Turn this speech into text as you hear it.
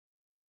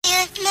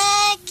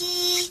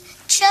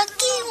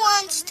Chucky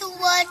wants to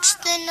watch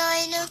the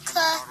 9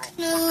 o'clock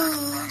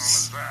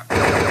news.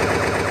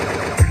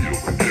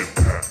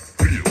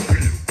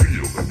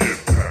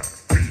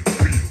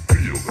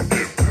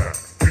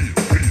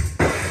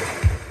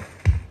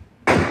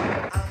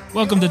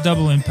 Welcome to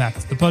Double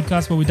Impact, the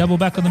podcast where we double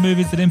back on the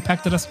movies that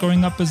impacted us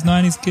growing up as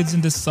 90s kids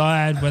and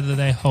decide whether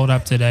they hold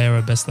up today or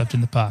are best left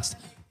in the past.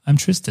 I'm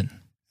Tristan.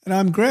 And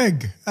I'm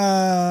Greg.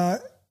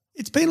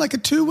 It's been like a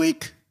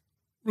 2-week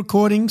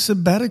recording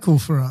sabbatical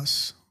for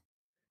us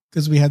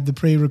because we had the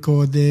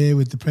pre-record there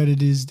with the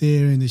Predators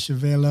there in the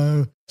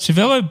Chevello.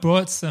 Chevello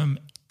brought some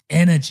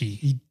energy.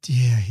 He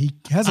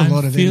has a lot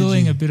of energy. I'm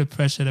feeling a bit of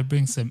pressure to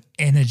bring some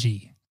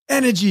energy.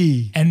 And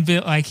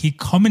like he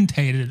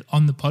commentated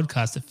on the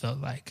podcast, it felt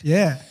like.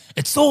 Yeah.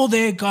 It's all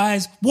there,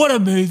 guys. What a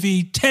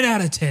movie. 10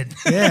 out of 10.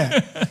 Yeah.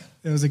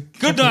 There was a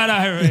Good night,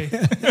 Irie.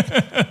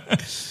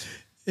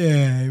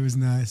 Yeah, it was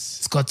nice.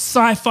 It's got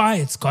sci-fi.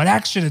 It's got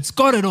action. It's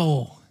got it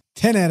all.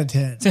 10 out of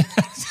 10.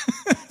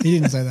 He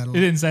didn't say that at all.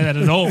 He didn't say that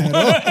at all.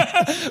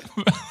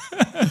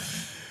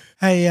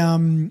 Hey,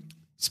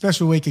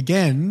 special week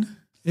again.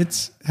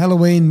 It's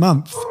Halloween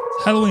month.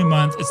 Halloween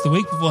month. It's the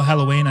week before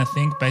Halloween, I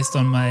think, based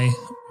on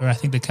where I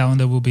think the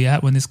calendar will be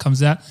at when this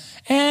comes out.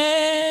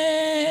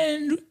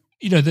 And,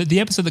 you know,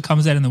 the episode that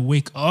comes out in the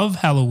week of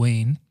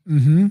Halloween,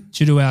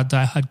 due to our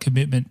diehard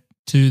commitment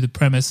to the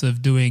premise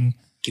of doing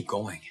Keep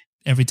going.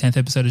 every 10th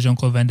episode of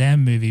Jean-Claude Van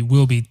Damme movie,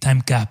 will be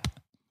Time Cap.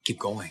 Keep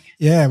going.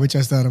 Yeah, which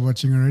I started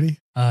watching already.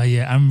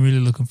 Yeah, I'm really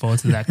looking forward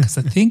to that because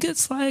I think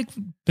it's like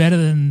better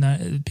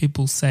than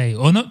people say,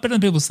 or not better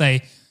than people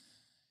say.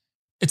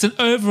 It's an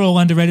overall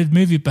underrated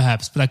movie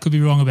perhaps, but I could be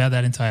wrong about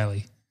that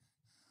entirely.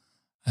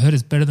 I heard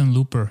it's better than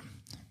Looper.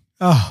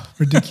 Oh,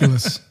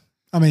 ridiculous.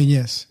 I mean,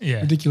 yes.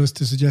 Yeah. Ridiculous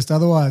to suggest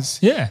otherwise.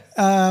 Yeah.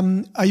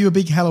 Are you a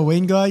big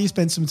Halloween guy? You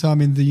spent some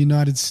time in the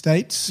United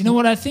States. You know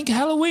what? I think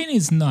Halloween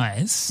is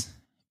nice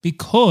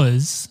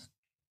because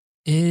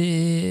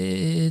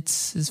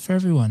it's for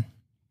everyone.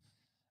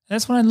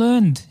 That's what I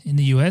learned in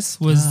the US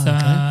was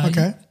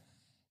okay.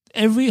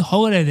 Every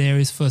holiday there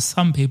is for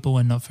some people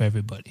and not for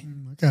everybody.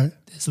 Okay.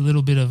 There's a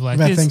little bit of like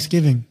What about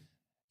Thanksgiving?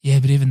 Yeah,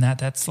 but even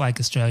that's like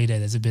Australia Day.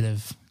 There's a bit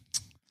of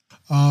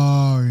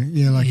Oh,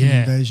 yeah, like an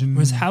invasion.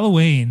 Whereas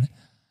Halloween,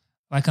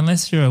 like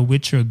unless you're a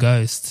witch or a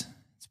ghost,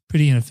 it's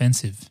pretty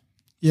inoffensive.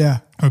 Yeah.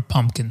 Or a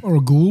pumpkin. Or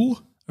a ghoul.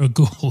 Or a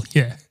ghoul,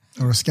 yeah.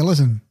 Or a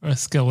skeleton. Or a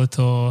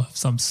skeletor of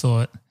some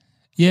sort.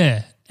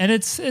 Yeah. And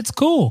it's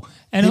cool.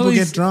 And people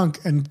get drunk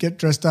and get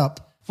dressed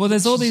up. Well,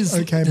 there's all these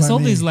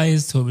these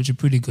layers to it which are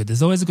pretty good.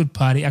 There's always a good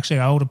party. Actually,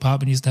 our old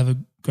apartment used to have a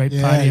great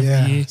party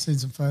every year. I've seen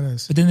some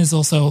photos. But then there's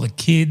also all the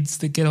kids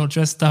that get all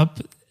dressed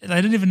up. And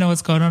I don't even know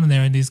what's going on in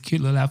there in these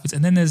cute little outfits.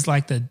 And then there's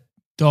like the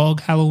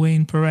dog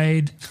Halloween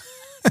parade.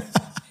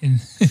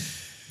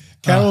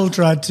 Carol's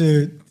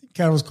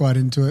quite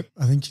into it.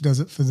 I think she does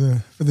it for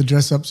the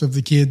dress ups of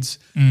the kids.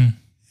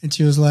 And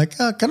she was like,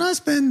 can I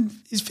spend,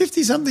 is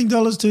 $50-something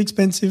too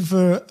expensive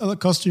for a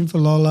costume for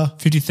Lola?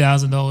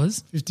 $50,000?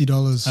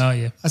 $50. Oh,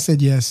 yeah. I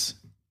said yes.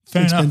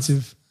 Fair enough.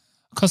 Expensive.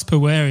 Cost per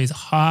wear is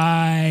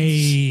high.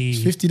 It's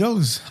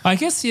 $50. I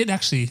guess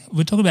actually,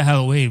 we're talking about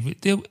Halloween.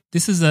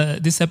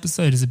 This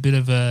episode is a bit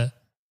of a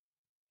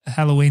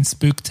Halloween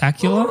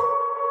spooktacular.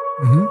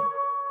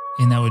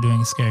 In that we're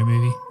doing a scary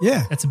movie.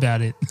 Yeah. That's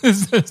about it.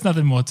 There's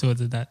nothing more to it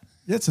than that.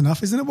 That's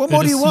enough, isn't it? What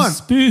more do you want?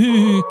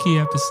 Spooky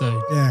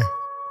episode. Yeah.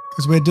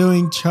 Because we're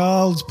doing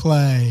Child's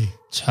Play.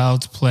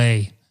 Child's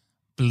Play.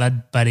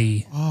 Blood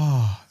Buddy.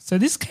 Oh. So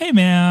this came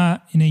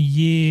out in a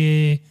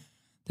year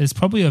that's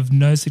probably of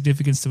no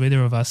significance to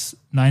either of us,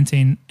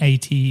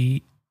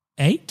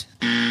 1988.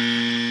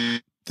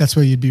 That's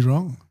where you'd be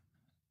wrong.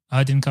 Oh,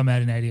 it didn't come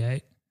out in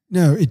 88.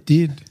 No, it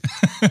did.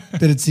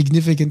 But it's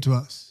significant to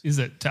us. Is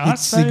it to It's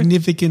us?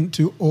 significant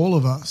to all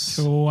of us.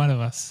 To one of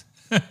us.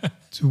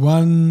 To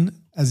one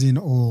as in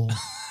all.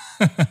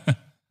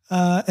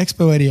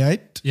 Expo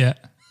 88. Yeah.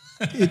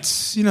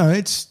 It's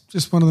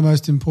just one of the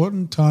most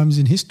important times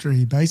in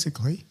history,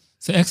 basically.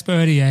 So Expo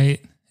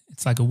 88,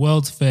 it's like a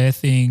World's Fair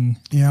thing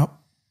Yeah.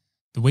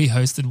 that we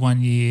hosted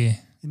one year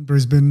In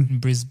Brisbane. in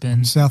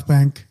Brisbane. South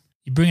Bank.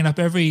 You bring it up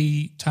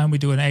every time we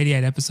do an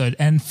 88 episode,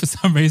 and for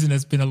some reason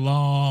it's been a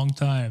long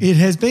time. It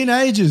has been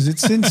ages.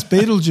 It's since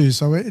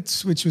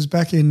Beetlejuice, which was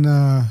back in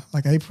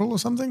like April or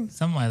something.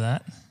 Something like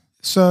that.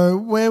 So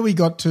where we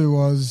got to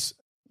was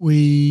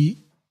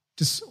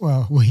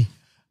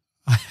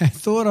I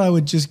thought I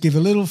would just give a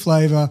little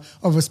flavour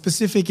of a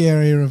specific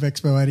area of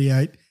Expo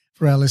 88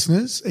 for our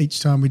listeners each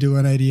time we do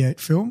an 88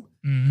 film.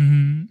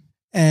 Mm-hmm.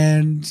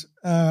 And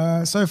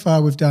so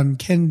far we've done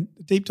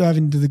deep dive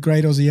into the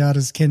great Aussie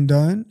artist Ken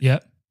Doan,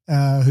 Yep.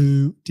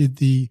 who did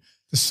the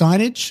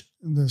signage,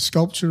 the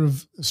sculpture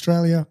of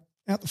Australia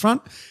out the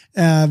front.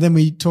 Then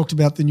we talked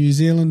about the New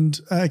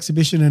Zealand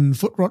exhibition and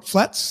Foot Rot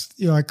Flats,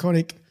 the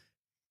iconic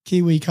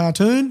Kiwi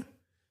cartoon.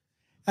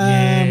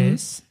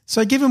 Yes.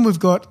 So given we've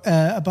got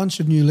a bunch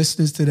of new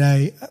listeners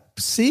today,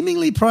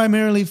 seemingly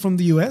primarily from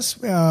the US,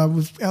 our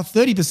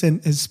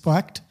 30% has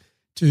spiked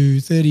to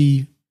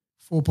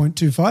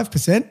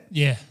 34.25%.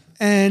 Yeah.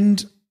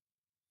 And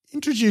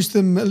introduce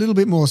them a little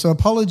bit more. So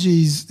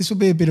apologies, this will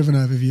be a bit of an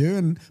overview,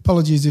 and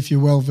apologies if you're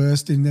well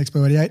versed in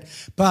Expo 88.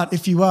 But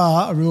if you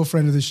are a real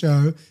friend of the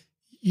show,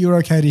 you're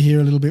okay to hear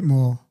a little bit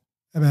more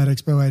about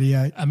Expo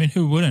 88. I mean,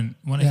 who wouldn't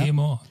want to hear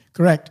more?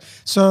 Correct.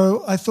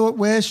 So I thought,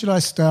 where should I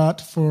start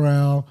for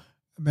our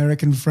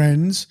American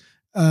friends?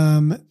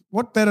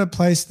 What better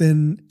place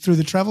than through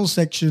the travel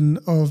section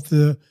of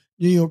the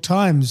New York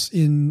Times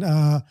in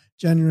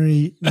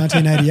January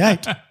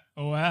 1988.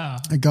 Oh, wow.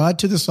 A guide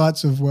to the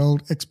sites of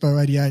World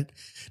Expo 88.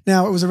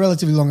 Now, it was a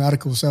relatively long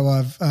article, so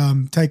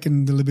I've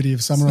taken the liberty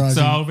of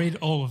summarising. So I'll read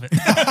all of it.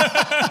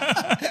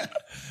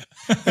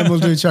 And we'll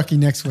do Chucky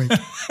next week.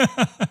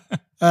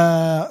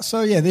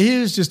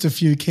 Here's just a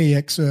few key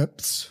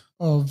excerpts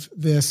of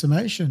their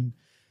summation.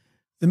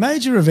 The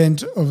major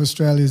event of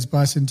Australia's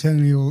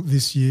bicentennial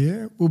this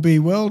year will be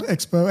World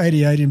Expo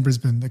 88 in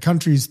Brisbane, the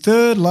country's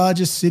third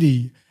largest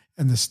city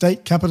and the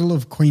state capital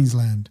of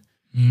Queensland.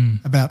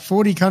 About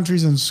 40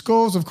 countries and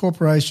scores of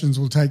corporations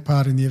will take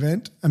part in the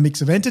event, a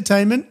mix of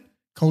entertainment,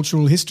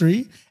 cultural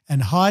history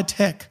and high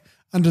tech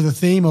under the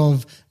theme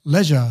of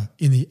leisure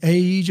in the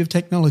age of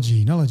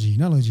technology.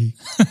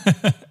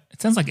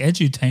 It sounds like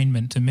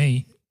edutainment to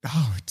me.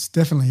 Oh, it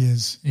definitely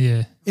is.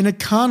 Yeah. In a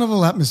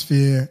carnival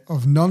atmosphere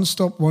of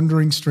non-stop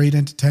wandering street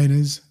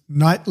entertainers,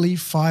 nightly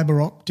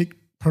fibre optic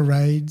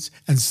parades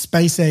and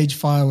space-age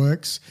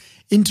fireworks,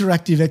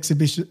 interactive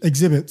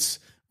exhibits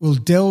will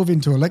delve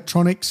into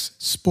electronics,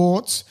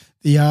 sports,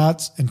 the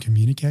arts and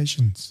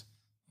communications.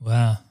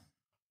 Wow.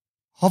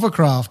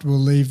 Hovercraft will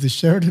leave the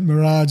Sheraton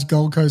Mirage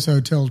Gold Coast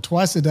Hotel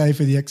twice a day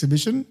for the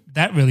exhibition.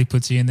 That really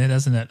puts you in there,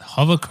 doesn't it?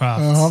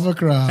 Hovercraft.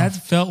 Hovercraft. That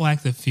felt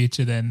like the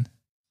future then.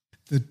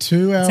 The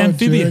 2-hour It's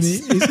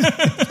amphibious. journey.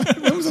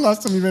 When was the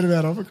last time you read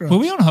about hovercraft? Were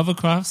we on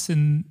hovercrafts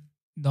in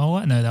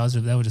Noah? No,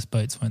 they were just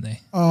boats, weren't they?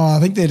 Oh, I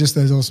think they're just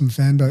those awesome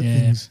fan boat Yeah.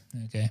 things.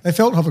 Okay. They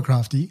felt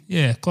hovercrafty.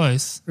 Yeah,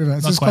 close. Right,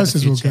 it's Not as quite close the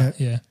as we'll future. get.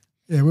 Yeah.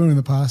 Yeah, we're in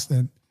the past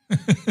then.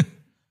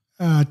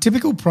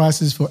 Typical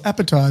prices for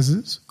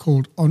appetizers,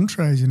 called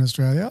entrees in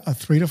Australia, are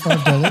 $3 to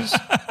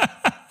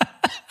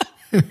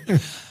 $5.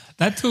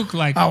 That took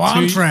like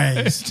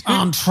entrees.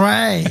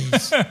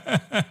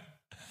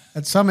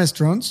 At some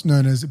restaurants,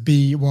 known as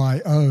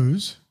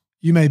BYOs,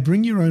 you may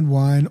bring your own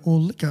wine or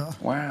liquor.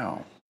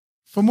 Wow.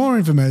 For more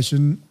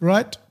information,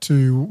 write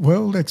to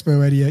World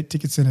Expo 88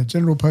 Ticket Centre,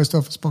 General Post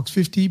Office Box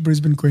 50,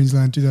 Brisbane,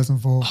 Queensland,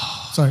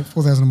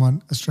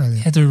 4001, Australia.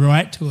 Had to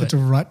write to Had it. to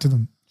write to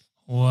them.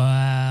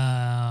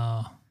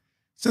 Wow.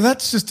 So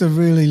that's just a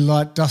really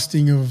light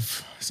dusting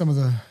of some of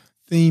the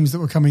themes that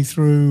were coming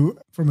through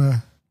from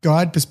a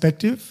guide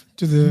perspective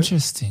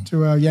Interesting.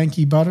 to our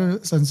Yankee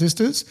brothers and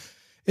sisters.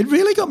 It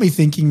really got me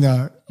thinking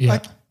though, Yeah.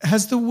 like,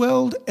 has the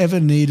world ever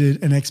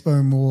needed an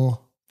expo more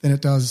than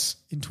it does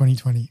in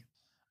 2020?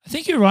 I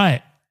think you're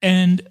right.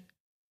 And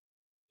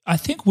I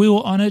think we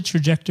were on a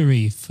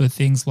trajectory for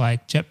things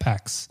like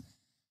jetpacks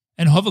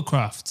and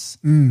hovercrafts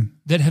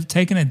that have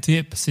taken a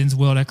dip since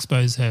World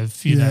Expos have,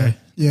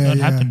 not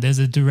happened. There's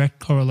a direct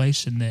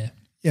correlation there.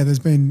 Yeah, there's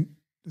been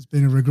a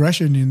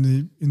regression in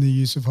the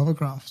use of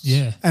hovercrafts.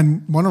 Yeah.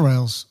 And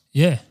monorails.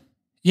 Yeah.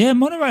 Yeah,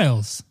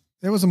 monorails.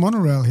 There was a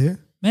monorail here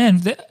Man,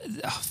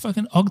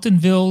 fucking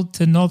Ogdenville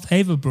to North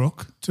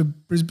Haverbrook. to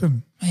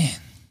Brisbane. Man.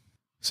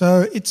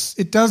 So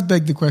it does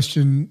beg the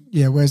question,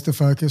 where's the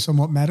focus on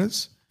what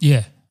matters?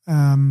 Yeah.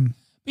 Um,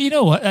 But you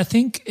know what? I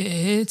think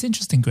it's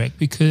interesting, Greg,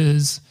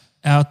 because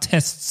our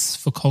tests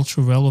for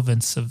cultural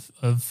relevance of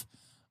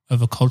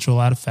a cultural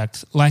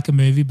artifact, like a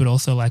movie but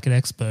also like an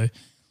expo,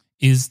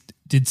 is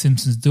did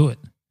Simpsons do it?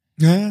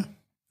 yeah,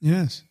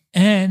 yes.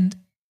 And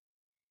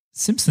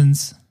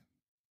Simpsons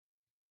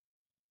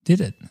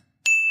did it.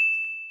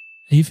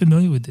 Are you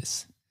familiar with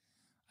this?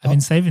 I've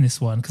been saving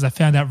this one because I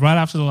found out right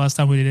after the last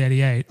time we did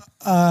 88.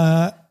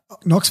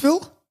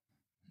 Knoxville?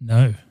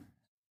 No.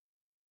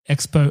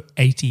 Expo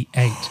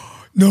 88.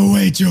 No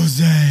way,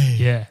 Jose.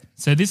 Yeah.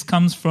 So this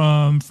comes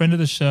from friend of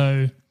the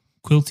show,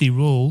 Quilty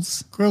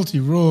Rules.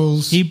 Quilty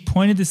rules. He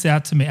pointed this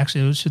out to me.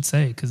 Actually, I should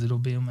say because it'll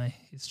be on my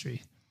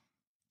history.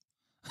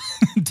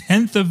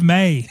 10th of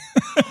May.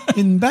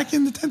 back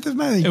in the 10th of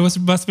May. It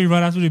must be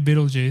right after the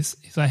Beetlejuice.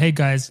 He's like, hey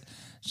guys,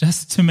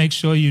 just to make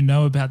sure you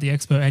know about the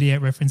Expo 88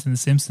 reference in The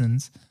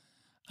Simpsons,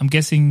 I'm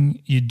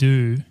guessing you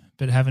do,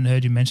 but haven't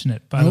heard you mention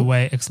it. By the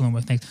way, excellent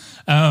work. Thanks.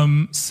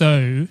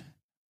 So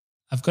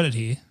I've got it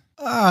here.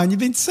 And you've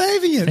been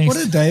saving it. Thanks.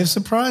 What a day of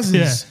surprises.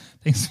 Yeah.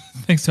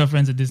 Thanks to our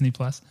friends at Disney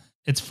Plus.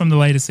 It's from the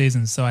later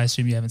seasons, so I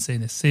assume you haven't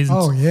seen this.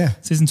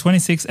 Season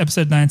 26,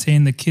 episode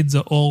 19, The Kids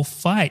Are All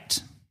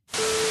Fight.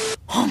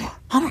 Homer,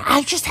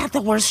 I just had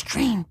the worst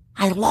dream.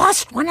 I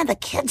lost one of the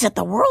kids at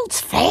the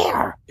World's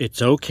Fair.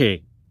 It's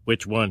okay.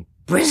 Which one?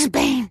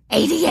 Brisbane,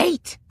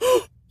 88.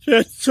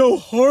 That's so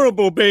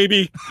horrible,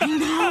 baby. I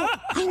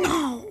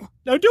know.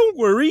 Now don't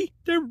worry.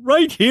 They're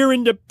right here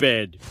in the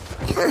bed.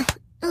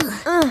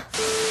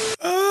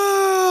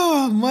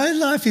 Oh, my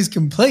life is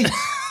complete.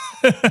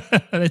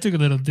 They took a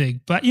little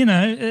dig, but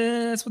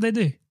that's what they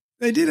do.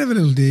 They did have a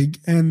little dig.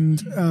 And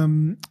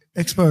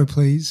Expo,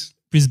 please.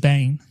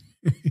 Brisbane.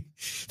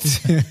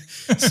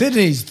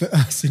 Sydney's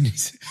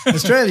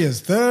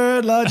Australia's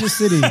third largest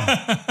city.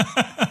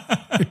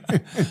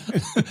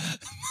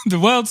 The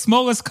world's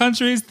smallest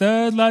country's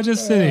third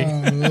largest city.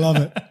 Oh, love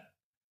it.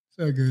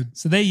 So good.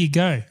 So there you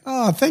go.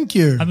 Oh, thank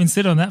you. I've been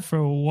sitting on that for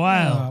a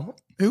while.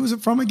 Who was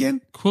it from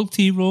again?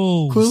 Quilty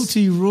Rules.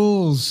 Quilty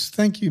Rules.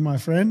 Thank you, my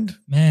friend.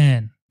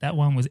 Man, that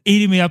one was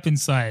eating me up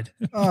inside.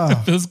 Oh. It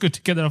feels good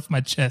to get that off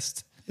my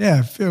chest. Yeah,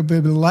 I feel a bit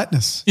of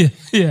lightness.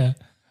 Yeah.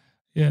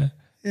 Yeah.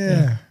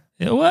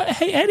 Well,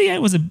 hey, 88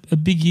 was a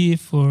big year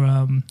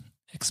for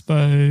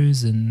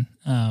expos and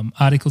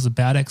articles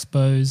about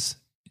expos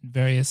in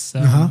various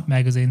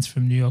magazines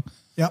from New York.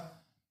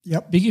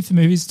 Yep. Big year for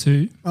movies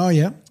too. Oh,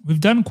 yeah. We've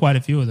done quite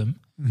a few of them.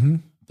 Mm-hmm.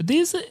 But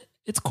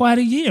it's quite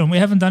a year and we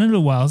haven't done it in a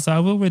while, so I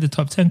will read the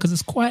top 10 because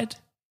it's quite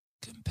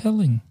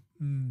compelling.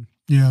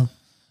 Yeah.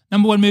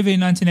 Number 1 movie in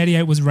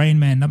 1988 was Rain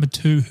Man. Number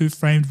 2, Who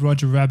Framed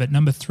Roger Rabbit.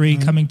 Number 3,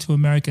 Coming to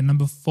America.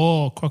 Number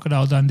 4,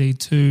 Crocodile Dundee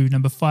 2.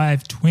 Number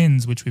 5,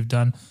 Twins, which we've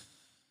done.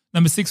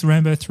 Number 6,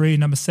 Rambo 3.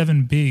 Number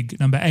 7, Big.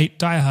 Number 8,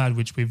 Die Hard,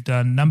 which we've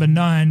done. Number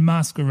 9,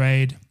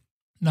 Masquerade.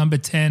 Number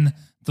 10,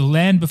 The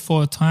Land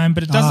Before Time.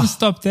 But it doesn't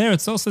stop there.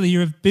 It's also the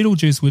year of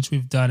Beetlejuice, which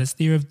we've done. It's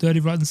the year of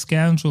Dirty Rotten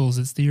Scoundrels.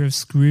 It's the year of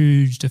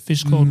Scrooge, A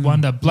Fish Called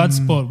Wonder,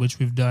 Bloodsport, which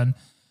we've done.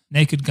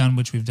 Naked Gun,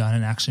 which we've done,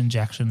 and Action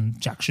Jackson.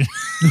 Jackson.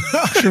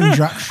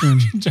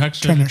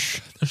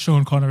 Tennis. The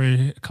Sean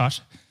Connery cut.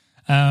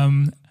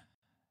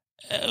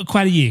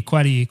 Quite a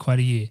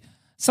year.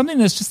 Something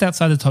that's just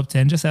outside the top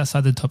 10, just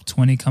outside the top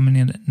 20, coming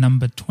in at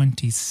number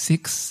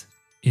 26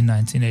 in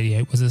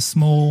 1988 was a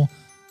small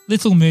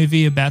little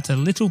movie about a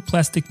little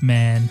plastic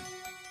man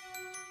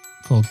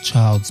called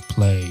Child's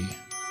Play.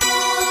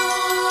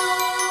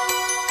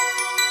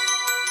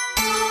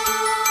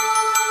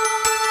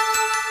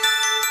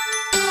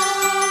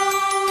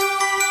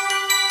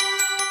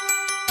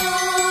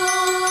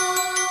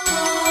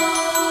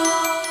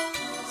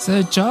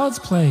 So Child's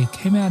Play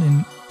came out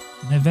in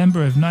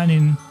November of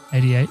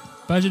 1988.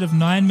 Budget of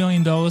 $9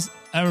 million,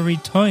 a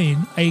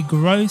return, a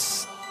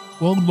gross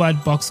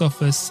worldwide box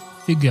office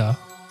figure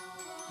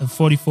of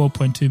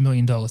 $44.2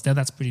 million. Now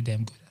that's pretty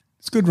damn good.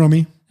 It's good,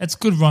 Romy. That's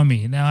good,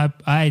 Romy. Now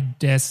I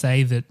dare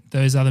say that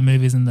those other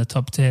movies in the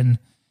top 10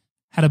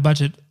 had a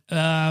budget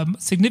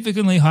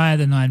significantly higher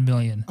than $9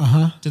 million.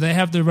 Do they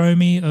have the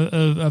Romy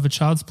of a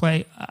Child's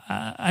Play?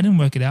 I didn't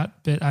work it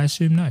out, but I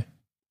assume no.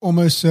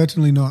 Almost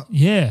certainly not.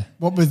 Yeah.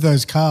 What with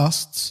those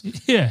casts?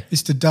 Yeah.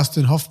 Mr.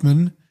 Dustin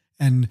Hoffman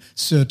and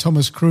Sir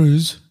Thomas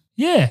Cruise.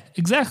 Yeah,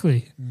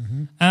 exactly.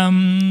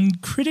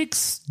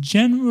 Critics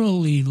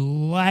generally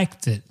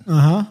liked it.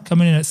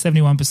 Coming in at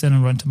 71%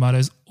 on Rotten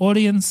Tomatoes.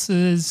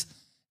 Audiences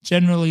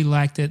generally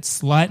liked it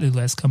slightly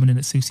less, coming in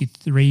at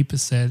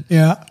 63%.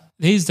 Yeah.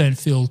 These don't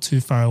feel too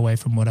far away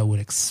from what I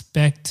would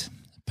expect.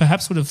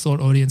 Perhaps would have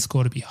thought audience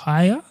score to be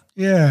higher.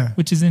 Yeah.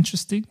 Which is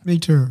interesting. Me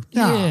too.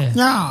 Yeah.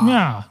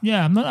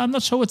 I'm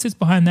not sure what sits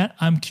behind that.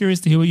 I'm curious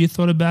to hear what you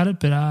thought about it,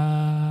 but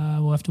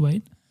we'll have to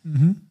wait.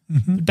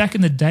 But back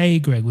in the day,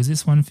 Greg, was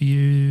this one for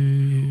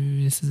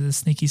you? This is a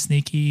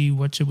sneaky,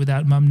 watch it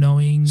without mum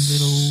knowing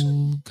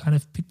little kind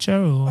of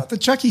picture? Or The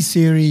Chucky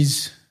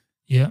series,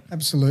 yeah.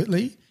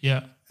 absolutely.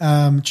 Yeah.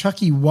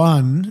 Chucky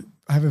 1,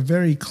 I have a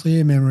very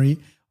clear memory,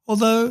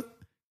 although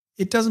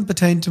it doesn't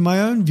pertain to my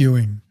own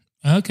viewing.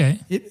 Okay.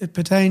 It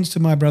pertains to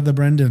my brother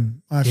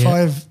Brendan, my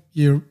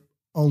 5-year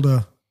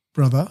older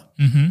brother,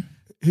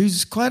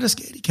 who's quite a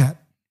scaredy cat.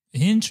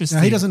 Interesting.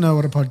 Now, he doesn't know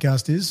what a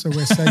podcast is, so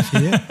we're safe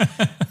here.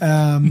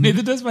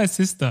 Neither does my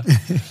sister.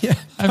 Yeah,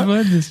 I've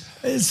learned this.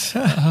 It's,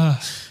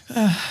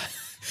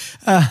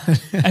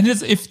 and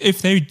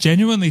if they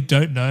genuinely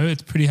don't know,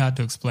 it's pretty hard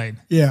to explain.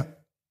 yeah.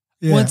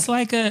 Well, it's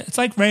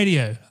like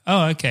radio.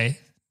 Oh, okay.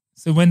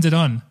 So when's it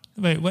on?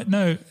 Wait, what?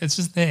 No, it's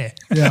just there.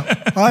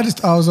 Yeah. I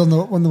was on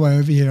the way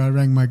over here. I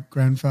rang my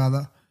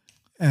grandfather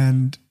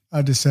and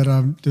I just said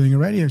I'm doing a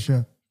radio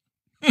show.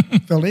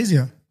 Felt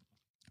easier.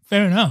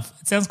 Fair enough.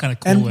 It sounds kind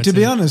of cool. And to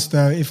be honest,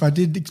 though, if I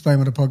did explain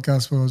what a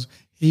podcast was,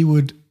 he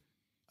would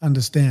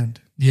understand.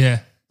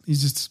 Yeah.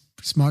 He's just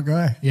a smart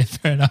guy. Yeah,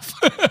 fair enough.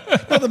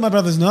 Not that my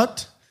brother's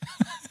not.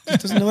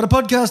 Just doesn't know what a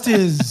podcast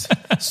is.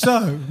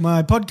 So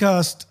my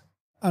podcast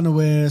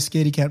unaware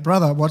scaredy cat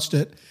brother watched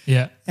it.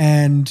 Yeah.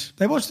 And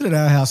they watched it at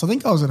our house. I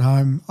think I was at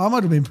home. I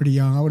might have been pretty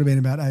young. I would have been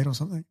about 8 or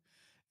something.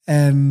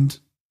 And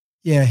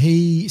yeah,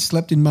 he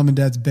slept in mum and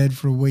dad's bed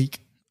for a week.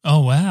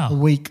 Oh, wow. A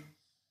week.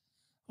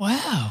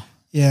 Wow.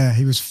 Yeah,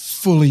 he was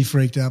fully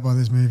freaked out by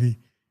this movie.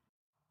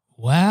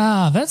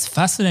 Wow, that's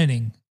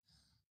fascinating.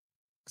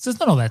 Because it's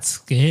not all that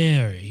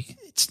scary.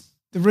 It's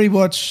the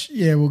rewatch.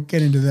 Yeah, we'll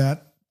get into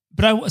that.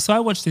 But I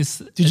watched this.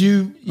 Did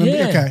you? Remember?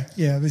 Yeah. Okay.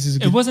 Yeah, this is a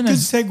good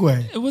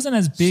segue. It wasn't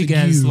as big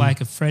as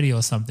like a Freddy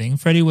or something.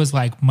 Freddy was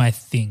like my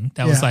thing.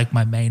 That was like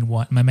my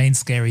main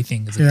scary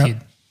thing as a kid.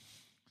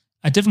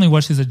 I definitely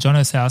watched this at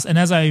Jono's house. And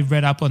as I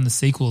read up on the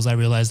sequels, I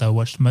realized I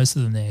watched most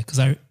of them there. Because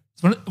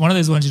it's one of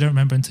those ones you don't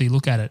remember until you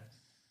look at it.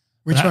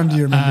 Which one do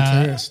you remember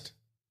clearest?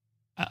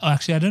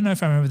 Actually, I don't know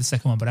if I remember the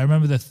second one, but I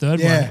remember the third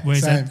one where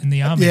he's in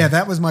the army. Yeah,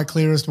 that was my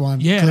clearest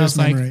one. Yeah, clearest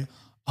and I was memory. like,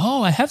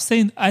 Oh, I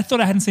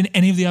thought I hadn't seen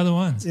any of the other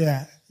ones.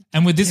 Yeah.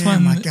 And with this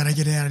Damn, one, I gotta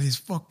get out of this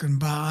fucking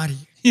body.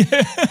 yeah.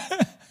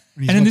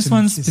 When he's And in this watching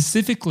one him kiss.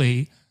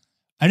 specifically,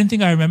 I didn't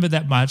think I remembered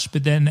that much,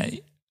 but then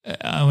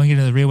I won't get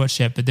into the rewatch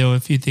yet, but there were a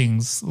few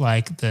things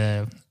like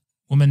the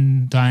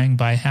woman dying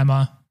by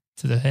hammer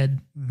to the head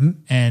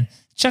and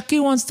Chucky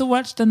wants to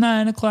watch the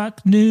 9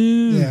 o'clock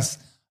news. Yeah.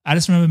 I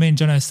just remember me and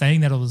Jono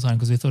saying that all the time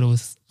because we thought it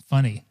was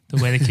funny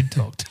the way the kid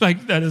talked.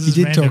 Like that is He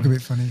did random. talk a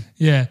bit funny.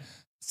 Yeah.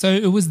 So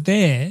it was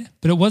there,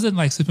 but it wasn't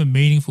like super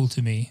meaningful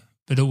to me,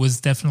 but it was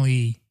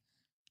definitely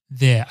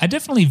there. I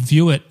definitely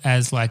view it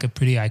as like a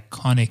pretty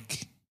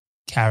iconic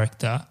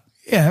character,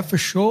 Yeah, for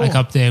sure. like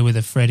up there with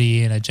a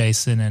Freddy and a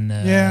Jason and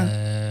a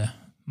Yeah.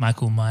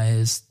 Michael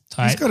Myers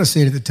type. He's got a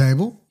seat at the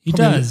table. He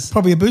Probably- does.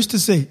 Probably a booster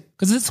seat.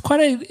 Because it's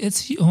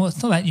it's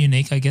not that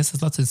unique, I guess.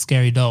 There's lots of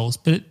scary dolls,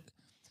 but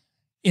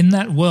in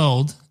that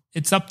world,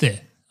 it's up there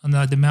on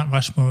the Mount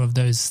Rushmore of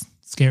those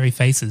scary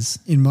faces.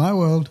 In my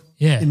world.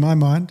 Yeah. In my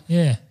mind.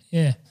 Yeah,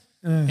 yeah.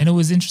 And it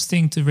was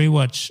interesting to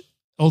rewatch.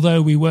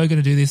 Although we were going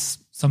to do this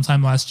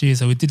sometime last year,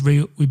 so we did.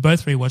 We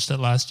both rewatched it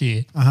last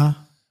year,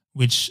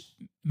 which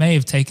may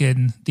have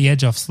taken the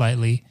edge off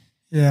slightly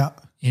Yeah.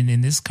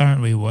 in this current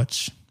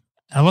rewatch.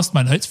 I lost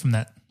my notes from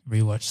that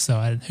rewatch,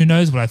 so who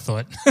knows what I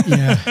thought.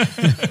 Yeah.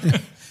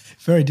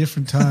 Very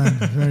different time.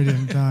 Very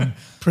different time.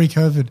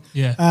 Pre-COVID.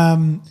 Yeah.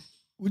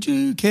 Would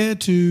you care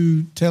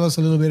to tell us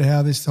a little bit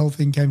how this whole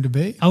thing came to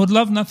be? I would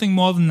love nothing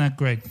more than that,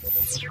 Greg.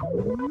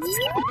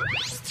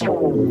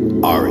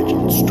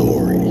 Origin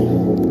story.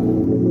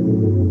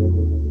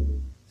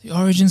 The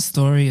origin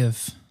story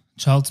of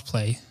Child's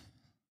Play.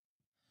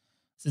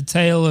 It's a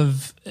tale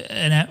of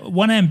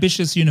one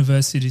ambitious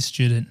university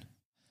student,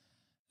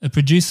 a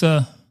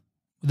producer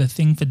with a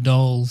thing for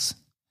dolls,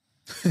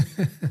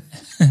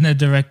 and a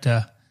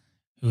director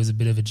who was a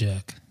bit of a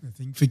jerk. A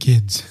thing for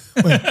kids.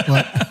 Wait,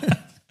 what?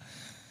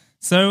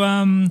 So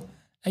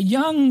a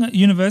young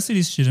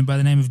university student by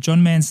the name of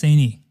John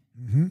Mancini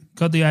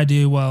got the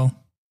idea while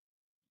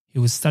he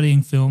was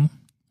studying film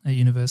at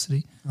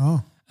university.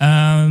 Oh.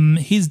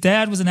 His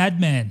dad was an ad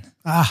man.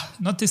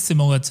 Not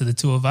dissimilar to the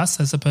two of us.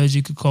 I suppose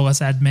you could call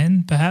us ad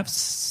men, perhaps.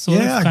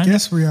 Sort of, I kind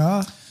guess of. we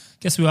are.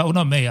 Guess we are. Well,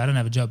 not me. I don't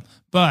have a job.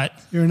 But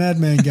You're an ad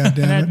man, an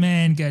goddammit. ad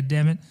man,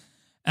 goddammit.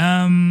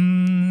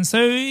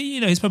 So,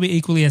 he's probably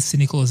equally as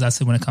cynical as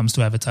us when it comes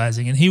to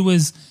advertising. And he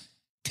was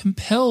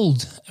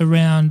compelled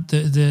around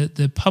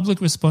the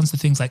public response to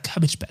things like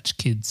Cabbage Patch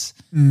Kids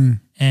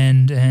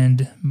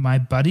and My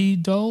Buddy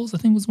dolls, I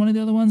think was one of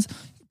the other ones.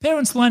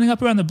 Parents lining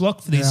up around the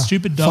block for these Yeah.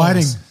 stupid dolls.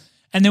 Fighting.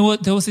 And there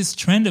was this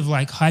trend of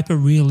like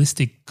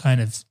hyper-realistic kind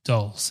of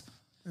dolls,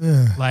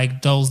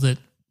 like dolls that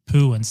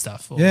poo and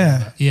stuff. Or Yeah.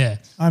 whatever. Yeah.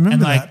 I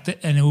remember and like,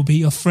 and it will be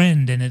your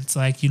friend and it's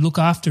like you look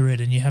after it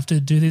and you have to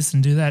do this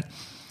and do that.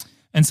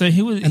 And so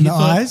he was... And the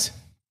eyes?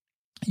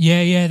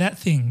 Yeah, that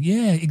thing.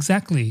 Yeah,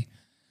 exactly.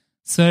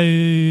 So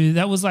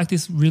that was like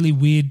this really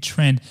weird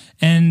trend.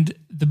 And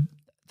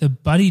the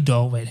Buddy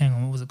doll, wait, hang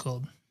on, what was it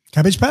called?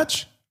 Cabbage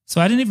Patch?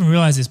 So I didn't even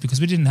realize this because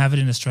we didn't have it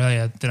in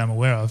Australia that I'm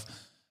aware of.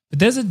 But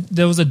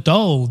there was a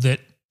doll that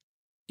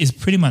is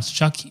pretty much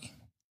Chucky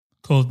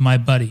called My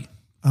Buddy.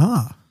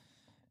 Ah.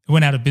 It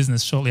went out of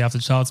business shortly after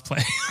Child's Play.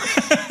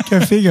 Go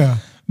figure.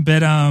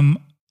 But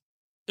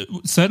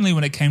certainly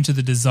when it came to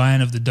the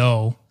design of the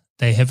doll,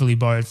 they heavily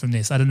borrowed from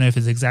this. I don't know if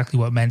it's exactly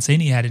what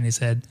Mancini had in his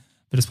head,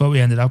 but it's what we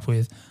ended up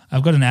with.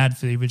 I've got an ad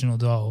for the original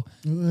doll.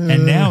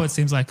 And now it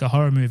seems like a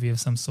horror movie of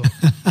some sort.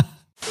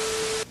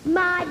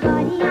 My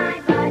buddy,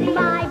 my buddy,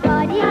 my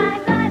buddy, my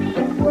buddy.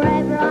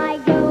 Wherever I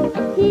go,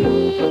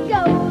 he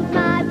goes.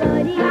 My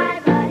buddy, my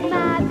buddy,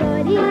 my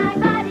buddy, my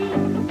buddy,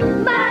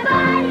 my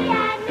buddy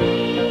and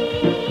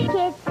me.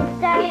 Kiss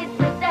sister, kiss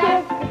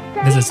sister,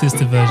 kiss There's a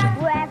sister version.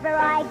 Wherever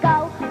I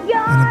go, you're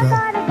Annabelle.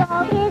 gonna go.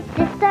 Kiss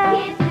sister,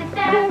 kiss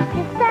sister,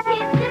 kiss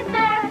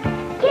sister,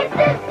 kiss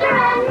sister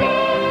and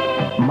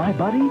me. My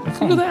buddy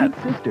Look and at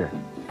that. Kid sister.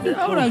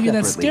 I would argue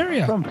that's Separately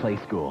scarier. From play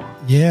school.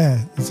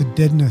 Yeah, it's a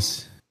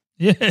deadness.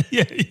 Yeah.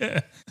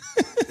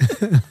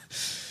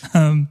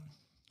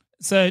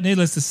 So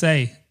needless to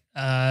say,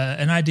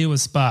 an idea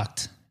was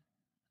sparked.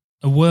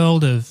 A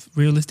world of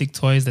realistic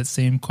toys that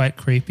seemed quite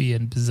creepy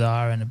and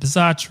bizarre, and a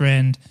bizarre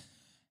trend,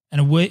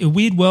 and a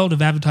weird world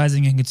of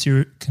advertising and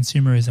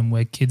consumerism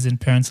where kids and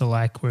parents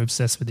alike were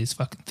obsessed with these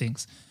fucking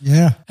things.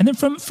 Yeah. And then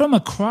from a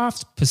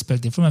craft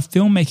perspective, from a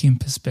filmmaking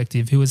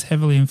perspective, he was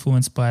heavily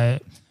influenced by a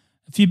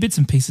few bits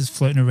and pieces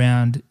floating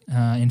around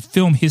in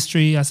film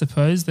history, I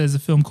suppose. There's a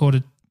film called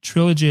A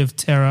Trilogy of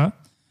Terror,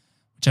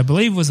 which I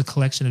believe was a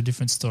collection of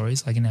different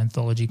stories, like an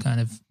anthology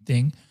kind of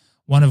thing,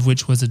 one of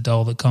which was a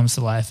doll that comes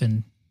to life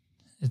and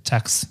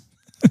attacks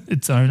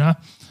its owner.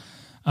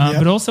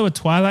 But also a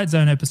Twilight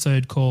Zone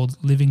episode called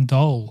Living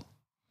Doll,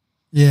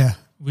 Yeah.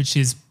 which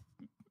is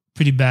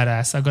pretty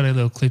badass. I got a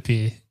little clip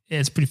here. Yeah,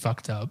 it's pretty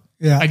fucked up.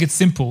 Yeah. Like it's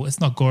simple.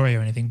 It's not gory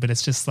or anything, but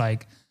it's just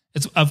like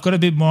I've got a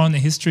bit more on the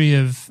history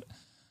of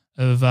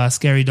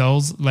scary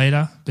dolls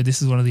later, but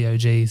this is one of the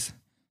OGs.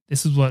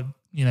 This is what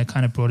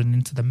kind of brought it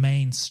into the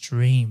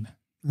mainstream.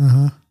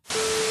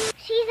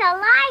 She's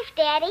alive,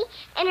 Daddy,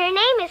 and her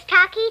name is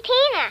Taki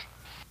Tina.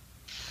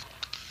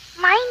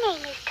 My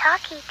name is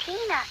Taki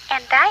Tina,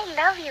 and I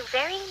love you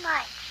very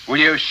much. Will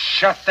you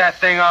shut that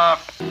thing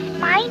off?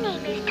 My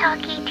name is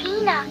Taki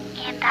Tina,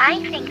 and I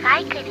think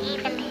I could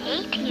even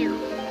hate you.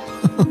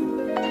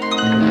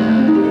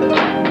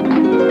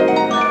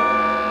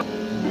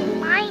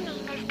 My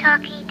name is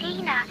Taki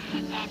Tina,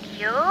 and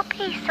you'll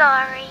be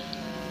sorry.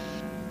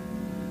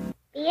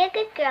 Be a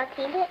good girl,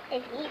 Tina,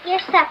 and eat your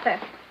supper.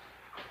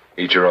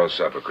 Eat your own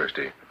supper,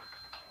 Christy.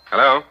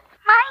 Hello?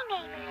 My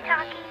name is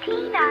Taki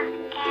Tina,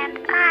 and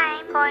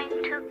I'm going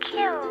to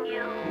kill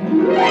you.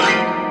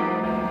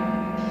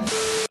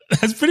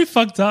 That's pretty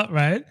fucked up,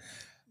 right?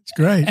 It's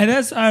great. And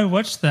as I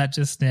watched that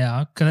just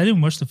now, because I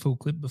didn't watch the full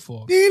clip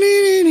before.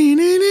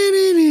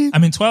 I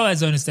mean, Twilight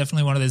Zone is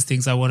definitely one of those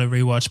things I want to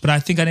rewatch, but I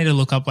think I need to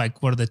look up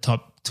like what are the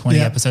top 20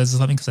 episodes or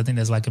something, because I think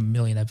there's like 1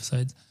 million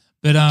episodes.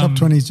 But Top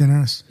 20 is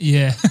generous.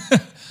 Yeah.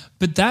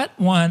 But that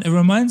one, it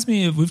reminds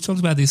me of, we've talked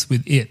about this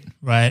with It,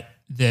 right?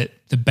 That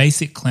the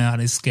basic clown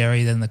is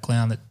scarier than the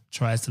clown that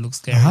tries to look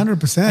scary.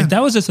 100%. Like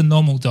that was just a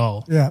normal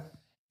doll. Yeah.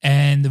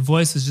 And the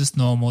voice was just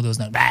normal. There was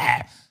no, bah.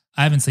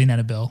 I haven't seen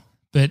Annabelle,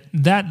 but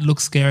that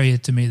looks scarier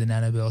to me than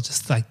Annabelle,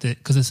 just like that,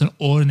 because it's an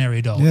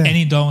ordinary doll. Yeah.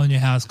 Any doll in your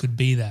house could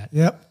be that.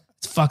 Yep.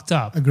 It's fucked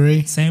up.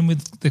 Agree. Same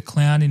with the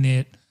clown in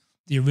It.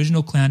 The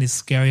original clown is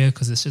scarier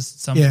because it's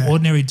just some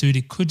ordinary dude.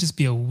 It could just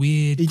be a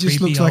weird, He just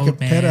creepy looks like old a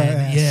man. pedo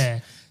ass. Yeah.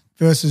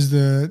 Versus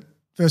the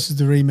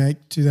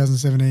remake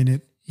 2017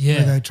 It. Yeah.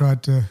 Where they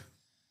tried to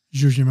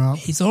zhuzh him up.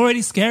 He's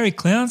already scary.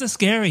 Clowns are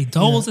scary.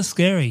 Dolls are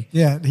scary.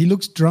 Yeah. He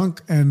looks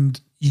drunk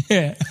and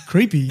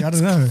creepy. I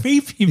don't know.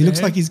 Creepy, He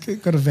looks like he's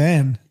got a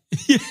van.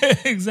 Yeah,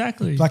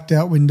 exactly. Blacked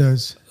out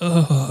windows.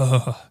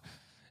 Oh.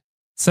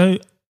 So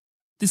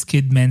this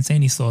kid,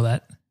 Mancini, saw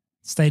that,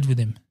 stayed with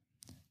him.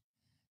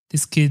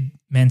 This kid,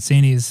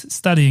 Mancini, is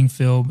studying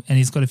film and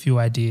he's got a few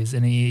ideas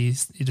and he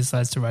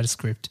decides to write a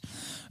script.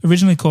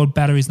 Originally called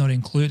Batteries Not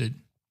Included.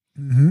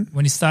 Mm-hmm.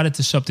 When he started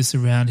to shop this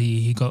around,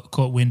 he got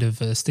caught wind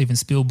of a Steven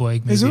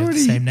Spielberg movie There's of the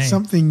already same name.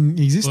 something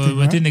existing, Well,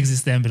 right? it didn't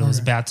exist then, but it was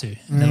about to.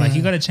 And they're like,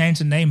 you got to change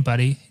the name,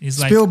 buddy. He's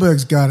like,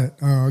 Spielberg's got it.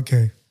 Oh,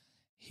 okay.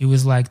 he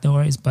was like, no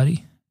worries,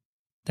 buddy.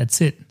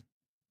 That's it.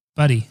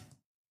 Buddy.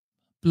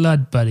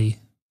 Blood Buddy.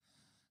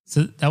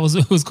 So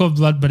it was called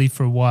Blood Buddy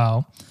for a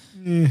while.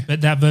 Yeah.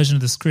 But that version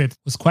of the script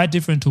was quite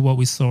different to what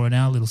we saw on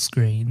our little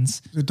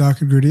screens. Is it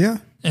darker, grittier?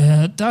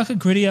 Darker,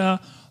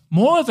 grittier,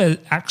 more of an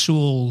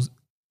actual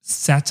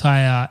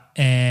satire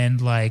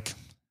and like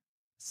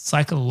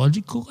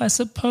psychological, I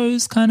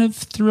suppose, kind of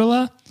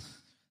thriller.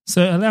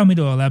 So allow me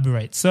to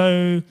elaborate.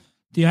 So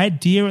the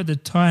idea at the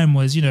time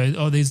was,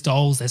 these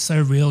dolls, they're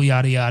so real,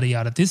 yada, yada,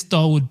 yada. This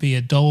doll would be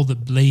a doll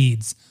that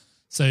bleeds.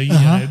 So, you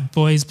know,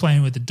 boys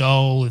playing with the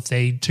doll, if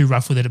they too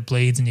rough with it, it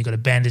bleeds and you got to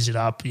bandage it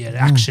up,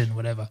 action,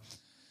 whatever.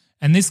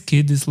 And this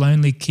kid, this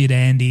lonely kid,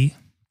 Andy,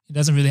 he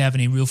doesn't really have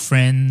any real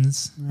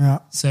friends. Yeah.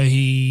 So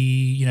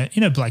he,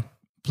 like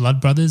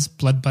blood brothers,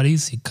 blood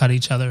buddies, he cut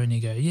each other and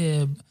you go,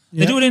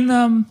 They do it in,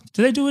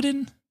 do they do it in,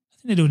 I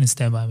think they do it in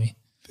Stand By Me.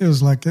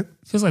 Feels like it.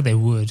 Feels like they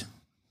would.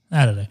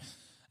 I don't know.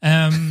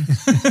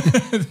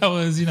 That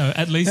was,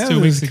 at least 2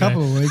 weeks ago. A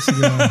couple of weeks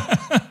ago.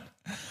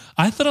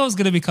 I thought I was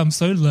going to become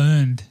so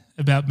learned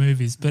about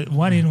movies, but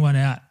one in, one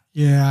out.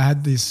 Yeah, I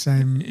had this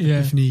same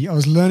epiphany. I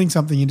was learning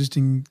something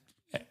interesting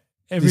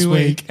every this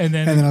week. And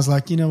then I was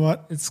like, you know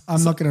what?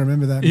 I'm not going to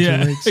remember that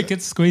in 2 weeks. It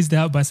gets squeezed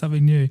out by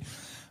something new.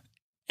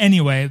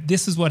 Anyway,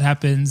 this is what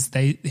happens.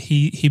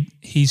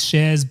 He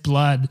shares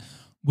blood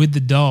with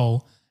the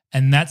doll,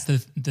 and that's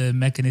the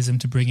mechanism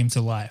to bring him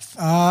to life.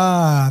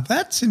 Ah,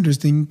 that's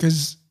interesting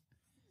because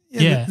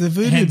the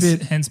voodoo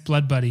bit. Hence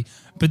Blood Buddy.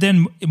 But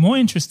then more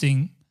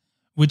interesting,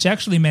 which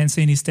actually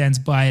Mancini stands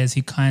by as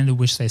he kind of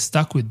wished they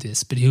stuck with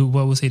this, but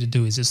what was he to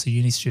do? He's just a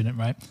uni student,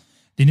 right?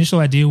 The initial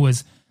idea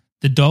was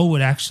the doll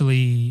would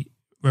actually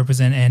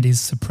represent Andy's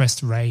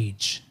suppressed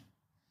rage.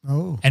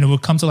 Oh. And it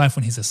would come to life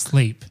when he's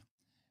asleep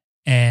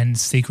and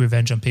seek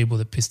revenge on people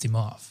that pissed him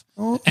off.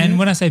 Oh, and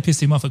when I say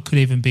pissed him off, it could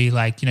even be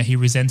like, he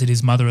resented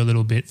his mother a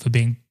little bit for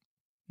being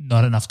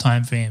not enough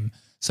time for him.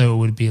 So it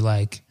would be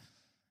like,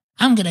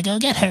 I'm going to go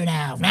get her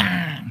now.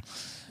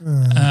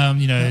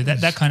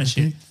 That kind of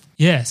shit.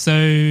 Yeah, so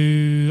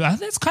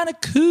that's kind of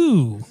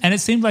cool. And it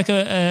seemed like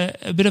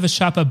a bit of a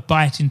sharper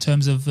bite in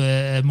terms of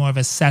more of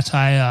a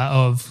satire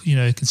of,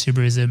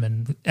 consumerism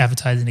and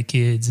advertising to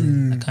kids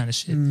and that kind of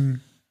shit.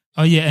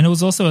 Oh, yeah, and it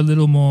was also a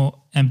little more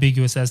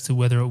ambiguous as to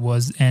whether it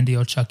was Andy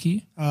or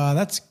Chucky.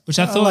 Which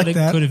I thought it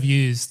could have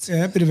used.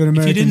 Yeah, a bit of an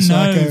American if you didn't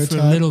know Psycho for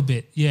type. a little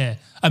bit, yeah.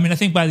 I mean, I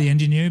think by the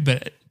end you knew,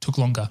 but it took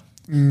longer.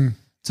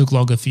 Took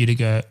longer for you to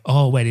go,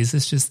 oh, wait, is it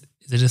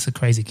just a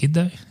crazy kid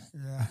though?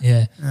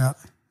 Yeah.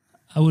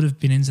 I would have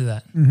been into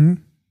that. Mm-hmm.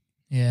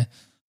 Yeah.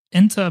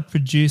 Enter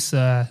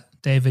producer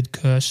David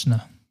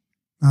Kirshner.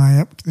 Oh,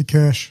 yep, the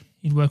Kirsch.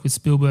 He'd worked with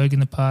Spielberg in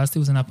the past. He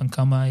was an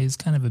up-and-comer. He was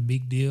kind of a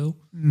big deal.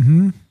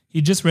 Mm-hmm.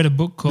 He just read a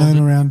book called...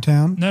 Known around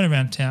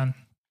town.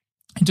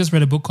 He just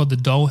read a book called The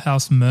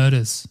Dollhouse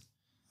Murders.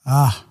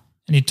 Ah.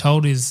 And he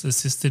told his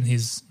assistant,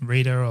 his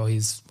reader or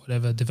his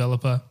whatever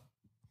developer.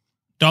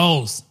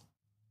 Dolls.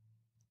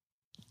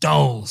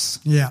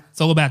 Yeah.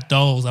 It's all about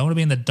dolls. I want to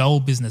be in the doll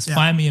business. Yeah.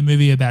 Find me a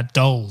movie about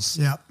dolls.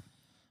 Yeah.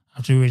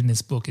 After reading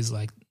this book is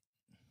like,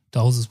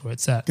 dolls is where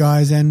it's at.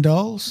 Guys and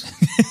dolls.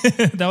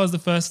 That was the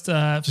first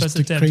Just first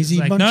a attempt. crazy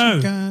It's like, bunch no,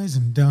 of guys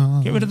and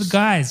dolls. get rid of the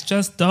guys,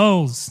 just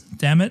dolls.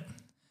 Damn it.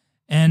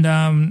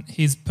 And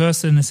his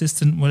person,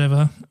 assistant,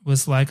 whatever,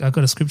 was like, I've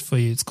got a script for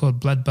you. It's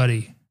called Blood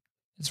Buddy.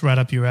 It's right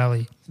up your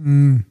alley.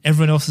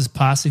 Everyone else is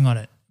passing on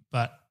it.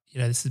 But,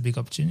 this is a big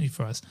opportunity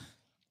for us.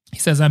 He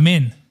says, I'm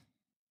in.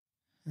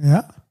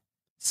 Yeah.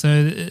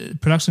 So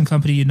production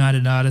company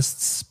United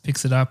Artists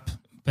picks it up.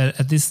 But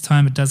at this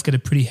time, it does get a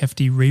pretty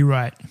hefty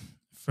rewrite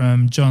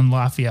from John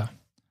Lafia.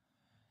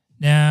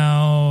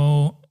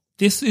 Now,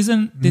 this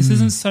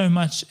isn't so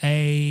much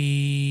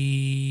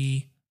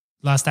a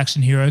Last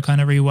Action Hero kind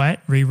of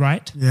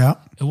rewrite. Yeah.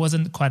 It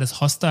wasn't quite as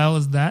hostile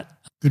as that.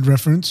 Good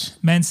reference.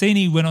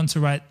 Mancini went on to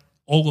write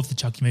all of the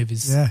Chucky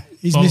movies. Yeah.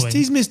 He's following.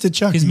 Mr.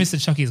 Chucky. He's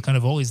Mr. Chucky is kind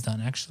of all he's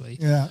done, actually.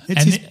 Yeah.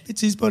 And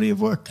It's his body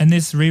of work. And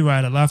this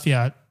rewriter,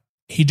 Lafia,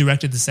 he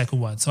directed the second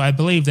one. So I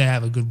believe they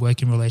have a good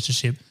working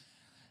relationship.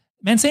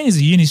 Mancini's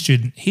a uni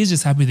student. He's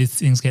just happy this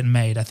thing's getting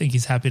made. I think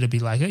he's happy to be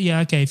like, oh,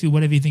 yeah, okay,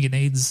 whatever you think it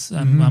needs,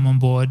 I'm on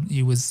board.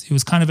 He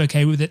was kind of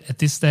okay with it at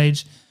this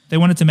stage. They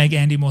wanted to make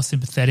Andy more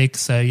sympathetic,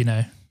 so,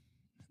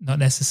 not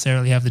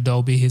necessarily have the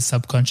doll be his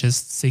subconscious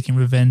seeking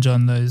revenge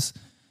on those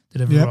that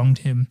have wronged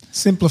him.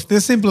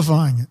 They're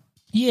simplifying it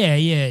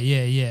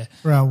Yeah.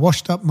 for our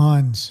washed up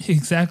minds.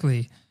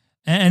 Exactly.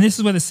 And this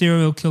is where the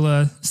serial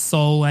killer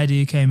soul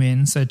idea came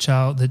in. So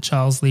the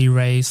Charles Lee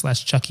Ray /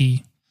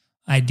 Chucky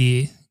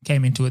idea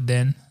came into it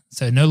then.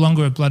 So no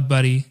longer a blood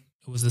buddy.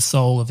 It was the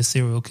soul of a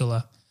serial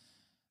killer.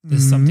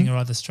 There's something or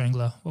other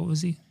strangler. What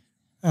was he?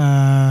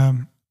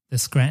 The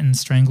Scranton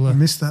Strangler. I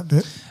missed that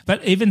bit.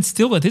 But even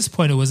still at this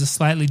point, it was a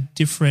slightly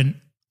different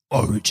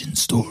origin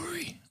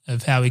story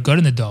of how he got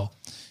in the doll.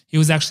 He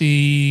was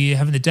actually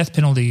having the death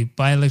penalty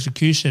by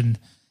electrocution,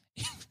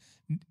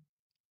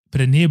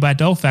 but a nearby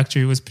doll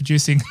factory was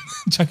producing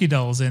Chucky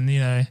dolls, and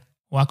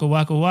waka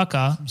waka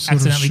waka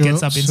accidentally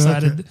gets up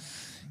inside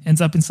ends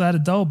up inside a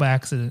doll by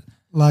accident.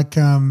 Like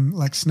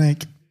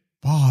Snake.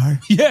 Bye.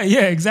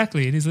 Yeah,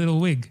 exactly. In his little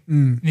wig,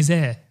 in his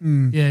hair.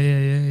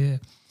 Yeah.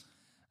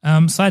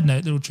 Side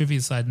note, little trivia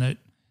side note.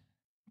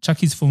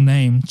 Chucky's full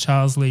name,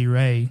 Charles Lee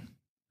Ray,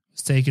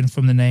 was taken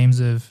from the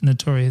names of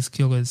notorious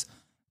killers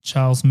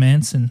Charles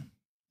Manson,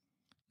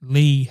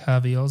 Lee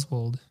Harvey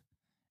Oswald,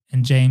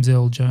 and James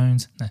Earl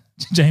Jones. No,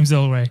 James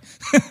Earl Ray.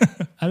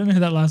 I don't know who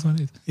that last one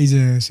is. He's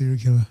a serial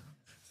killer.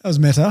 That was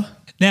meta.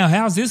 Now,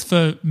 how's this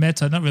for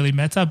meta? Not really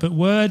meta, but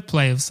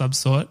wordplay of some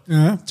sort.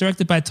 Yeah.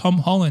 Directed by Tom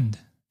Holland.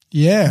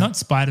 Yeah. Not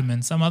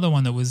Spider-Man, some other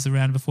one that was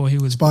around before he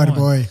was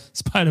Spider-Boy.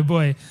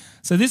 Spider-Boy.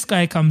 So this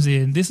guy comes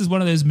in. This is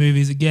one of those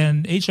movies.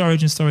 Again, each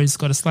origin story's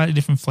got a slightly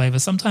different flavor.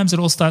 Sometimes it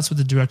all starts with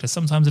the director.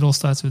 Sometimes it all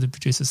starts with the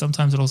producer.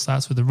 Sometimes it all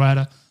starts with the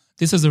writer.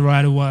 This is the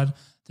writer one.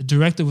 The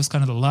director was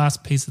kind of the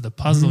last piece of the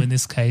puzzle in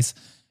this case.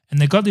 And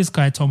they got this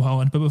guy, Tom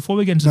Holland. But before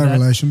we get into No that.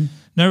 relation.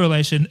 No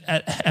relation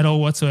at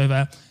all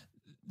whatsoever.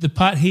 The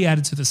part he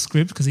added to the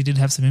script, because he did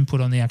have some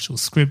input on the actual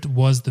script,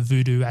 was the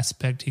voodoo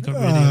aspect. He got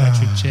rid of the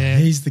electric chair.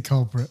 He's the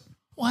culprit.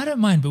 Well, I don't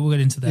mind, but we'll get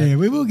into that. Yeah,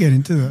 we will get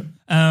into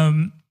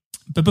that.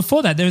 But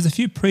before that, there's a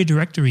few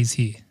pre-directories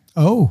here.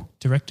 Oh.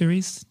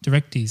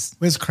 Directees?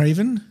 Where's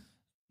Craven?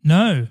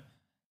 No.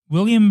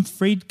 William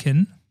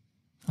Friedkin.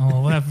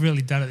 Oh, well, I've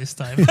really done it this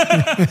time.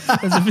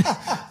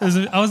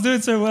 I was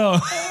doing so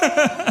well.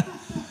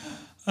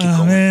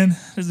 Oh, man.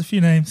 There's a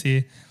few names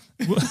here.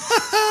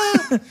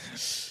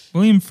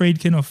 William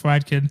Friedkin or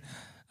Friedkin.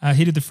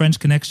 He did The French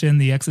Connection,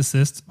 The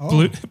Exorcist,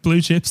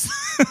 Blue Chips,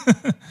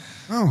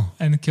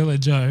 and Killer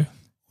Joe.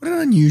 What an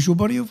unusual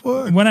body of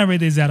work. When I read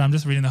these out, I'm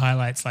just reading the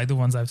highlights, like the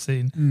ones I've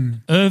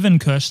seen. Irvin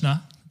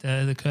Kershner,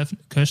 the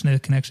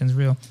Kershner connection is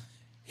real.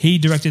 He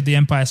directed The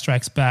Empire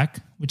Strikes Back,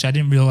 which I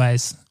didn't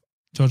realize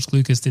George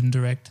Lucas didn't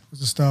direct. It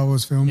was a Star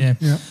Wars film. Yeah.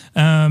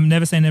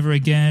 Never Say Never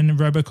Again,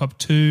 RoboCop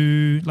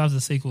 2, loves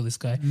the sequel, this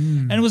guy.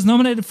 And it was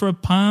nominated for a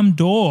Palme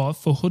d'Or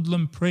for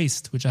Hoodlum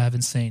Priest, which I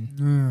haven't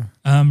seen.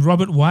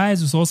 Robert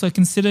Wise was also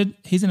considered.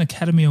 He's an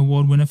Academy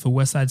Award winner for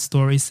West Side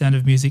Story, Sound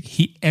of Music.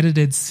 He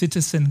edited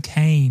Citizen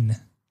Kane.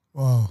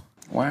 Whoa.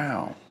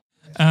 Wow.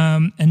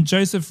 And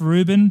Joseph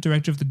Rubin,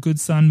 director of The Good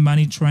Son,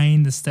 Money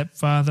Train, The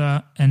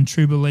Stepfather, and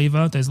True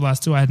Believer. Those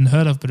last two I hadn't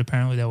heard of, but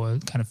apparently they were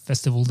kind of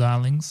festival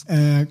darlings.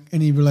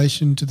 Any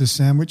relation to the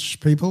sandwich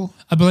people?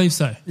 I believe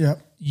so. Yeah.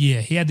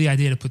 Yeah, he had the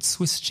idea to put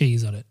Swiss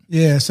cheese on it.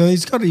 Yeah, so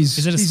he's got his...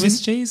 Is it a Swiss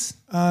cheese?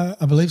 I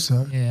believe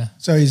so. Yeah.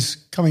 So he's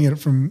coming at it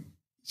from...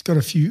 He's got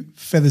a few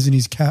feathers in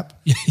his cap.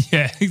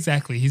 Yeah,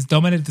 exactly. He's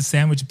dominated the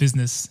sandwich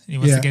business. He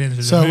wants to get into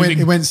the so moving...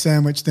 it went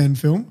sandwich then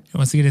film? He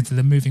wants to get into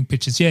the moving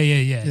pictures. Yeah.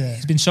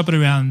 He's been shopping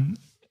around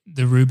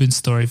the Rubin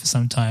story for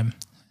some time.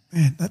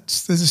 Man,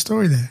 there's a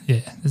story there.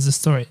 Yeah, there's a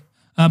story.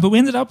 But we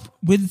ended up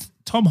with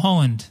Tom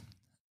Holland.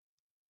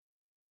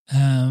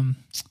 Now,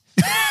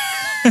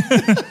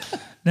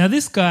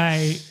 this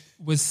guy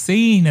was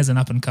seen as an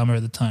up-and-comer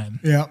at the time.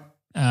 Yeah.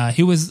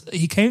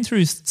 He came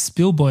through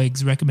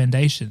Spielberg's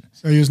recommendation.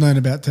 So he was known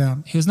about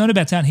town. He was known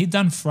about town. He'd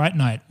done Fright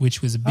Night,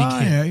 which was a big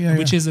hit, yeah.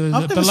 which is a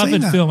I've never seen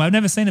beloved that. film. I've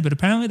never seen it, but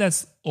apparently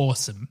that's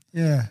awesome.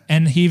 Yeah.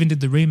 And he even did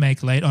the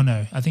remake late. Oh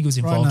no, I think he was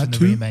involved Night in the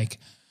 2? remake.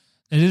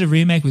 They did a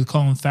remake with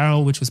Colin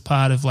Farrell, which was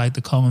part of like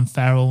the Colin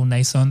Farrell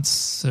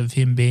naissance of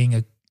him being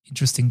a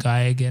interesting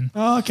guy again.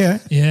 Oh, okay.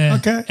 Yeah.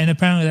 Okay. And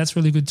apparently that's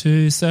really good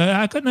too. So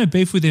I got no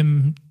beef with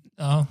him.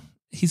 Oh,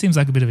 he seems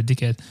like a bit of a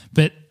dickhead,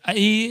 but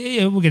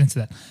we'll get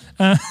into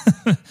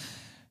that.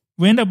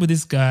 We end up with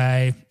this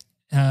guy.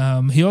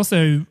 He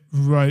also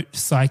wrote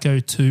Psycho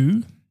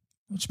 2,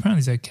 which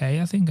apparently is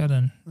okay. I think I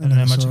don't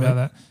know much about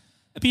that.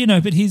 But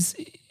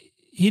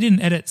he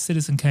didn't edit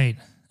Citizen Kane.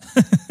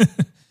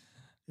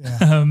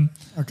 Yeah.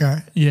 Okay.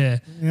 Yeah.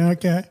 Yeah,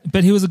 okay.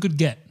 But he was a good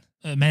get.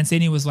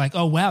 Mancini was like,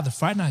 "Oh wow, the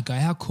Fright Night guy!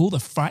 How cool! The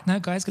Fright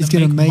Night guy's going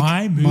to make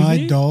my movie,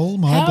 my doll,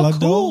 my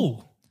blood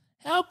doll.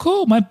 How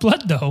cool! My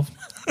blood doll."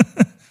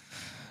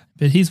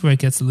 But here's where it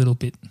gets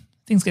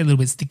things get a little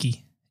bit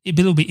sticky, a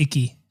little bit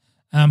icky.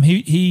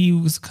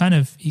 He kind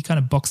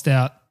of boxed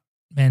out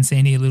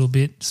Mancini a little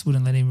bit, just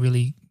wouldn't let him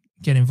really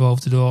get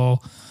involved at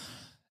all.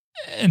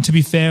 And to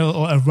be fair,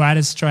 a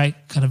writer's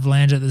strike kind of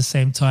landed at the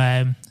same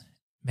time.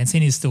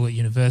 Mancini is still at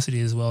university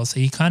as well, so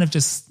he kind of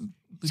just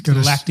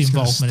lacked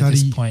involvement at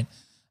this point.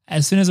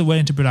 As soon as it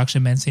went into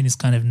production, Mancini's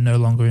kind of no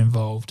longer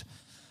involved.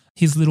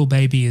 His little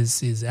baby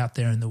is out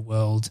there in the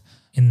world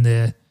in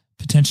the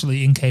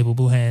potentially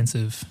incapable hands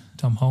of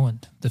Tom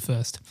Holland, the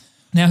first.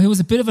 Now, he was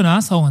a bit of an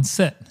asshole on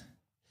set.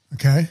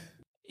 Okay.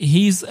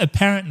 He's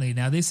apparently,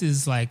 now this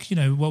is like,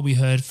 what we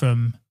heard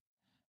from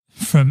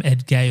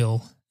Ed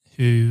Gale,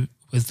 who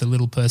was the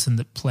little person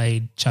that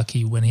played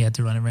Chucky when he had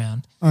to run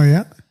around. Oh,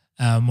 yeah?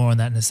 More on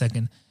that in a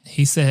second.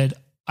 He said,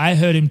 I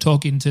heard him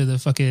talking to the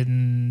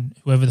fucking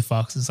whoever the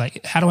fuck. It's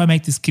like, how do I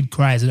make this kid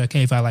cry? Is it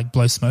okay if I like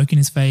blow smoke in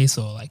his face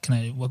or like,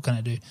 what can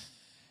I do?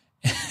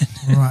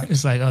 Right.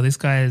 It's like, oh, this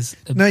guy is.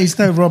 No, he's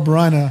no Rob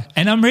Reiner.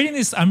 And I'm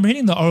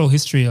reading the oral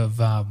history of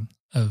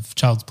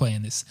Child's Play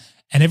in this.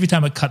 And every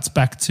time it cuts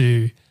back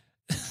to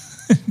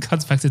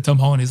Tom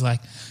Holland, he's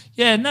like,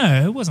 yeah,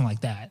 no, it wasn't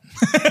like that.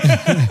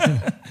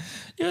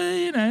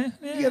 You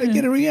got to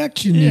get a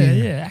reaction.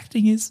 Yeah,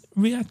 acting is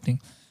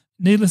reacting.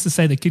 Needless to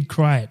say, the kid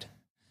cried.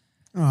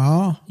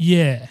 Oh.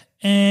 Yeah.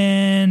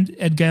 And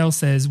Ed Gale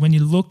says, when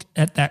you look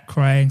at that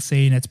crying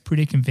scene, it's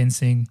pretty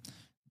convincing.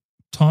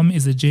 Tom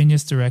is a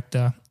genius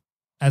director.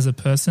 As a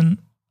person,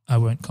 I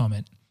won't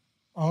comment.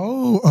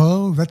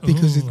 Oh, that's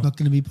because it's not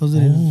going to be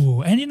positive.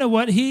 Oh, and you know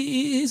what?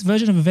 His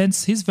version of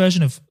events, his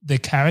version of the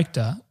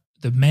character,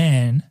 the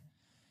man,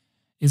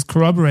 is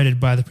corroborated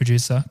by the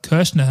producer.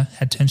 Kirshner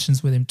had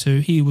tensions with him too.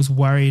 He was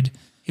worried.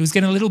 He was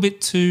getting a little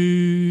bit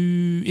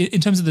too,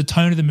 in terms of the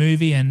tone of the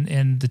movie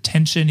and the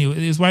tension, he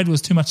was worried it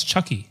was too much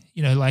Chucky.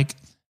 Like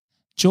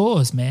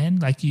Jaws, man.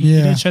 Like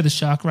you don't show the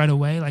shark right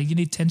away. Like you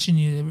need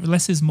tension.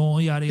 Less is more,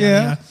 yada,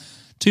 yada, yada.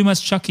 Too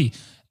much Chucky.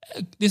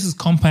 This is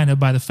compounded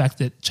by the fact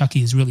that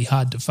Chucky is really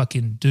hard to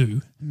fucking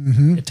do.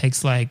 Mm-hmm. It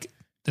takes like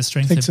the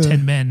strength of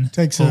 10 men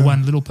for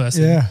one little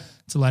person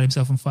to light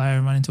himself on fire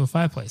and run into a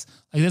fireplace.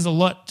 Like there's a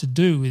lot to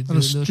do with the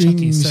little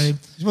Chucky. So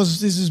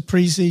this is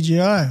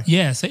pre-CGI.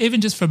 Yeah, so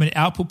even just from an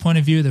output point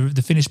of view,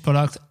 the finished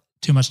product,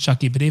 too much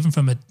Chucky. But even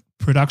from a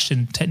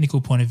production technical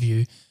point of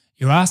view,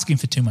 you're asking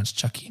for too much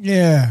Chucky.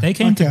 Yeah. They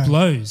came to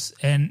blows.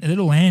 And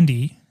little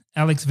Andy,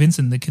 Alex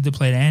Vincent, the kid that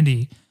played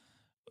Andy,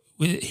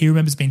 he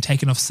remembers being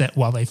taken off set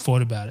while they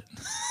fought about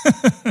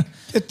it.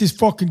 Get this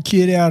fucking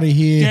kid out of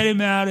here. Get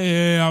him out of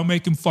here. I'll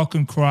make him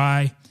fucking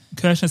cry.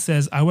 Kirshner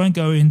says, I won't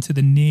go into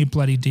the near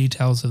bloody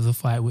details of the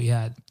fight we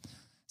had.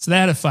 So they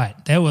had a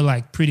fight. They were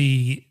like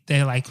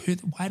they're like,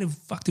 why the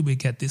fuck did we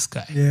get this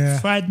guy? Yeah.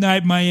 Fright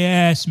Night my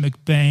ass,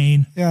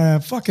 McBain. Yeah,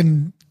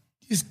 fucking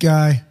this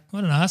guy.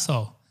 What an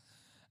asshole.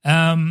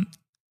 So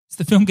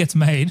the film gets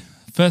made.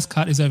 First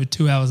cut is over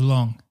 2 hours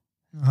long.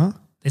 Uh-huh.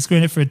 They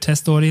screen it for a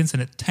test audience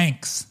and it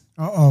tanks.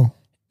 Uh-oh.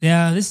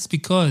 Yeah, this is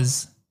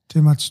because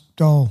too much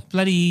doll.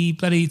 Bloody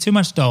too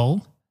much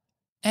doll.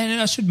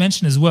 And I should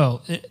mention as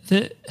well,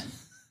 the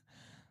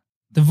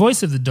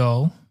voice of the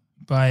doll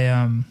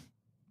by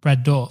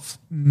Brad Dourif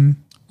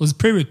was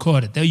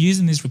pre-recorded. They were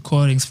using these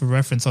recordings for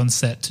reference on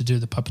set to do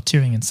the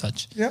puppeteering and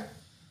such. Yep.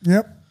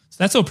 So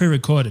that's all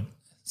pre-recorded.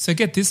 So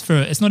get this,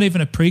 it's not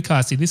even a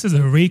pre-casting. This is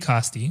a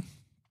recasting.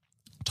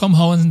 Tom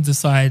Holland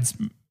decides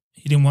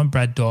he didn't want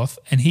Brad Dourif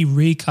and he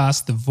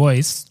recast the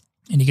voice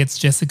and he gets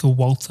Jessica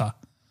Walter.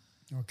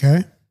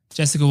 Okay.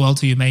 Jessica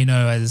Walter you may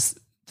know as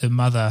the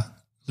mother,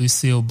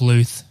 Lucille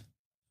Bluth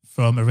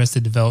from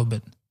Arrested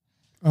Development.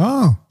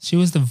 Oh. She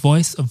was the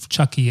voice of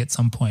Chucky at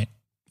some point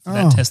for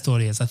that test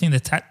audience. I think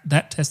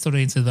that test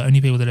audience are the only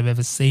people that have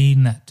ever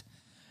seen that.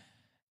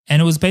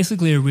 And it was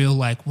basically a real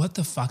like, what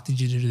the fuck did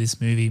you do to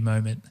this movie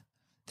moment?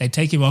 They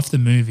take him off the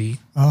movie.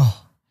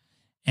 Oh.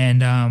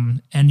 And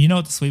you know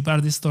what the sweet part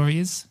of this story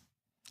is?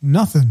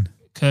 Nothing.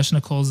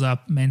 Kirshner calls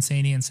up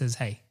Mancini and says,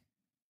 hey,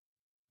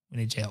 we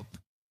need your help.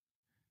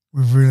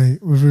 We've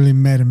really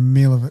made a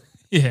meal of it.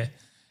 Yeah.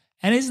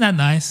 And isn't that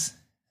nice?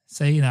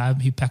 So,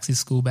 he packs his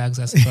school bags,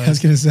 I I suppose. was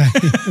going to say.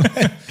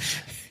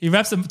 He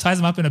wraps them, ties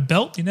them up in a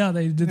belt. They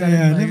did that.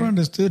 Yeah, I never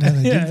understood how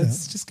they did that.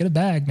 Just get a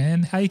bag,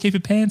 man. How you keep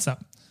your pants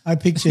up? I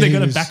picture They he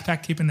got a was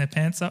backpack keeping their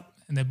pants up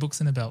and their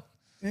books in a belt.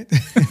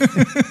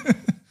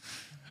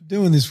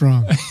 doing this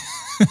wrong.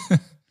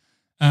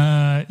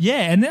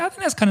 And I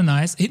think that's kind of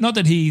nice. Not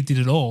that he did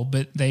it all,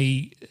 but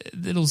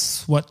little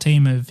SWAT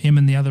team of him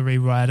and the other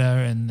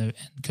rewriter and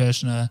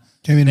Kirshner.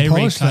 Came in they and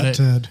polished recut that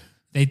it.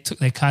 turd.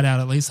 They cut out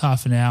at least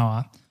half an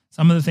hour.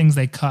 Some of the things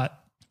they cut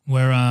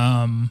were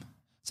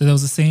so there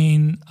was a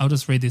scene. I'll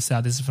just read this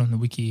out. This is from the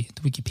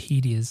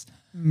Wikipedias.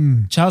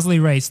 Charles Lee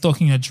Ray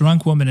stalking a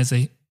drunk woman as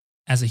a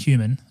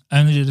human,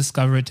 only to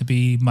discover it to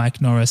be Mike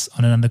Norris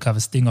on an undercover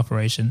sting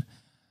operation.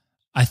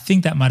 I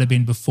think that might have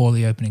been before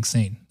the opening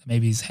scene.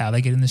 Maybe it's how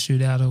they get in the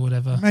shootout or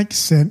whatever. Makes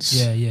sense.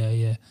 Yeah.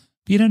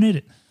 But you don't need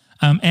it.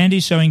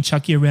 Andy's showing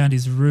Chucky around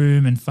his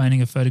room and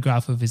finding a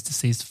photograph of his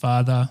deceased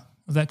father.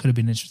 Well, that could have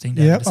been interesting.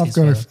 Yeah, I've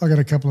got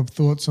a couple of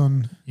thoughts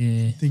on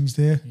things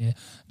there. Yeah.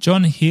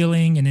 John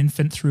healing an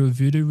infant through a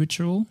voodoo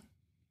ritual,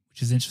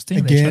 which is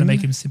interesting. They're trying to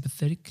make him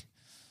sympathetic.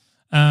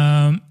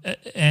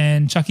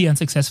 And Chucky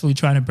unsuccessfully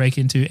trying to break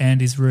into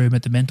Andy's room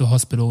at the mental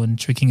hospital and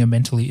tricking a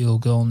mentally ill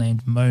girl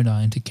named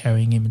Mona into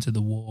carrying him into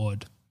the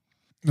ward.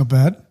 Not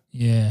bad.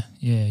 Yeah.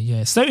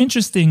 So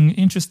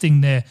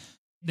interesting there.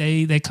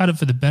 They cut it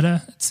for the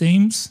better, it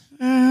seems.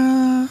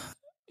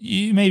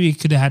 You maybe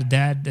could have had a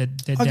dad.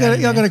 I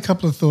got a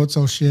couple of thoughts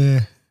I'll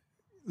share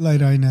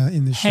later in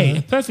the show. Hey,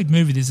 a perfect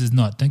movie this is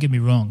not. Don't get me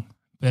wrong.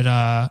 But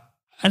I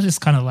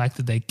just kind of like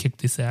that they kicked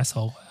this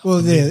asshole out. Well,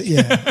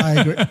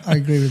 I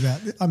agree with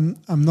that.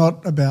 I'm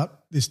not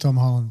about this Tom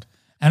Holland.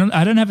 I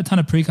don't have a ton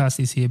of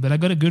precasties here, but I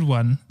got a good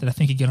one that I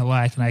think you're going to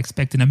like, and I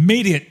expect an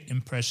immediate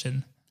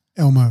impression.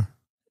 Elmo.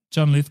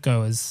 John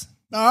Lithgow is...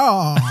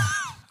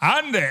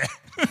 Andy!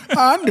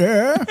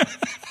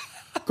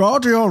 Go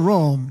to your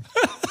room.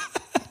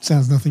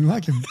 Sounds nothing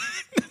like him.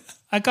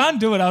 I can't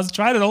do it. I was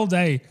trying it all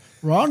day.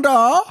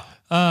 Rhonda.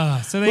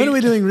 When are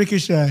we doing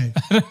Ricochet?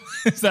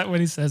 Is that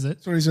when he says it?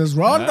 That's what he says,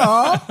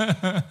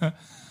 Rhonda.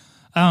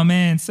 Oh,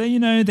 man. So,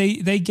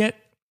 they get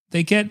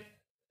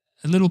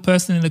a little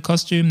person in a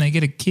costume. They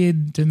get a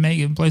kid to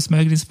blow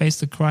smoke in his face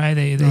to cry.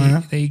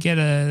 They get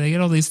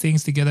all these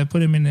things together,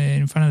 put him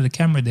in front of the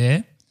camera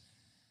there.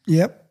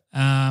 Yep. Get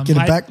a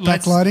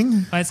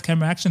backlighting. Lights,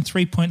 camera action,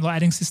 3-point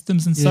lighting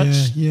systems and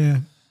such.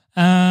 Yeah.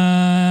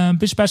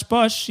 Bish Bash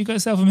Bosh, you got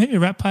yourself a movie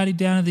rap party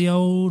down at the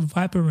old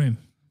Viper Room.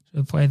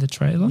 Should I play the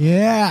trailer?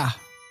 Yeah.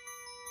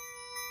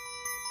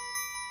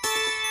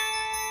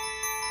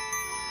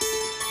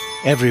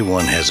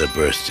 Everyone has a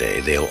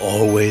birthday they'll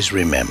always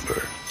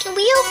remember. Can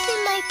we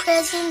open my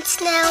presents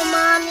now,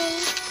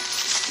 Mommy?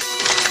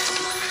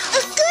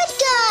 A good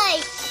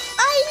guy!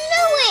 I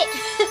knew it!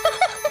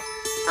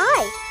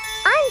 Hi,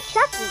 I'm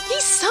Chucky.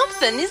 He's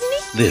something, isn't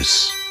he?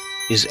 This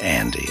is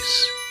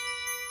Andy's.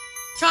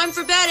 Time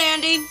for bed,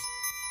 Andy.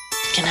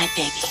 Good night,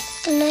 baby.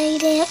 Good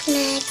night, Aunt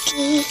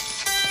Maggie.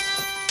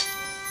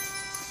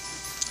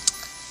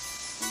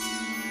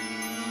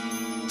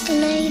 Good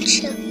night,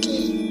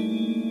 Chucky.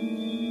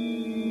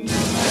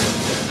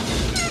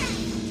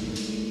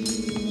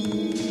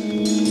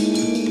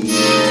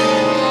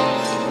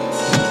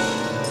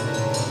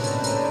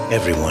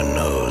 Everyone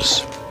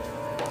knows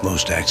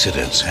most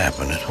accidents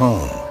happen at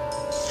home.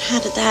 How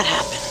did that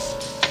happen?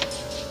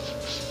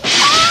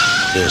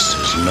 This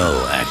is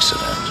no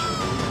accident.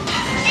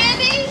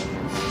 Andy!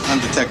 I'm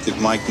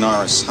Detective Mike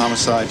Norris,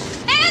 homicide.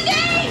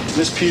 Andy!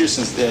 Miss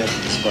Peterson's dead,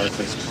 Miss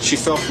Barkley. She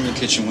fell from the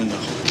kitchen window.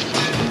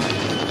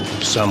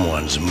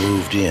 Someone's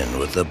moved in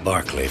with the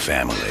Barkley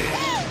family,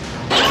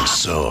 and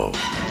so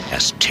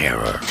has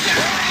terror.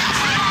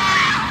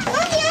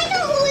 Mommy, I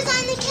know who was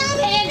on the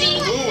counter. Andy!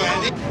 Who,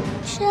 Andy?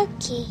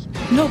 Chucky.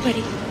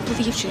 Nobody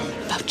believes you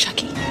about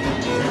Chucky.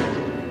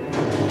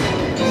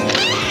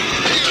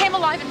 He came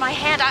alive in my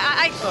hand.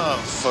 Oh,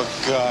 for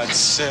God's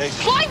sake.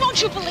 Why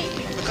won't you believe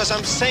me? Because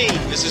I'm sane,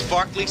 Mrs.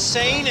 Barkley.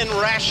 Sane and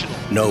rational.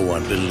 No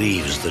one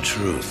believes the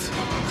truth.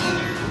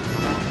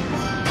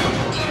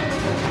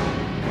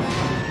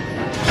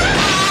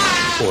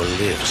 Or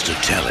lives to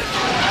tell it.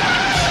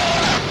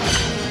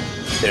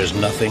 There's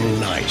nothing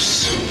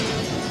nice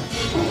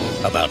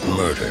about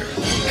murder.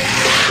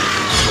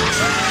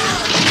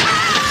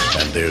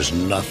 And there's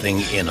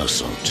nothing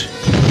innocent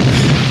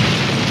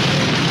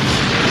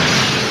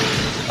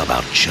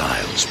about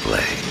child's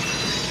play.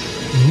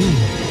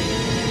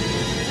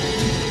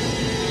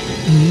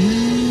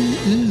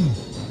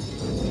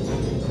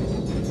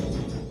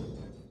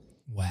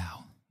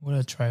 Wow. What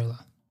a trailer.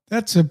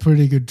 That's a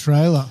pretty good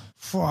trailer.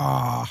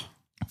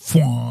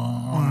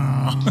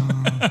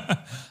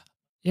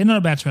 Yeah, not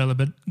a bad trailer,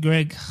 but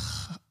Greg,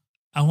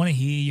 I want to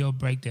hear your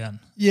breakdown.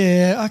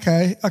 Yeah,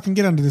 okay. I can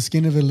get under the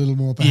skin of it a little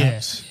more,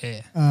 perhaps.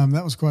 Yeah.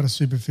 That was quite a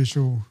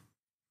superficial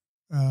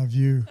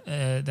view.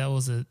 That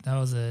was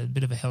a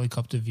bit of a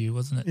helicopter view,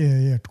 wasn't it?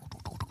 Yeah.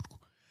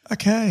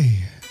 Okay.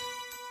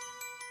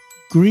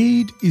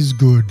 Greed is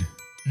good.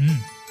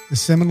 The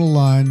seminal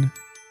line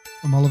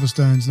from Oliver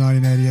Stone's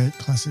 1988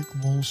 classic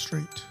Wall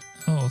Street.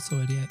 Oh,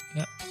 also 88.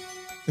 Yeah.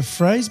 The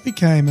phrase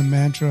became a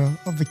mantra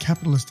of the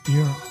capitalist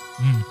era.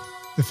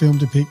 The film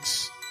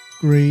depicts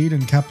greed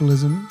and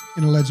capitalism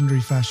in a legendary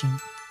fashion.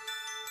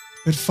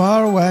 But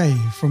far away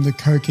from the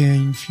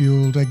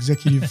cocaine-fueled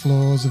executive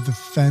floors of the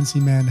fancy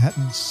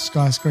Manhattan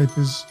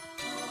skyscrapers,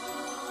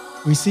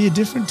 we see a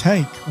different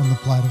take on the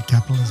plight of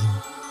capitalism.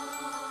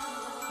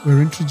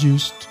 We're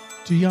introduced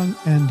to young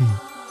Andy,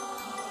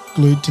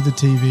 glued to the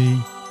TV,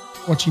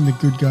 watching the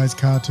Good Guys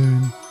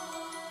cartoon,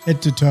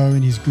 head to toe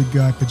in his Good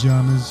Guy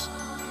pajamas,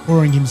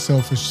 pouring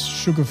himself a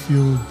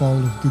sugar-fueled bowl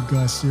of Good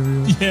Guy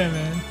cereal. Yeah,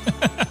 man.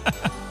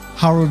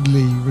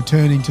 Hurriedly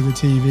returning to the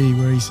TV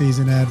where he sees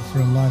an ad for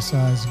a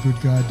life-size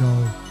Good Guy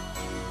doll.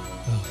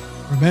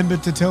 Remember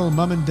to tell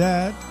Mum and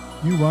Dad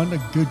you want a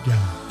good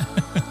guy.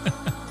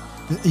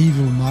 The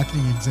evil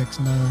marketing execs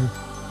know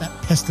that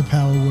pester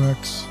power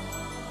works.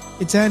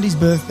 It's Andy's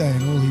birthday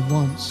and all he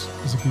wants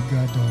is a Good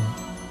Guy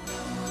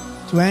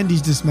doll. To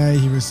Andy's dismay,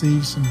 he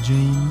receives some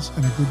jeans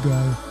and a Good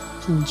Guy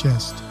tool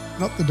chest,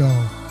 not the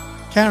doll.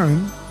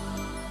 Karen,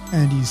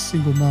 Andy's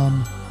single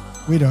mum,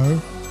 widow,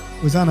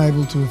 was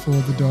unable to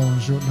afford the doll on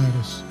short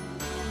notice.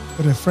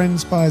 But her friend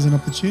spies an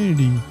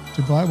opportunity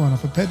to buy one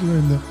off a peddler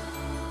in the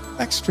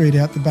back street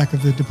out the back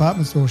of the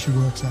department store she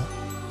works at,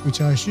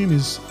 which I assume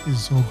is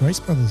all Grace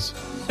Brothers.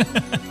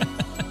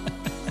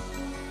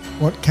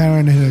 What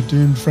Karen and her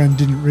doomed friend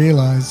didn't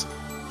realise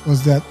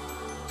was that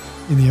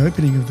in the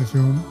opening of the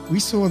film, we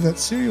saw that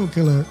serial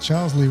killer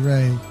Charles Lee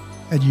Ray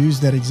had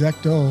used that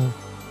exact doll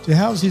to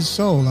house his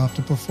soul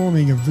after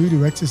performing a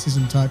voodoo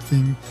exorcism type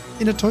thing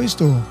in a toy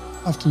store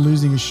after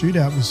losing a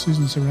shootout with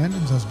Susan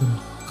Sarandon's husband.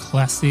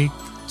 Classic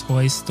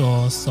toy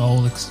store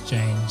soul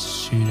exchange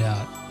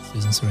shootout.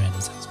 Susan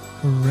Sarandon's husband.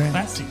 Correct.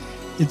 Classic.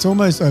 It's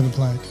almost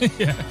overplayed.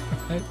 Yeah,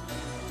 right.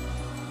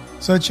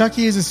 So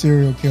Chucky is a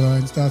serial killer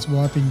and starts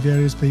wiping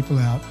various people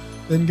out,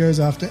 then goes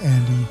after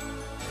Andy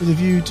with a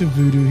view to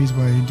voodoo his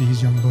way into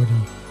his young body.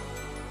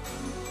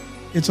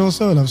 It's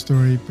also a love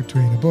story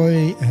between a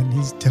boy and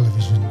his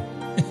television.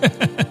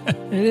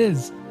 It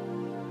is.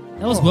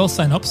 That was well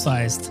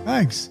synopsized.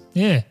 Thanks.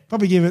 Yeah.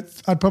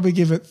 I'd probably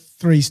give it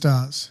 3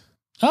 stars.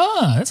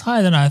 Oh, that's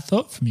higher than I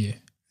thought from you.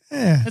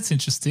 Yeah. That's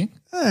interesting.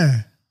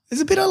 Yeah.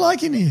 There's a bit I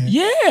like in here.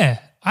 Yeah.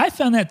 I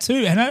found that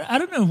too. And I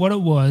don't know what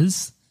it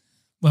was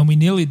when we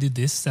nearly did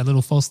this, that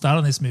little false start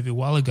on this movie a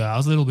while ago. I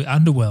was a little bit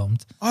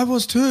underwhelmed. I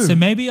was too. So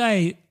maybe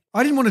I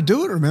didn't want to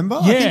do it, remember?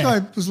 Yeah. I think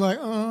I was like,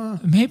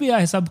 maybe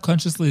I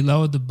subconsciously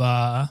lowered the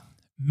bar.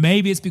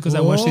 Maybe it's because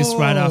I watched this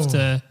right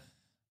after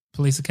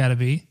Police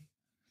Academy.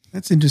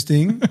 That's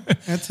interesting.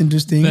 That's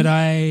interesting. But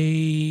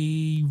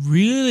I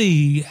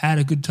really had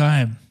a good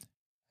time.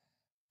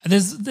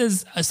 There's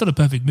a sort of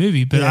perfect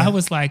movie, but Yeah. I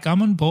was like,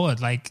 I'm on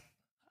board. Like,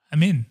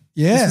 I'm in.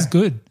 Yeah. This is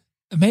good.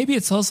 Maybe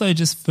it's also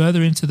just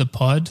further into the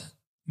pod.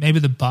 Maybe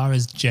the bar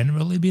has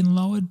generally been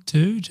lowered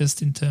too,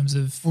 just in terms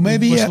of Well,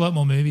 maybe we watch a lot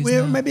more movies.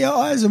 now. maybe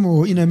our eyes are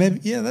more,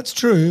 maybe that's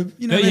true.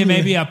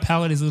 Maybe our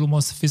palate is a little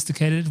more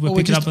sophisticated. We're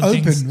picking up on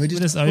things. We're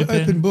just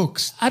open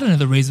books. I don't know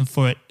the reason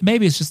for it.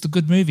 Maybe it's just a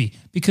good movie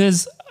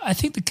because I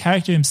think the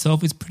character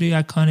himself is pretty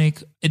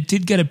iconic. It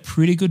did get a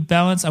pretty good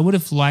balance. I would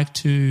have liked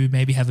to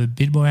maybe have a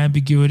bit more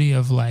ambiguity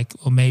of like,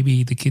 or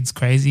maybe the kid's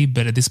crazy,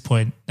 but at this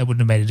point that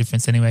wouldn't have made a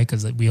difference anyway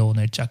because we all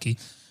know Chucky.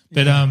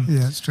 But yeah,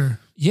 that's true.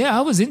 Yeah,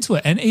 I was into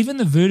it. And even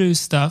the voodoo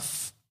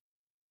stuff,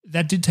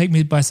 that did take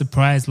me by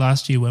surprise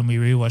last year when we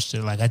rewatched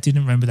it. Like I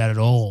didn't remember that at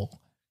all.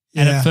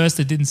 And Yeah. at first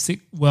it didn't sit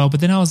well, but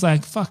then I was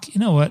like, fuck, you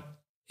know what?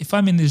 If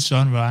I'm in this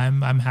genre,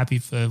 I'm happy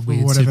for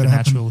weird whatever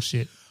supernatural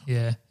shit.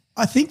 Yeah.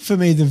 I think for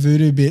me the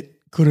voodoo bit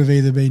could have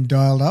either been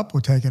dialed up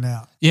or taken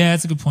out. Yeah,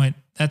 that's a good point.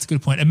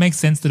 It makes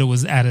sense that it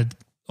was added,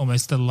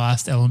 almost the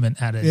last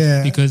element added.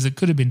 Yeah. Because it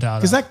could have been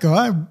dialed Because up. that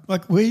guy,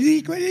 like, where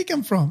did he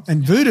come from?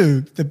 And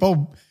voodoo,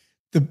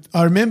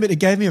 I remember it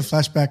gave me a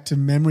flashback to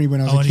memory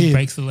when I was a and kid. he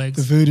breaks the legs.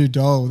 The voodoo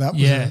doll, that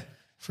was Yeah. a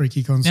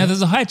freaky concept. Now,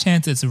 there's a high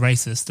chance it's a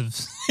racist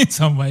in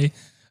some way,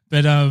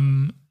 but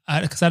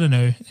because I don't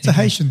know. It's a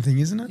Haitian thing,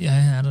 isn't it?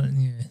 Yeah, I don't.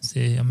 Yeah,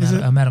 see, I'm Is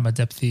it? out of my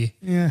depth here.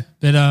 Yeah.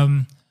 But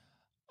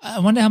I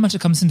wonder how much it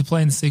comes into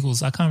play in the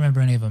sequels. I can't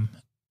remember any of them,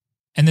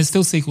 and there's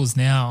still sequels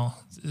now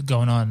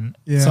going on.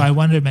 Yeah. So I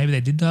wonder maybe they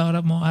did dial it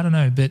up more. I don't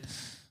know, but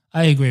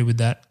I agree with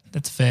that.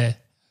 That's fair.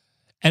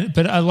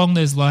 But along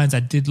those lines, I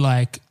did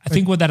like. I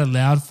think what that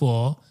allowed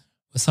for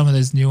was some of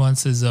those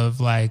nuances of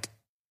like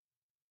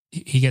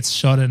he gets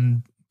shot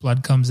and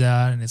blood comes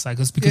out, and it's like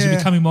it's because you're Yeah.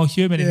 becoming more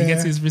human, and he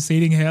gets Yeah. his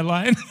receding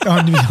hairline.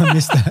 I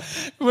missed that.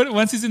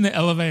 Once he's in the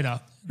elevator,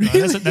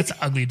 that's an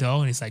ugly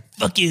doll, and he's like,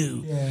 "Fuck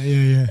you."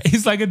 Yeah.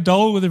 He's like a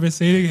doll with a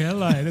receding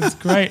hairline. It's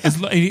great. His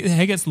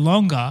hair gets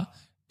longer.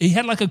 He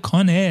had like a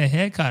Con Air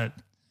haircut.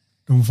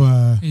 Don't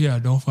fire. Yeah,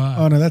 don't fire.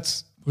 Oh no,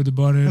 that's Put the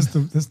body. that's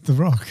the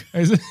Rock.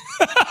 Is it?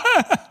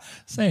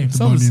 Same. The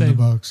It's all body the in same. the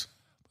box.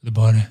 Put the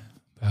body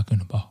back in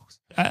the box.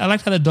 I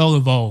liked how the doll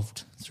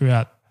evolved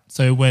throughout.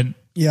 So it went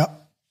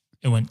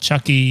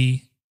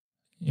Chucky,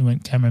 it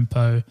went Cameron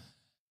Poe,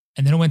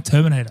 and then it went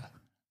Terminator,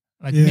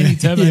 like Yeah, mini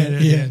Terminator.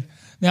 yeah.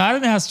 Now I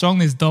don't know how strong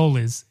this doll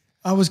is.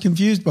 I was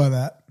confused by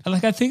that.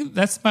 Like, I think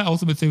that's my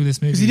ultimate thing with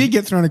this movie. Because he did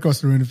get thrown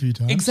across the room a few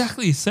times.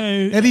 Exactly. So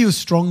maybe he was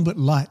strong but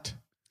light.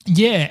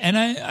 yeah, and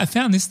I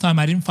found this time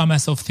I didn't find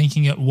myself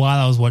thinking it while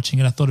I was watching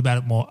it. I thought about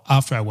it more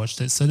after I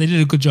watched it. So they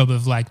did a good job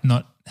of like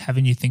not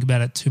having you think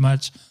about it too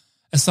much.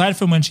 Aside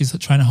from when she's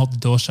trying to hold the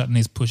door shut and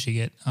he's pushing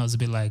it, I was a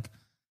bit like,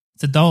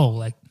 it's a doll.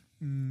 Like,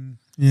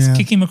 just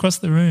kick him across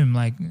the room.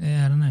 Like,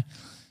 yeah, I don't know.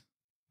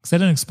 Because they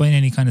don't explain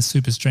any kind of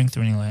super strength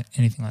or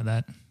anything like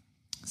that.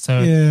 So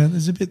yeah,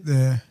 there's a bit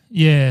there.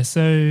 Yeah,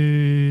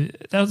 so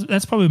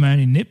that's probably my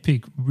only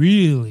nitpick,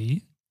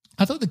 really.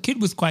 I thought the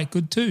kid was quite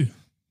good too.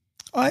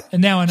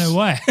 And now I know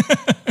why.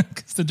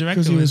 Because the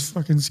director was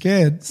fucking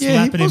scared.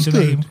 Slapping he was him to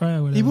good. make him cry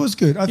or whatever. He was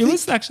good. He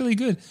was actually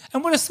good.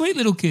 And what a sweet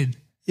little kid.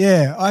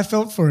 Yeah, I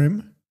felt for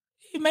him.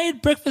 He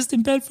made breakfast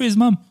in bed for his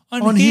mum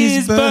on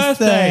his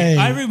birthday.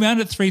 I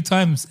rewound it 3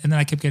 times and then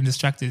I kept getting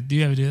distracted. Do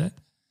you ever do that?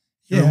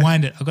 You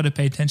rewind it. I've got to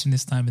pay attention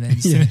this time and then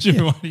as soon as you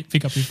rewind it, you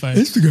pick up your phone.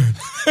 Instagram.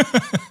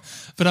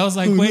 But I was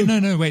like,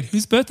 wait,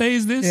 whose birthday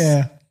is this?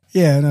 Yeah.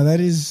 Yeah, no, that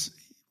is,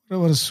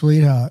 what a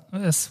sweetheart.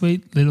 What a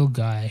sweet little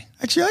guy.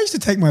 Actually, I used to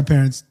take my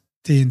parents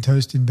tea and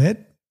toast in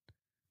bed.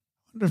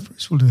 I wonder if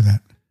Bruce will do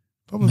that.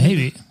 Probably.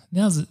 Maybe.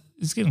 Now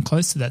it's getting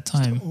close to that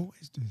time. I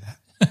always do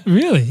that.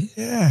 Really?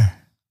 Yeah.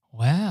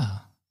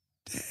 Wow.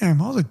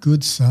 Damn, I was a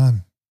good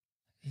son.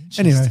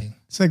 Anyway,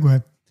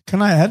 segue.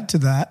 Can I add to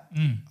that?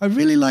 I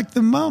really like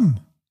the mum.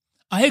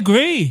 I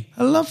agree.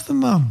 I love the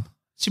mum.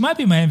 She might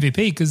be my MVP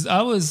because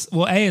I was,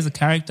 A, as a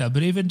character,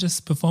 but even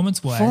just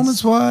performance-wise.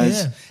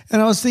 Performance-wise. Yeah.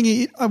 And I was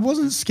thinking, I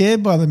wasn't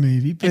scared by the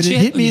movie, but it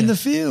hit me in the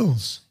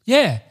feels.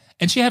 Yeah.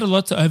 And she had a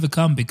lot to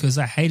overcome because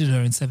I hated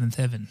her in Seventh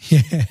Heaven.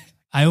 Yeah.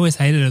 I always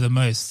hated her the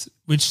most,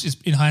 which is,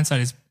 in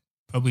hindsight is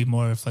probably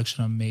more a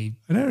reflection on me.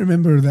 I don't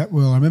remember her that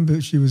well. I remember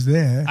she was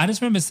there. I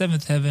just remember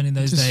Seventh Heaven in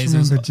those days.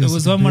 It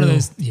was on one of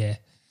those, It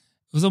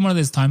was on one of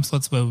those time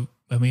slots when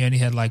we only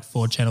had like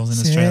 4 channels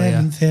in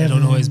Australia. It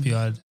would always be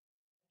odd.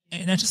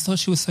 And I just thought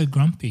she was so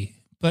grumpy.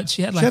 But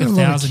she had like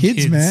 1,000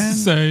 kids, man.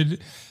 So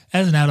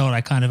as an adult,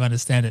 I kind of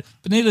understand it.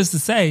 But needless to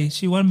say,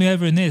 she won me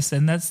over in this,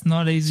 and that's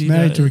not easy. She's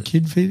married to a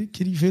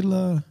kitty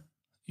fiddler.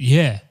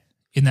 Yeah,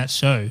 in that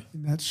show.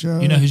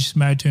 You know who she's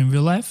married to in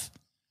real life?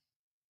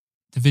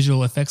 The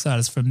visual effects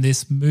artist from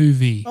this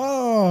movie.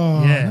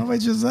 Oh, yeah. No way,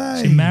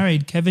 Jose. She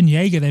married Kevin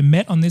Yeager. They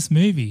met on this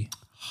movie.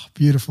 Oh,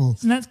 beautiful.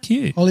 Isn't that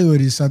cute?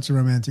 Hollywood is such a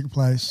romantic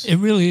place. It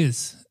really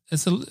is.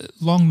 It's a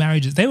long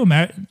marriages. They were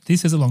married.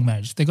 This is a long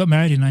marriage. They got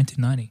married in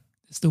 1990.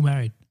 They're still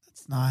married.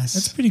 That's nice.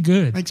 That's pretty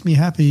good. Makes me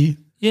happy.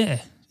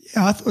 Yeah.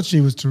 Yeah, I thought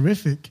she was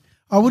terrific.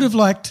 I would have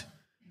liked,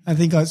 I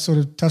think I sort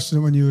of touched on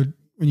it when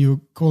you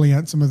were calling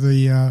out some of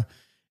the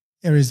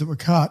areas that were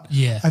cut.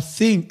 Yeah. I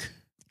think,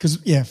 because,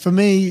 for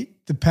me,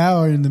 the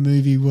power in the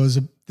movie was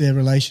their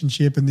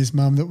relationship and this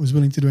mum that was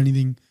willing to do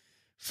anything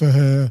for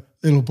her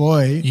little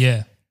boy.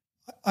 Yeah.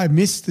 I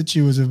missed that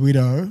she was a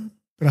widow,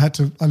 but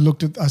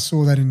I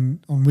saw that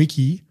on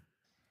Wiki.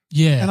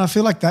 Yeah. And I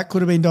feel like that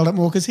could have been dialed up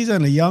more because he's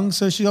only young.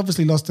 So she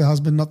obviously lost her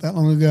husband not that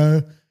long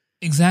ago.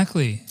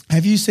 Exactly.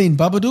 Have you seen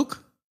Babadook?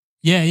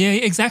 Yeah,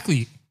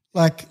 exactly.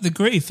 Like the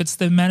grief, it's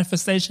the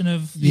manifestation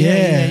of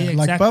exactly.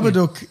 Like exactly.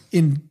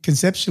 Babadook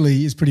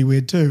conceptually is pretty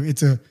weird too.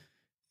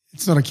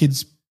 It's not a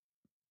kid's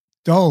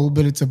doll,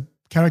 but it's a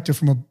character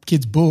from a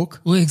kid's book.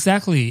 Well,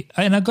 exactly.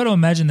 And I've got to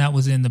imagine that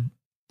was in the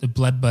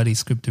Blood Buddy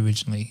script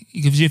originally.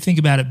 Because you think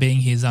about it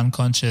being his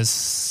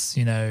unconscious,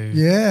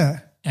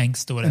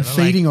 angst or whatever. And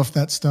feeding off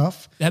that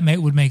stuff. That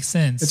would make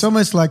sense. It's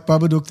almost like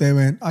Babadook, they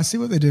went, I see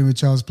what they're doing with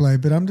Child's Play,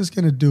 but I'm just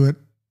going to do it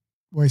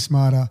way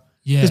smarter.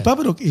 Yeah. Because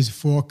Babadook is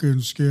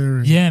fucking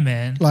scary. Yeah,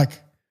 man. Like,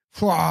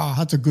 wow,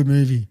 that's a good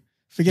movie.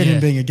 Forget him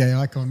being a gay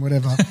icon,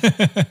 whatever.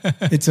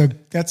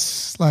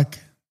 That's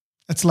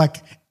like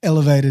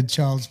elevated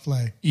Child's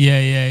Play.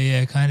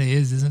 Yeah. Kind of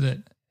is, isn't it?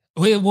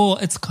 Well,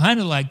 it's kind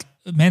of like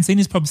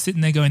Mancini's probably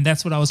sitting there going,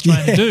 that's what I was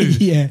trying to do.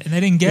 Yeah. And they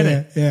didn't get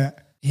it. Yeah.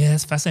 Yeah,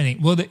 that's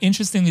fascinating. Well,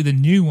 interestingly, the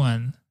new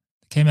one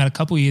that came out a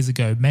couple of years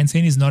ago,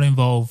 Mancini's not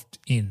involved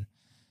in.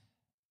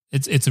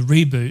 It's a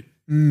reboot.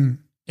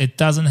 It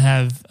doesn't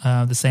have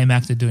the same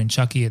actor doing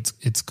Chucky.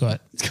 It's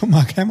got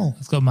Mark Hamill.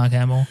 It's got Mark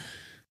Hamill.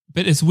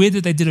 But it's weird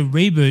that they did a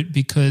reboot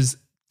because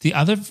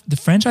the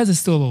franchise is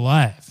still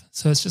alive.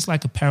 So it's just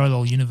like a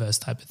parallel universe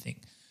type of thing.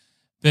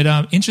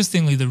 But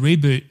interestingly, the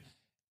reboot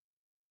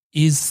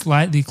is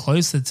slightly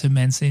closer to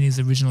Mancini's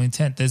original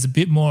intent. There's a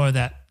bit more of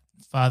that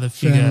father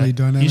figure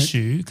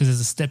issue because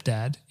there's a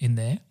stepdad in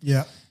there.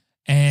 Yeah.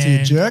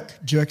 And is he a jerk?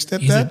 Jerk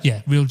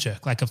stepdad? Real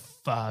jerk, like a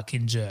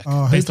fucking jerk.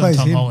 Oh, based on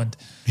Tom him? Holland.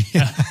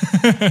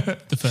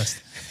 The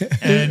first.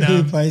 And,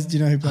 who plays? Do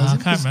you know who plays? I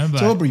him? can't remember.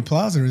 It's Aubrey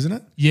Plaza, isn't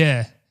it?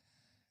 Yeah.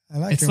 I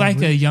like it's like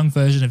Aubrey. a young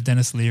version of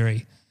Dennis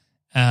Leary.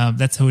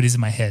 That's who it is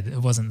in my head. It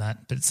wasn't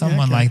that, but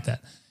someone like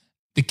that.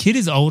 The kid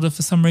is older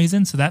for some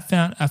reason, so I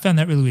found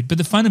that really weird. But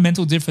the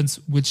fundamental difference,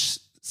 which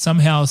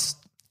somehow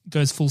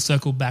goes full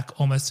circle back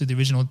almost to the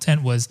original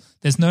intent, was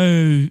there's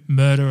no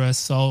murderer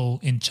soul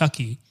in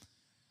Chucky.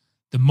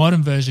 The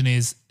modern version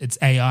is it's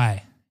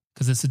AI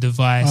because it's a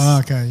device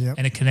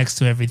and it connects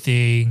to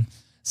everything.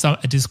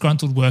 a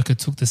disgruntled worker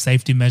took the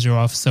safety measure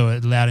off, so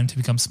it allowed him to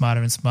become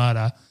smarter and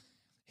smarter.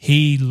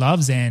 He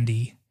loves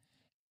Andy,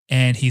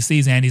 and he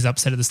sees Andy's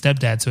upset at the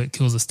stepdad, so it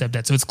kills the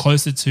stepdad. So it's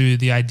closer to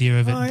the idea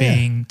of it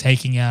being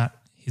taking out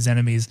his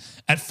enemies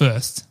at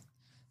first.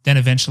 Then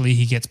eventually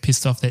he gets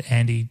pissed off that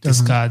Andy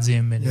discards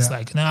him and is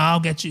like, no, I'll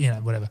get you,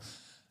 whatever.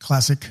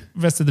 Classic.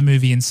 Rest of the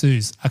movie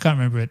ensues. I can't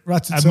remember it.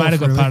 Writes I itself, might have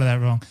got really. part of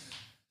that wrong.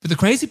 But the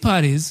crazy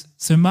part is,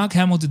 so Mark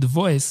Hamill did the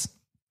voice,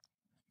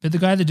 but the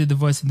guy that did the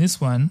voice in this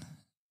one,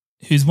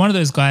 who's one of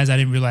those guys I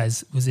didn't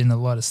realize was in a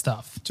lot of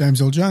stuff.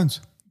 James Earl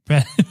Jones.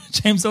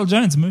 James Earl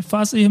Jones,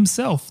 Mufasa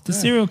himself, the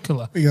serial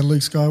killer. We got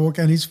Luke Skywalker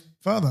and his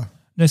father.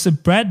 No, so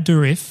Brad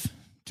Dourif,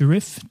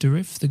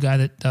 the guy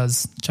that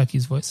does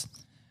Chucky's voice,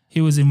 he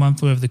was in One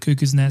Flew Over the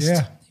Cuckoo's Nest.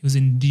 Yeah. He was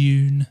in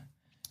Dune.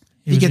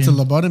 He gets a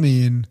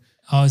lobotomy in.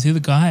 Oh, is he the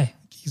guy?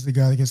 He's the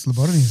guy that gets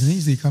lobotomy, isn't he?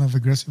 He's the kind of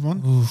aggressive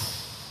one.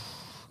 Oof.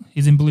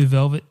 He's in Blue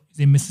Velvet.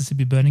 He's in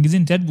Mississippi Burning. He's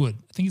in Deadwood.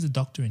 I think he's a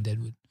doctor in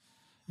Deadwood.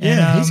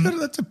 Yeah,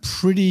 and, that's a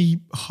pretty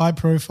high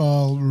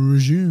profile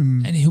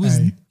resume. And he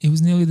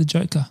was nearly the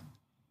Joker.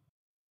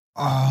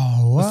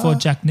 Oh, wow. Before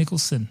Jack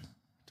Nicholson.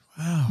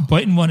 Wow.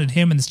 Boyton wanted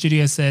him and the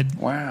studio said,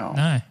 Wow.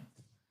 no.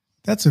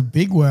 That's a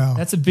big wow.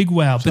 That's a big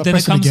wow. Should But I then it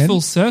press it comes again? full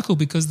circle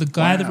because the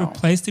guy that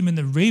replaced him in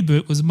the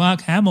reboot was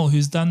Mark Hamill,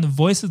 who's done the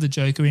voice of the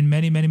Joker in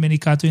many, many, many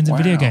cartoons and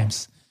video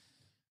games.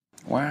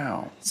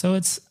 Wow. So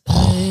it's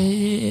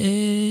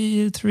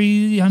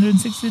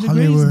 360 degrees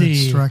Hollywood D.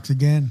 strikes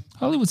again.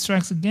 Hollywood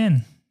strikes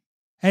again.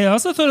 Hey, I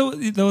also thought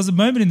there was a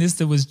moment in this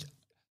that was,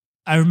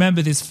 I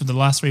remember this from the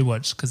last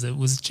rewatch because it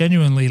was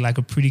genuinely like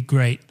a pretty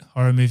great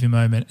horror movie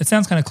moment. It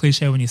sounds kind of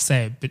cliche when you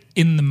say it, but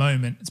in the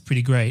moment, it's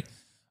pretty great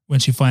when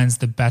she finds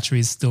the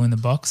batteries still in the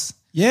box.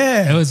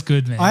 Yeah. It was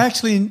good, man. I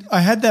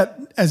had that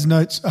as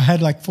notes. I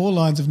had like 4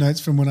 lines of notes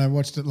from when I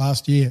watched it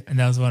last year. And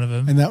that was one of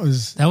them. And that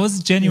was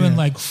genuine,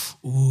 like,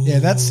 ooh. Yeah,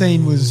 that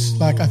scene was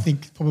like, I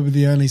think probably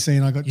the only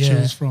scene I got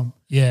chills from.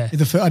 Yeah. I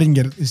didn't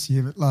get it this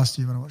year, but last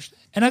year when I watched it.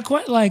 And I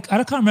quite like,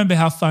 I can't remember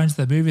how far into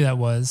the movie that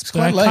was, but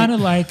I quite late. kind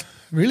of like.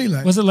 Really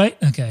late. Was it late?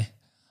 Okay.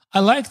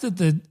 I like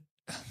that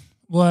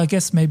well, I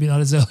guess maybe not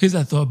as early as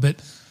I thought, but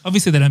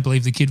obviously they don't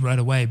believe the kid right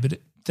away, but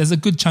there's a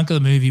good chunk of the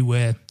movie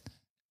where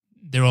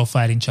they're all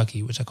fighting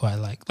Chucky, which I quite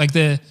like. Like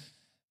the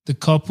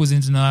cop was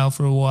in denial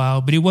for a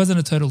while, but he wasn't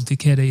a total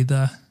dickhead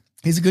either.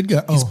 He's a good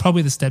guy. He's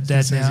probably the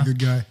stepdad now. He's a good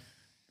guy.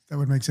 That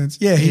would make sense.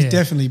 Yeah, he's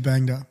definitely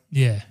banged up.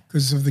 Yeah.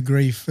 Because of the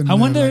grief. And I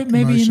wonder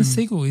maybe in emotion. the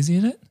sequel, is he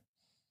in it?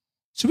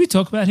 Should we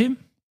talk about him?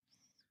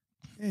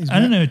 Yeah, I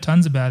don't know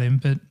tons about him,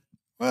 but...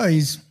 Well,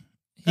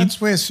 that's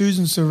where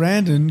Susan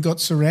Sarandon got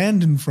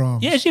Sarandon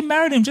from. Yeah, she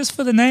married him just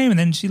for the name and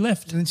then she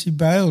left. And then she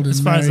bailed as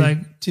and far as married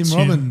like Tim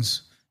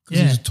Robbins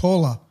because he's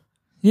taller.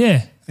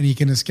 Yeah. And he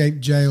can escape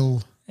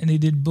jail. And he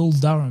did Bull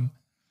Durham.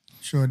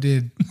 Sure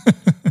did. I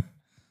think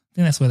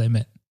that's where they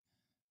met.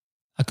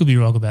 I could be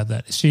wrong about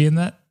that. Is she in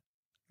that?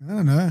 I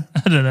don't know.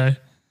 I don't know.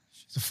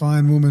 She's a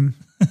fine woman.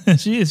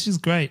 She is. She's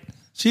great.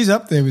 She's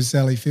up there with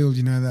Sally Field,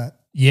 you know that?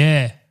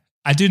 Yeah.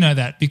 I do know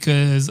that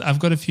because I've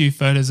got a few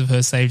photos of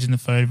her saved in the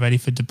phone ready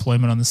for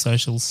deployment on the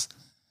socials.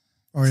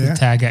 Oh, so yeah?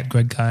 tag at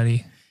Greg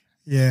Cardi.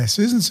 Yeah,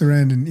 Susan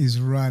Sarandon is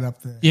right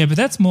up there. Yeah, but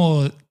that's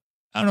more,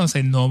 I don't want to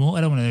say normal.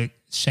 I don't want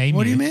to shame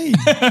What do you mean?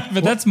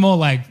 But that's more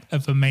like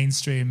of a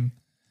mainstream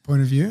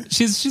point of view.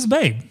 She's a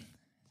babe.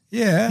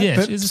 Yeah,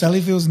 but she's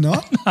Sally Field's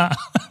not? Nah,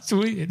 it's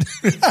weird.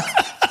 What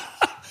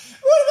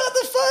about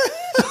the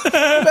photo?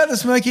 What about the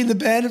Smokey and the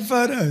Bandit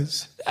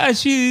photos?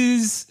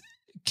 She's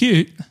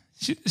cute.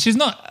 She's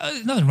not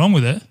nothing wrong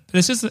with her, but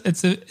it's just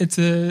it's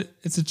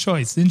a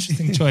choice,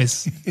 interesting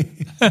choice.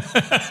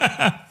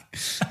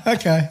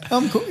 Okay,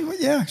 I'm cool.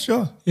 Yeah,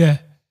 sure. Yeah,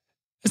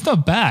 it's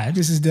not bad.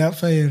 This is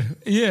Doubtfire.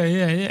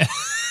 Yeah.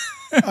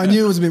 I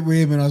knew it was a bit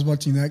weird when I was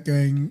watching that.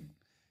 Going,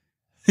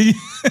 hey,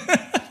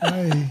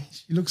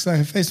 she looks like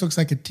her face looks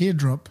like a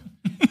teardrop.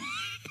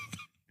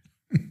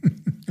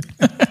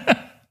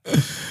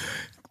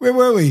 Where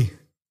were we?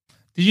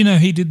 Did you know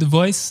he did the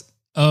voice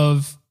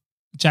of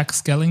Jack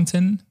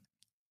Skellington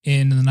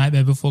in The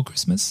Nightmare Before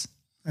Christmas?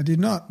 I did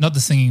not. Not the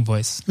singing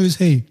voice. Who's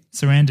he?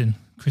 Sarandon.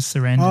 Chris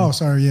Sarandon. Oh,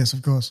 sorry. Yes,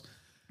 of course.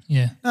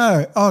 Yeah.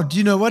 No. Oh, do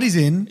you know what he's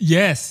in?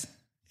 Yes.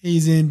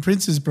 He's in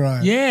Princess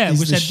Bride. Yeah, he's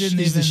which I didn't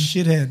he's the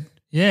shithead.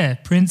 Yeah,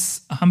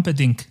 Prince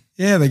Humperdinck.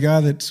 Yeah, the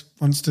guy that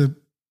wants to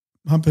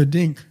hump her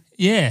dink.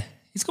 Yeah.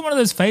 He's got one of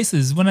those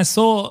faces. When I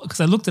saw,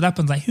 because I looked it up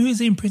and was like, who is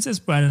he in Princess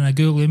Bride? And I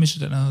Google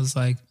imaged it and I was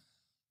like,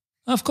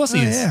 oh, of course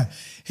he is. Yeah.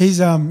 He's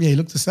he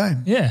looked the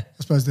same. Yeah.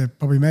 I suppose they're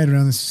probably made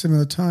around a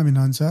similar time in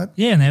hindsight.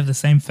 Yeah, and they have the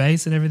same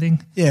face and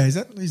everything. Yeah,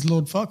 he's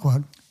Lord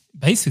Farquaad.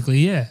 Basically,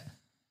 yeah.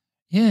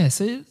 Yeah,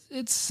 so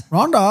it's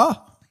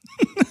Rhonda.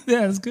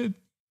 yeah, it's good.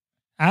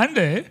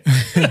 Andy.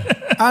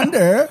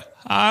 Andy.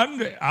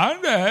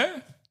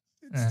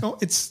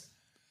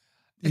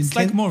 It's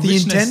like more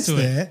richness to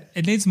it.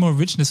 It needs more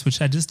richness,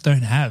 which I just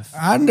don't have.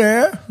 Andy.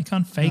 You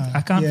can't fake.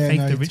 I can't fake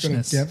the he's got a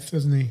richness. depth,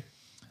 doesn't he?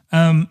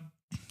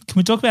 Can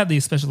we talk about the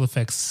special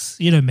effects?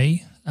 You know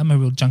me. I'm a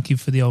real junkie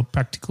for the old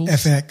practicals.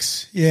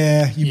 FX.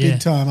 Yeah, you big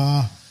time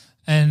are.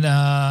 And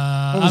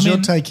what was your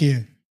take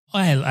here?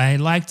 I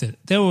liked it.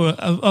 There were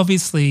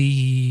obviously,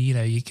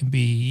 you can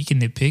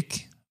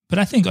nitpick, but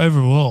I think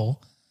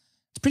overall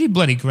it's pretty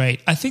bloody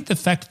great. I think the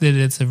fact that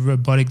it's a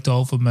robotic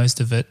doll for most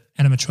of it,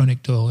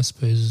 animatronic doll, I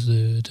suppose is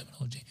the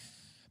terminology,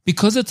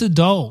 because it's a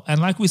doll.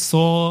 And like we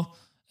saw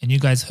and you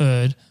guys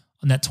heard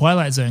on that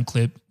Twilight Zone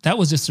clip, that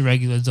was just a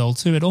regular doll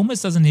too. It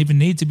almost doesn't even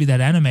need to be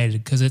that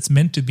animated because it's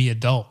meant to be a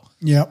doll.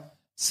 Yep.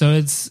 So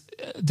it's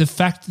the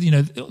fact,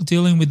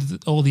 dealing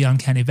with all the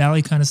Uncanny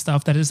Valley kind of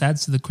stuff, that just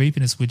adds to the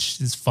creepiness, which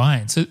is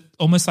fine. So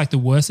almost like the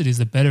worse it is,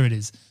 the better it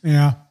is.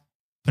 Yeah.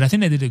 But I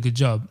think they did a good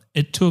job.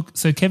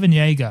 So Kevin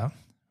Yeager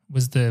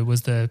was the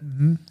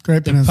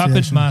Great the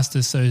puppet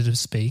master, so to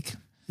speak.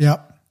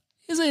 Yep.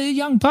 He's a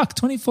young buck,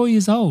 24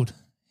 years old.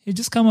 He'd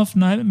just come off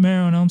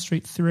Nightmare on Elm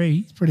Street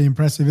 3. It's pretty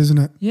impressive, isn't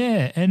it?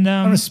 Yeah. And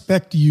I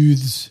respect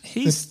youths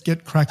that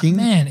get cracking.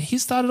 Man, he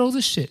started all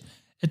this shit.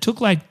 It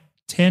took like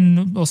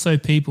 10 or so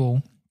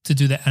people to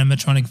do the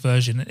animatronic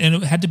version, and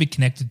it had to be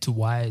connected to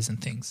wires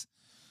and things.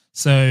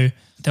 So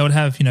they would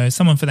have,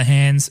 someone for the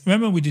hands.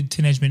 Remember we did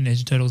Teenage Mutant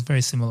Ninja Turtles,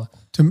 very similar.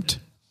 Tumt.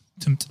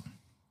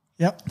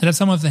 Yep. They'd have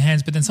someone for the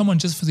hands, but then someone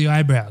just for the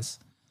eyebrows.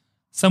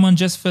 Someone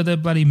just for the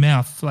bloody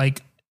mouth.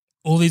 Like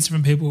all these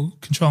different people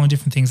controlling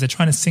different things. They're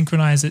trying to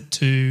synchronize it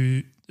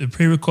to the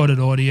pre-recorded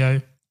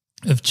audio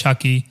of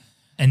Chucky,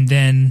 and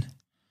then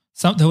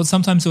they would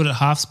sometimes do it at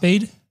half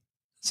speed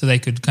so they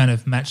could kind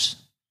of match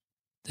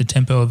the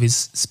tempo of his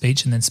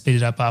speech and then speed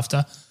it up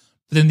after.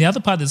 But then the other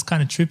part that's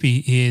kind of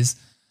trippy is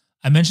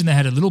I mentioned they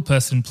had a little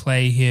person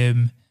play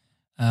him,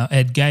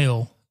 Ed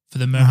Gale, for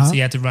the moments he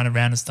had to run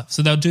around and stuff.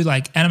 So they'll do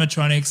like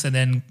animatronics and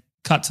then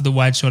cut to the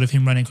wide shot of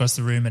him running across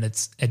the room and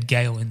it's Ed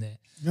Gale in there,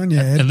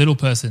 a little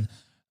person.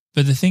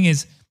 But the thing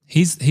is,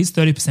 he's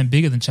 30%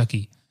 bigger than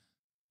Chucky.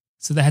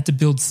 So they had to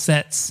build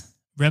sets,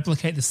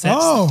 replicate the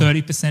sets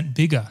 30%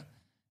 bigger.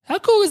 How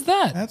cool is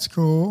that? That's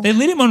cool. They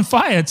lit him on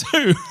fire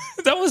too.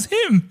 That was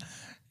him.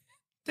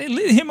 They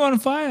lit him on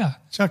fire.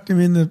 Chucked him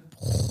in the...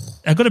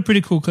 I got a pretty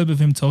cool clip of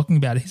him talking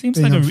about it. He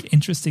seems like an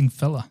interesting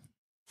fella.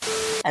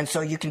 And so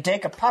you can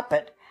take a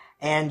puppet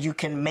and you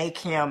can make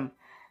him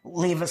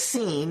leave a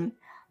scene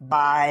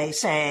by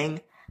saying,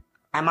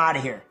 I'm out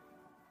of here.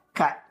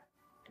 Cut.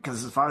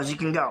 Because as far as you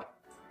can go.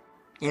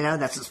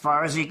 That's as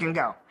far as you can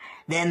go.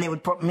 Then they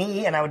would put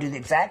me and I would do the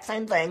exact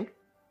same thing.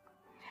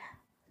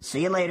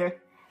 See you later.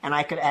 And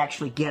I could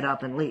actually get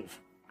up and leave.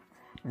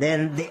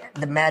 Then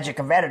the magic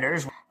of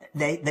editors,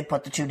 they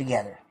put the two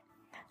together.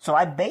 So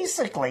I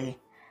basically,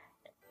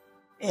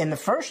 in the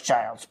first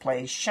Child's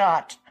Play,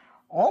 shot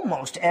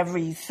almost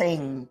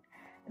everything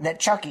that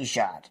Chucky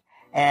shot.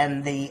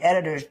 And the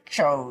editors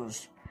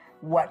chose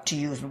what to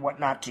use and what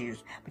not to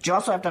use. But you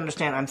also have to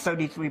understand I'm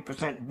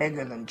 33%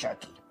 bigger than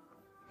Chucky.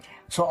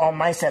 So all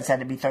my sets had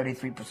to be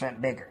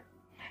 33% bigger.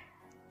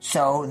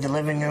 So the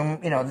living room,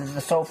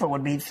 the sofa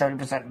would be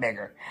 30%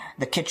 bigger.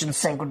 The kitchen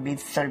sink would be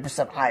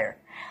 30% higher.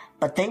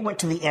 But they went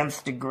to the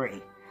nth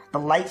degree. The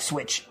light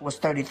switch was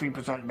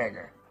 33%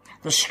 bigger.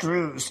 The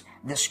screws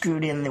that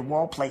screwed in the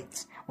wall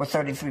plates were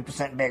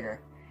 33%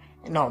 bigger.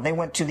 No, they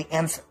went to the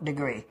nth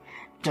degree.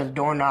 To the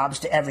doorknobs,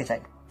 to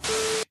everything.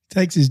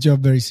 Takes his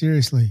job very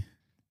seriously.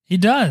 He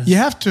does. You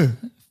have to.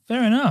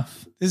 Fair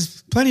enough.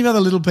 There's plenty of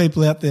other little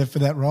people out there for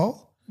that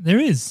role. There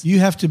is. You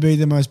have to be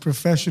the most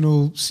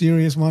professional,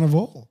 serious one of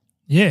all.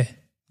 Yeah.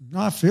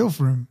 I feel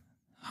for him.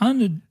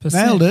 100%.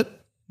 Nailed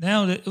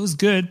it. It was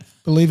good.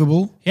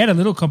 Believable. He had a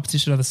little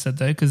competition on the set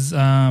though, because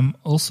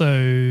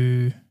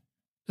so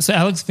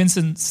Alex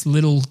Vincent's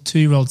little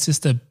 2-year-old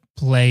sister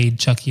played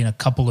Chucky in a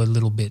couple of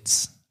little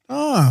bits.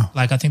 Oh.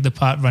 Like I think the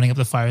part running up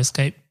the fire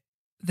escape.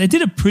 They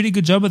did a pretty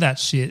good job of that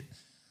shit.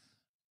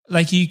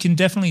 Like you can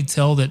definitely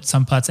tell that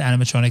some parts are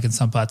animatronic and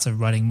some parts are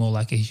running more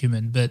like a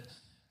human. But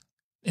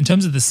in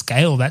terms of the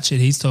scale, that shit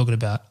he's talking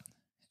about,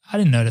 I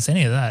didn't notice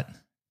any of that.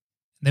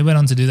 They went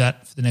on to do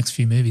that for the next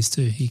few movies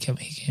too. He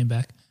came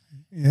back.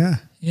 Yeah.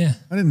 Yeah.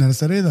 I didn't notice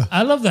that either.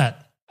 I love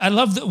that. I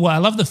love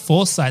the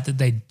foresight that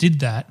they did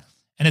that.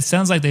 And it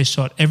sounds like they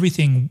shot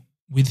everything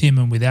with him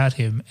and without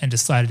him and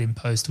decided in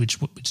post which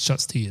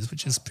shots to use,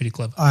 which is pretty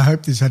clever. I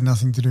hope this had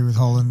nothing to do with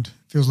Holland.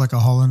 Feels like a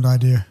Holland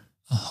idea.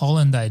 A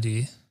Holland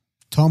idea?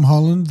 Tom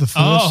Holland, the first.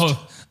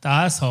 Oh, the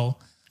asshole.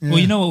 Yeah. Well,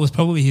 you know what was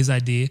probably his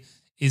idea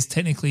is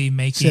technically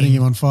making... Setting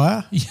him on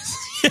fire? Yes.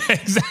 Yeah,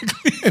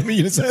 exactly. Were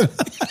you going to say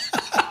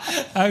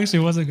that? I actually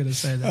wasn't going to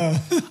say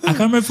that. I can't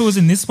remember if it was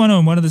in this one or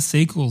in one of the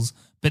sequels,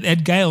 but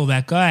Ed Gale,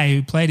 that guy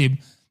who played him,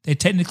 they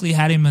technically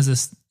had him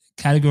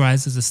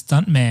categorized as a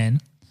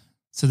stuntman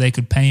so they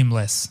could pay him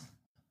less.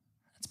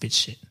 That's a bit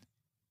shit.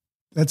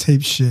 That's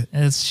heaps shit.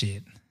 That's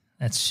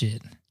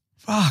shit.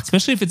 Fuck.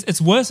 Especially if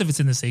it's worse if it's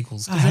in the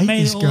sequels because I they hate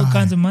made this all guy.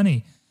 kinds of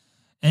money.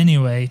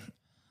 Anyway,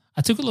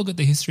 I took a look at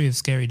the history of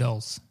scary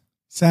dolls.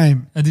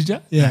 Same. Oh, did you?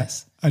 Yeah,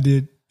 Nice. I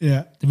did.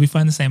 Yeah. Did we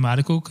find the same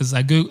article? Because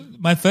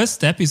my first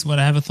step is when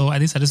I have a thought,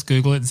 at least I just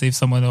Google it and see if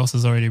someone else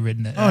has already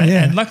written it. Oh,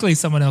 yeah. And luckily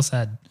someone else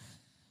had.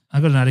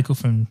 I got an article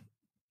from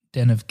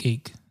Den of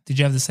Geek. Did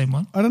you have the same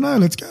one? I don't know.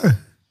 Let's go.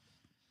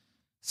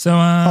 So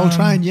I'll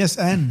try and yes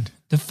and.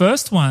 the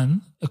first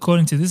one,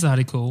 according to this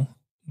article,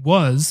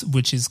 was,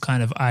 which is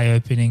kind of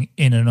eye-opening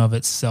in and of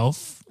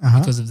itself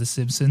because of The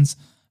Simpsons,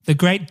 The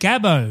Great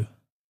Gabbo.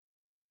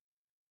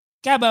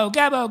 Gabbo,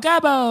 Gabbo,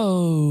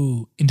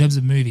 Gabbo! In terms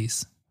of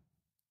movies.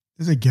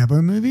 There's a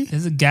Gabbo movie?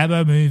 There's a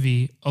Gabbo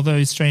movie,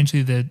 although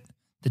strangely the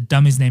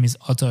dummy's name is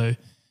Otto,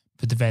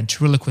 but the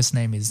ventriloquist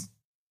name is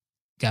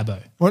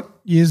Gabbo. What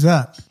year is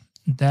that?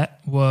 That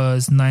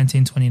was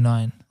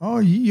 1929. Oh,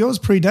 yours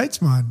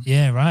predates mine.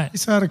 Yeah, right.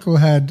 This article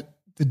had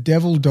The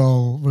Devil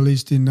Doll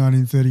released in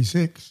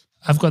 1936.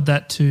 I've got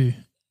that too.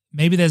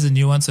 Maybe there's a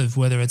nuance of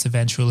whether it's a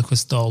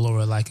ventriloquist doll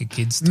or like a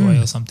kid's toy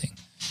or something.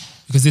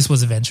 Because this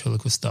was a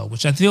ventriloquist doll,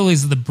 which I feel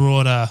is the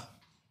broader,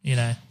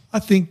 I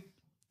think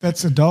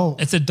that's a doll.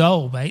 It's a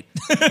doll, mate.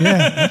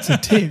 Yeah, that's a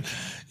tip.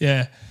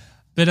 Yeah.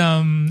 But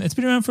it's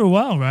been around for a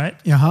while, right?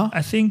 Uh-huh.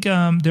 I think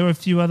there were a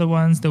few other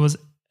ones. There was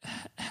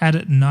Had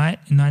at Night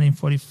in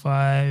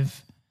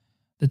 1945.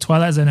 The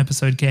Twilight Zone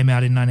episode came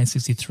out in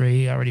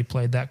 1963. I already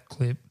played that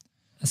clip.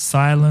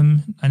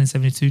 Asylum,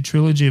 1972.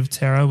 Trilogy of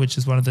Terror, which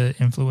is one of the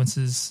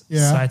influences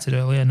cited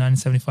earlier,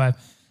 1975.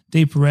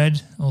 Deep Red,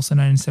 also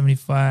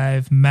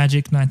 1975.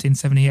 Magic,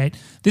 1978.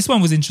 This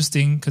one was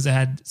interesting because it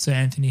had Sir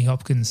Anthony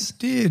Hopkins.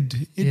 It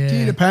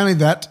did. Apparently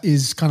that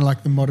is kind of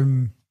like the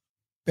modern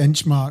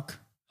benchmark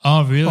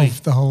Oh, really?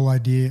 of the whole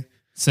idea.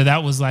 So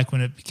that was like when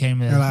it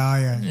became a...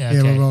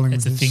 okay. We're rolling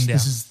it's with a this. thing now.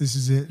 This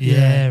is it.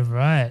 Yeah,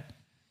 right.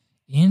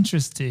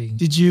 Interesting.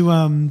 Did you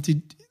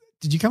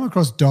did you come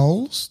across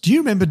Dolls? Do you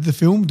remember the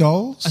film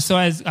Dolls? So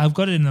I've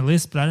got it in the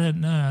list, but I don't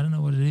know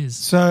what it is.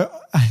 So,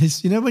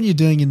 when you're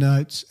doing your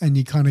notes and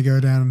you kind of go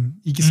down,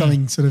 you get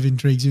something sort of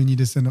intrigues you and you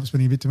just end up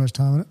spending a bit too much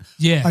time on it.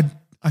 Yeah.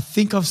 I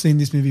think I've seen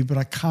this movie, but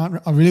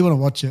I really want to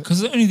watch it.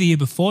 Because it's only the year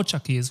before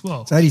Chucky as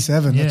well. It's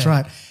 87, that's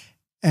right.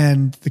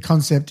 And the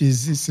concept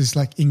is it's this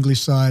like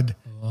English side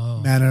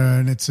manor,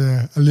 and it's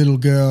a little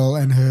girl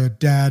and her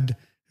dad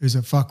who's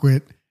a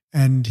fuckwit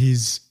and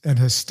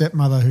her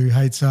stepmother who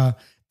hates her.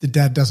 The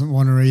dad doesn't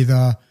want her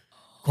either,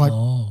 quite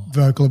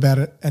vocal about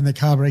it, and the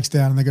car breaks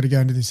down and they've got to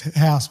go into this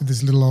house with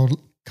this little old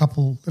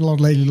couple, little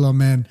old lady, little old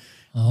man.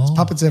 There's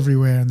puppets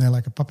everywhere and they're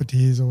like a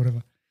puppeteers or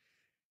whatever.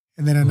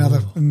 And then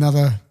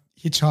another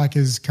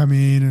hitchhikers come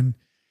in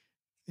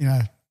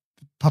and,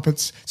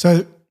 puppets.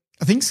 So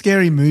I think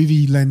Scary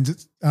Movie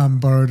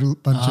borrowed a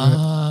bunch of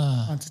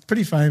it. It's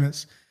pretty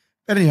famous.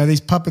 But anyway,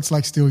 these puppets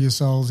like steal your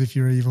souls if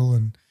you're evil.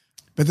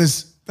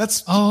 Was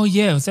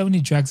that when he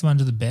drags them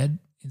under the bed?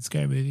 In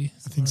Scary Movie.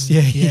 I think so.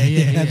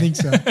 Yeah. I think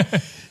so.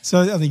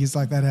 So I think it's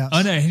like that house.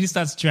 Oh, no, he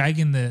starts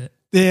dragging the...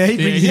 Yeah,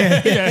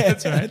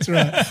 that's right. That's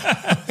right.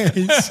 I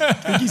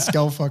think he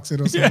skull fucks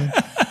it or something.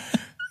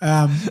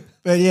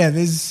 But yeah,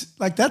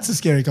 that's a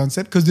scary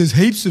concept because there's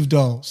heaps of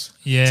dolls.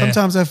 Yeah.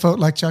 Sometimes I felt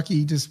like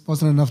Chucky just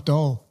wasn't enough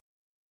doll.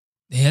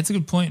 Yeah, that's a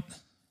good point.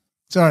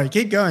 Sorry,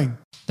 keep going.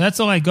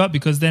 That's all I got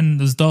because then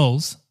there's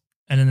dolls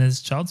and then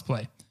there's Child's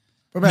Play.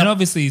 What about and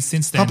obviously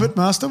since then... Puppet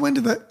Master? When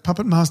did the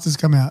Puppet Masters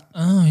come out?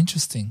 Oh,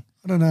 interesting.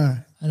 I don't know.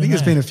 I think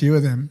there's been a few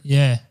of them.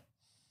 Yeah.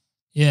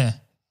 Yeah.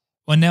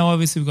 Well, now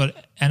obviously we've got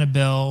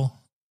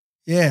Annabelle.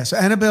 Yeah. So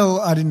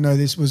Annabelle, I didn't know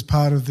this was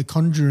part of the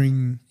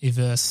Conjuring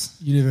universe.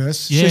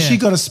 Yeah. So she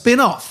got a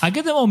spin-off. I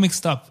get them all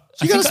mixed up.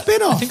 She got a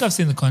spin-off. I think I've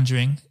seen The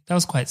Conjuring. That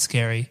was quite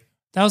scary.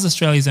 That was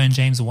Australia's own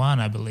James Wan,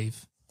 I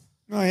believe.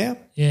 Oh, yeah?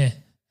 Yeah.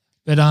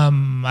 But I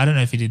don't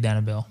know if he did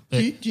Annabelle.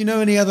 But do you know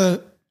any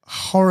other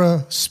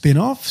horror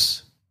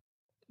spin-offs?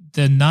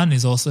 The Nun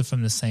is also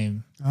from the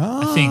same,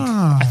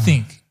 I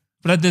think.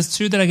 But there's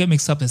two that I get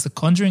mixed up. There's The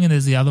Conjuring and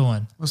there's the other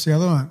one. What's the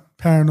other one?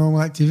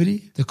 Paranormal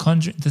Activity? The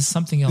Conjuring. There's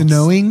something else. The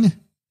Knowing?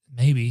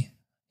 Maybe.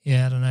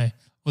 Yeah, I don't know.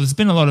 Well, there's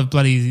been a lot of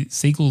bloody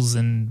sequels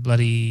and there's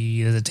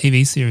a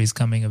TV series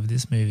coming of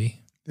this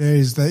movie. There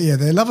is that. Yeah,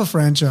 they love a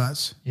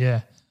franchise.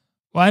 Yeah.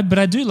 Well, but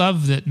I do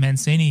love that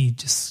Mancini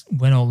just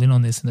went all in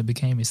on this and it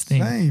became his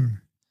thing.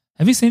 Same.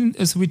 Have you seen,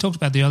 so we talked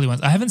about the early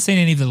ones. I haven't seen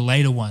any of the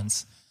later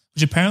ones,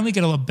 which apparently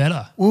get a lot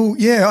better. Well,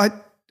 yeah,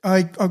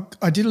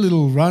 I did a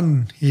little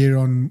run here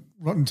on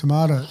Rotten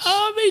Tomatoes.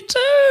 Oh, me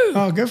too.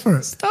 Oh, go for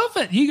it. Stop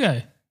it. You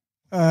go.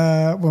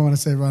 Well, when I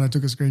say run, I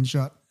took a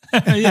screenshot.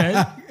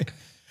 Yeah.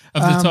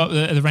 Of the top,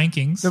 the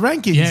rankings. The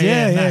rankings,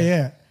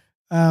 yeah.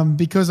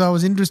 Because I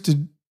was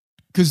interested,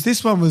 because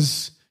this one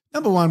was,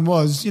 number one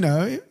was,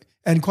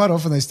 and quite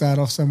often they start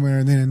off somewhere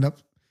and then end up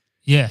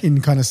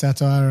in kind of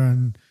satire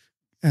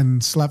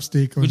and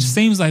slapstick. Which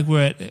seems like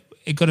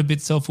it got a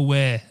bit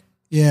self-aware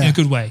in a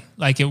good way.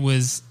 Like it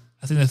was,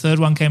 I think the third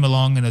one came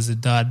along and as a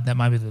dud, that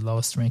might be the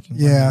lowest ranking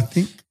one. Yeah, I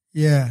think,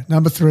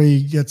 number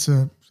 3 gets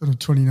a sort of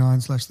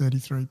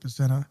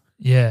 29/33%.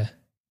 Yeah.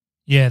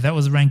 Yeah, that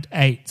was ranked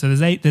 8. So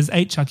there's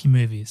 8 Chucky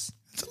movies.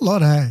 It's a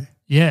lot, hey?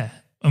 Yeah.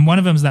 And one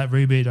of them is that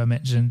reboot I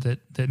mentioned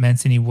that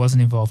Mancini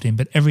wasn't involved in,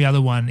 but every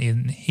other one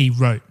he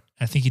wrote.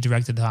 I think he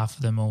directed half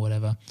of them or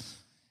whatever.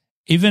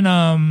 Even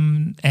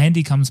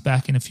Andy comes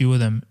back in a few of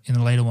them in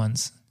the later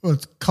ones. Well,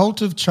 it's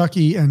Cult of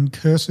Chucky and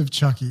Curse of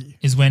Chucky.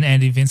 Is when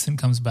Andy Vincent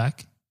comes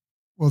back.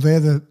 Well, they're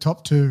the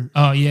top 2.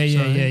 Oh,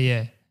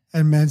 yeah.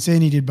 And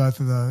Mancini did both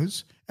of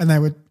those. And they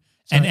were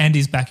And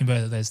Andy's back in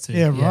both of those too.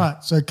 Yeah,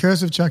 right. So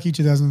Curse of Chucky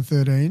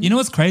 2013. You know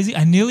what's crazy?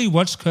 I nearly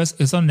watched Curse.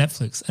 It's on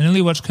Netflix. I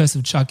nearly watched Curse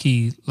of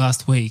Chucky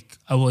last week.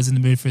 I was in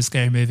the mood for a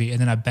scary movie,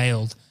 and then I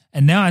bailed.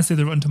 And now I see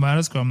the Rotten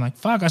Tomatoes score. I'm like,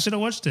 fuck, I should have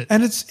watched it.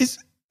 And it's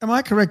am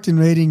I correct in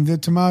reading the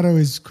tomato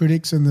is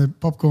critics and the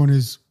popcorn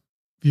is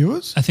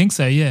viewers? I think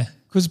so, yeah.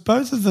 Because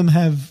both of them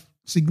have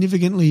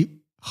significantly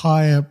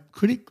higher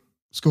critic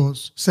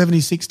scores,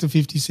 76 to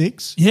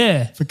 56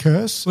 for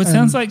Curse. Well, it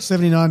sounds like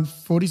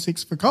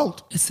 79-46 for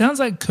Cult. It sounds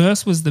like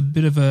Curse was the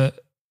bit of a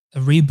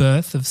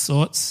rebirth of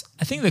sorts.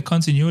 I think the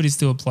continuity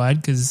still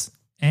applied because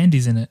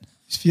Andy's in it.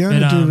 Is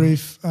Fiona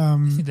Dourif.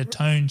 I think the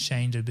tone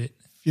changed a bit.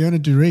 Fiona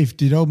Dourif,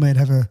 did old mate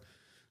have a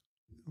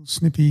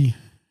snippy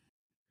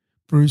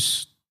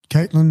Bruce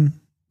Caitlin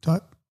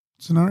type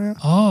scenario?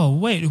 Oh,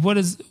 wait,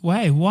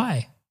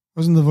 why?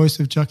 Wasn't the voice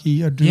of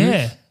Chucky a Dourif?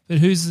 Yeah, but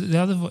who's the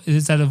other voice?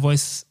 Is that a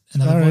voice?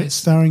 Another voice?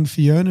 Starring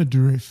Fiona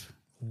Dourif.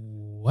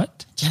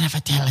 What? Jennifer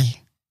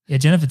Tilly. Yeah,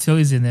 Jennifer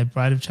Tilly's in there,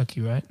 Bride of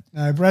Chucky, right?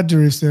 No, Brad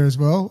Dourif's there as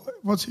well.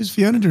 Who's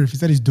Fiona Dourif? Is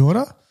that his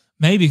daughter?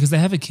 Maybe, because they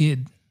have a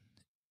kid.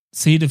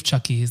 Seed of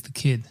Chucky is the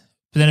kid.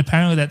 But then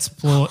apparently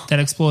that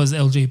explores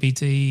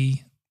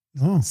LGBT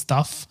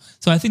stuff.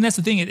 So I think that's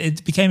the thing.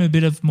 It became a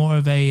bit of more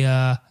of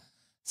a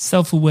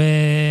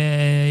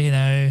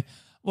self-aware,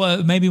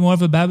 maybe more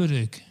of a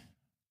Babadook.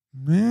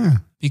 Yeah.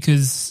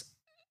 Because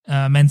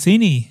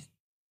Mancini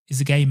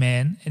is a gay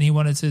man and he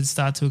wanted to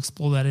start to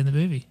explore that in the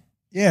movie.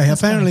 Yeah,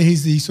 that's apparently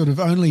he's the sort of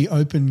only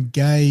open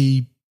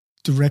gay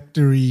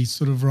directory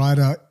sort of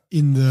writer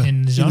in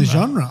the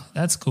genre.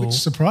 That's cool. Which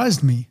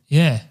surprised me.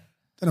 Yeah.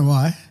 Don't know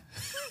why.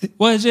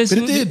 Well, but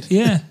it did.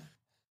 Yeah.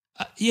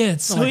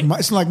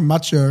 It's like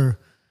macho,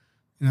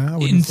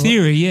 in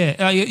theory,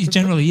 yeah.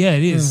 Generally, yeah,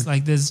 it is. Yeah.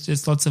 Like there's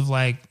just lots of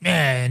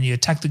and you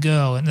attack the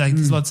girl and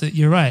there's lots of,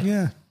 you're right.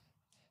 Yeah.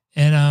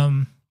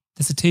 And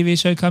there's a TV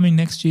show coming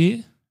next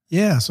year.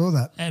 Yeah, I saw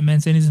that. And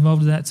Mancini's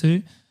involved in that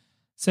too.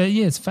 So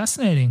yeah, it's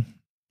fascinating.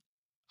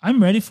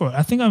 I'm ready for it.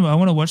 I think I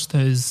want to watch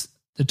the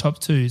top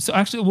two. So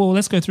actually,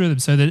 let's go through them.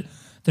 So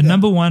the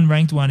number one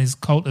ranked one is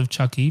Cult of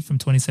Chucky from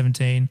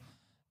 2017.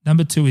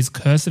 Number 2 is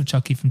Curse of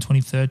Chucky from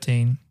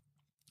 2013.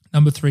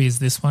 Number 3 is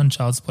this one,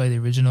 Child's Play, the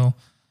original.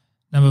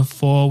 Number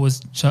 4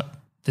 was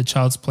the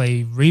Child's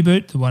Play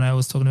reboot, the one I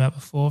was talking about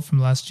before from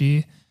last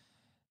year.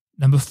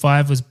 Number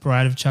 5 was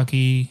Bride of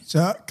Chucky.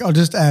 So I'll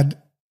just add,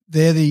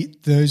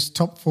 those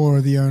top 4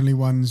 are the only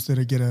ones that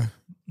are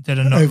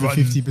not over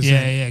rotten. 50%.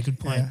 Yeah, good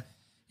point.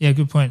 Yeah,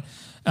 good point.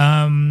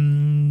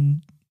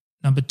 Number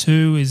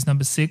 2 is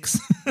number 6.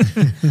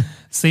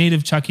 Seed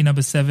of Chucky,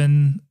 number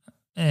 7.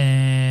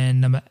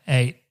 And number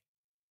 8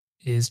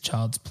 is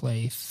Child's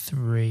Play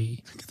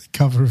 3. Look at the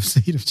cover of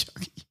Seed of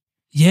Chucky.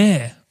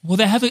 Yeah. Well,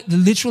 they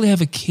literally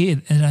have a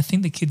kid, and I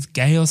think the kid's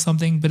gay or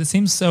something, but it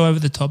seems so over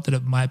the top that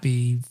it might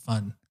be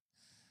fun.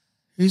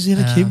 Who's he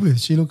have a kid with?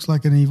 She looks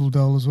like an evil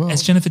doll as well.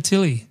 It's Jennifer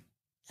Tilly.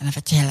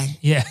 Jennifer Tilly.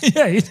 Yeah,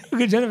 you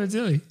look at Jennifer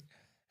Tilly.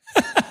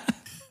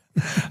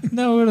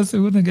 No, I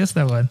wouldn't have guessed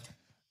that one.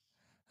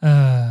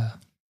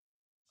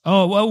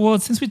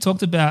 Since we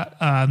talked about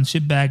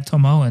shitbag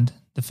Tom Holland,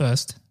 the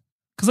first,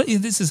 because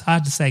this is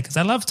hard to say because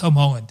I love Tom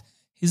Holland.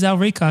 He's our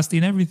recasting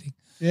and everything.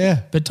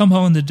 Yeah. But Tom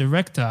Holland, the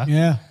director,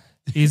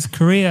 his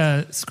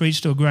career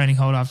screeched to a grinding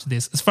halt after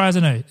this. As far as I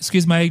know,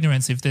 excuse my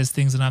ignorance if there's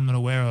things that I'm not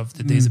aware of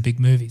that these are big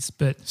movies.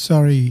 But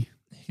sorry,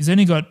 he's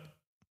only got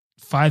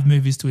 5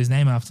 movies to his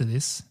name after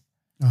this.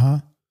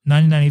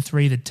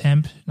 1993, The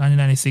Temp.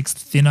 1996,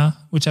 Thinner,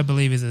 which I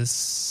believe is a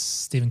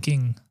Stephen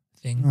King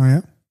thing. Oh,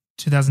 yeah.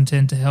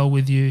 2010, To Hell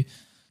With You.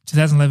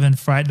 2011,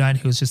 Fright Night.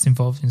 He was just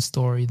involved in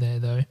story there,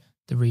 though,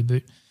 the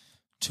reboot.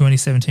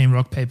 2017,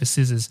 Rock, Paper,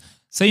 Scissors.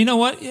 So you know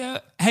what? Yeah.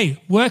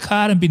 Hey, work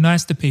hard and be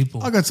nice to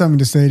people. I got something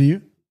to say to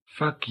you.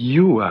 Fuck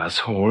you,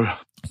 asshole.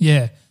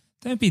 Yeah.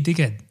 Don't be a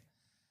dickhead.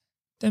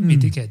 Don't be a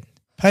dickhead.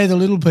 Pay the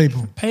little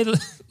people.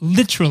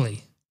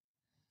 Literally.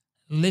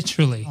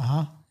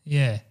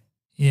 Yeah.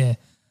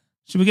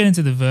 Should we get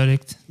into the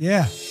verdict?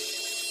 Yeah.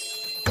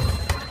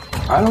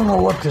 I don't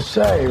know what to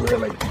say,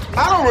 really.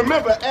 I don't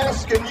remember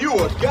asking you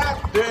a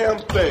goddamn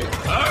thing.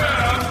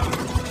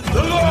 I am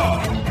the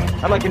law.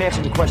 I'd like an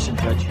answer to the question,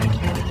 Judge.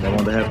 I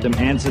want to have them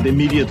answered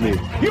immediately.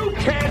 You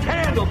can't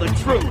handle the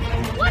truth.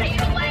 What are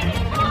you waiting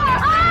for,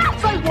 huh?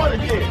 Say what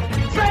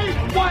again? Say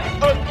what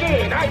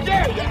again? I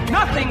dare you.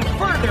 Nothing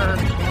further,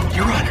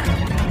 Your Honor.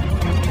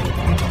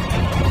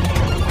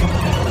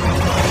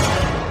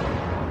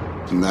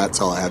 And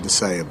that's all I have to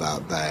say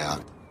about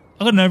that.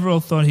 I got an overall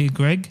thought here,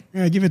 Greg.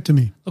 Yeah, give it to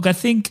me. Look, I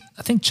think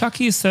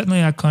Chucky is certainly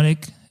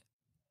iconic.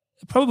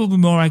 Probably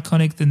more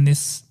iconic than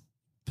this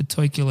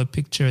particular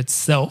picture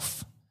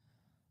itself.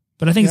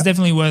 But I think it's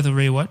definitely worth a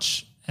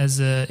rewatch.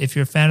 If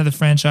you're a fan of the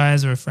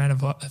franchise or a fan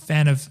of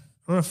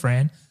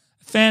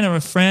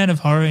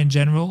horror in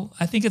general,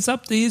 I think it's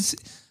up there.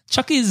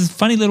 Chucky's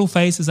funny little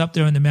face is up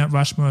there in the Mount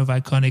Rushmore of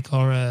iconic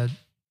horror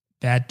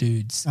bad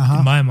dudes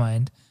in my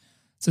mind.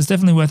 So it's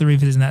definitely worth a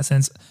revisit in that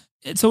sense.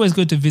 It's always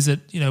good to visit,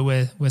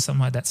 where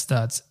something like that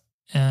starts.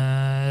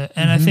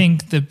 And I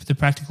think the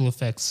practical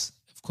effects,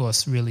 of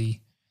course, really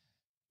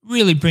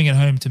really bring it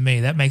home to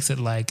me. That makes it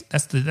like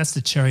that's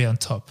the cherry on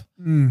top.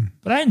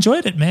 But I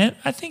enjoyed it, man.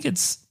 I think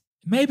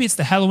maybe it's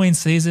the Halloween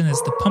season.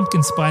 It's the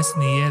pumpkin spice in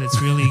the air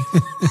that's really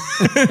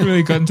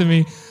really gotten to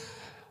me.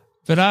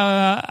 But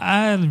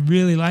I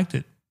really liked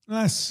it.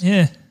 Nice.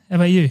 Yeah. How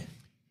about you?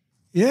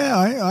 Yeah,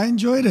 I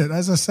enjoyed it.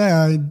 As I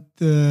say,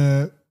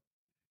 the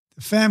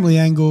family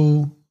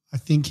angle, I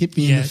think, hit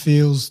me in the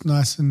feels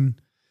nice and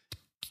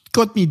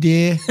got me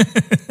there.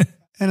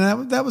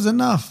 And that was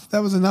enough.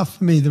 That was enough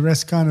for me. The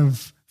rest kind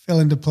of fell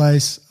into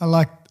place. I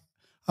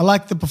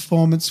liked the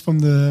performance from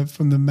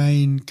the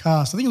main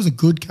cast. I think it was a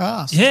good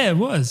cast. Yeah, it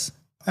was.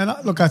 And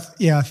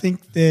I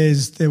think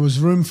there was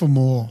room for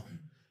more.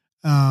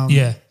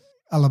 A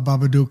la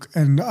Babadook.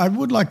 And I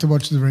would like to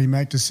watch the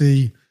remake to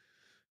see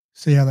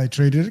how they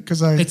treated it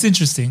because it's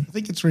interesting. I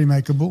think it's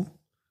remakeable.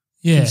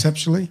 Yeah,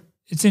 conceptually,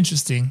 it's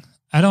interesting.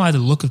 I don't like the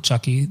look of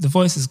Chucky. The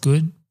voice is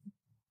good.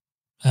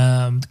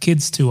 The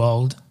kid's too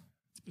old.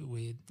 It's a bit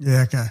weird.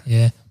 Yeah, okay.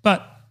 Yeah,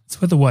 but it's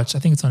worth a watch. I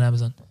think it's on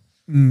Amazon.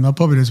 I'll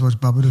probably just watch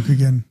Babadook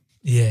again.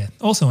 Yeah,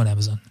 also on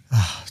Amazon.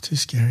 Too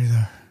scary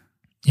though.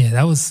 Yeah,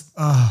 that was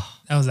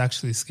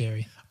actually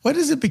scary. Where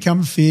does it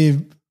become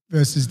fear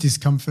versus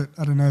discomfort?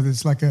 I don't know.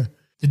 There's like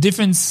the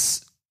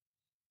difference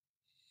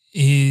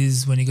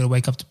is when you got to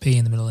wake up to pee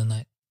in the middle of the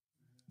night.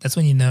 That's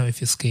when you know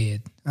if you're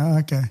scared. Oh,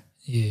 okay.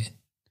 Yeah.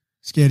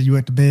 Scared you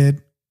went to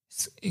bed?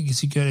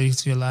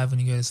 Because you're alive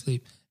when you go to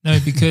sleep. No,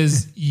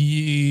 because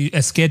you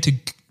are scared to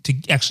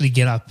actually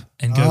get up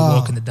and go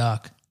walk in the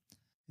dark.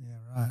 Yeah,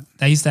 right.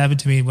 That used to happen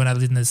to me when I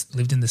lived in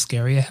the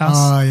scarier house.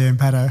 Oh, yeah, in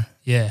Paddo.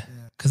 Yeah,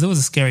 because it was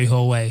a scary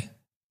hallway. I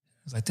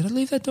was like, did I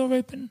leave that door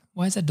open?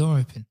 Why is that door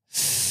open?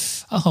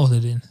 I'll hold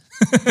it in.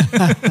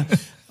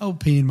 I'll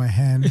pee in my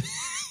hand.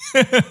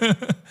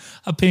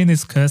 I'll pee in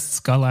this cursed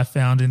skull I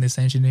found in this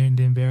ancient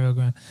Indian burial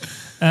ground.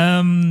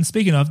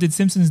 Speaking of, did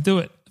Simpsons do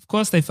it? Of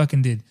course they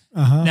fucking did.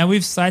 Uh-huh. Now,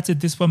 we've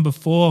cited this one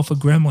before for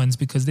Gremlins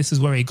because this is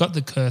where he got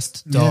the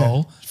cursed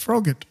doll. Yeah,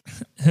 Frogget.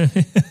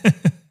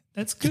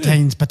 That's good.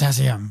 Contains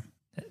potassium.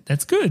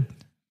 That's good.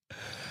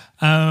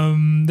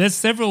 There's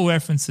several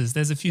references.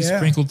 There's a few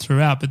sprinkled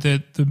throughout, but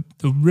the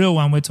real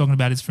one we're talking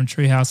about is from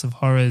Treehouse of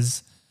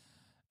Horrors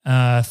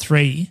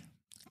 3,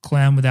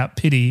 Clown Without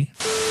Pity.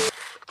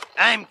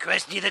 I'm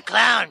Krusty the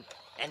Clown,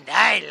 and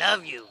I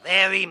love you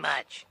very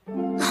much.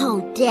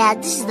 Oh,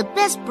 Dad, this is the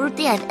best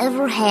birthday I've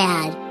ever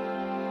had.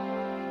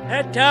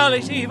 That doll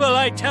is evil,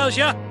 I tells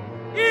ya.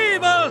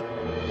 Evil!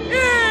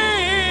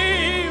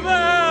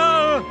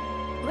 Evil!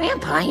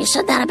 Grandpa, you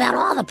said that about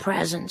all the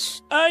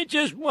presents. I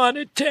just want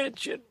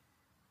attention.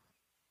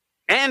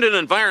 And in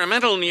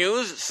environmental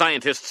news,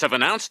 scientists have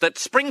announced that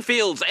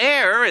Springfield's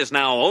air is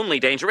now only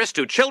dangerous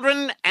to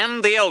children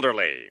and the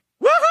elderly.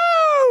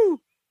 Woohoo!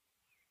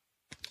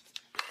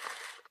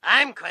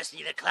 I'm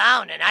Krusty the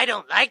Clown, and I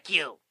don't like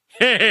you.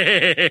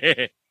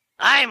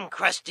 I'm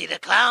Krusty the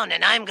Clown,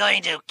 and I'm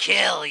going to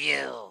kill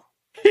you.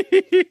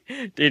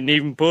 Didn't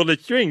even pull the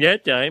string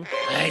that time.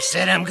 I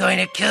said I'm going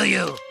to kill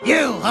you.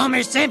 You,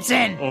 Homer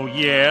Simpson. Oh,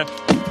 yeah?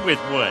 With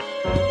what?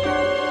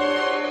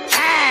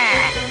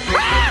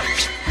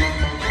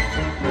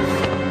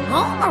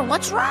 Homer,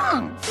 what's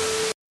wrong?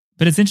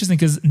 But it's interesting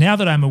because now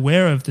that I'm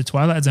aware of the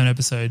Twilight Zone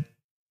episode,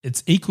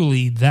 it's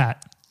equally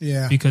that.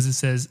 Yeah. Because it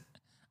says,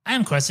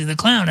 I'm Krusty the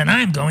Clown and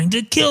I'm going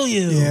to kill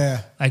you.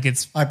 Yeah. Like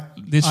it's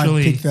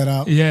literally. I picked that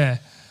up. Yeah.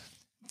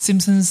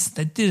 Simpsons,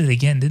 they did it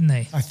again, didn't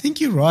they? I think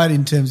you're right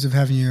in terms of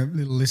having a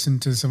little listen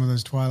to some of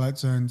those Twilight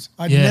Zones.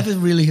 I never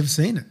really have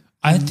seen it.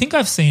 I think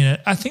I've seen it.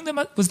 I think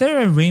was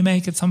there a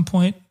remake at some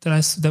point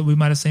that we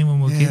might have seen when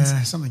we were kids?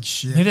 Yeah, something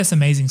shit. Maybe that's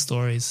Amazing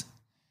Stories.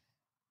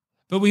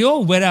 But we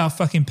all wet our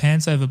fucking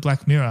pants over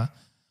Black Mirror.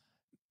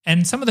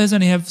 And some of those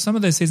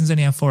seasons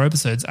only have 4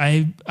 episodes.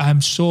 I'm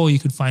sure you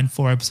could find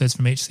 4 episodes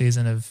from each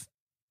season of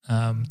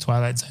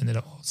Twilight Zone that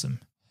are awesome.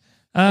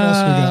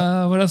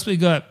 What else we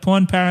got?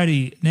 Porn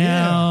parody.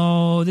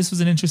 Now, this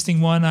was an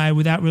interesting one. I,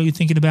 without really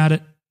thinking about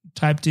it,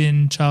 typed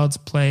in Child's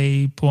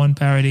Play porn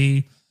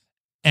parody.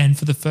 And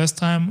for the first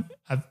time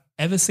I've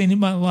ever seen in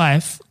my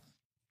life,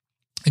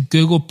 a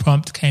Google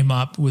prompt came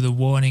up with a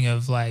warning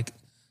of like,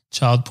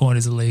 child porn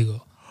is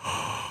illegal.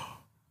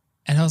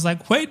 And I was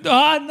like, wait,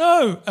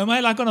 no. Am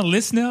I like on a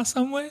list now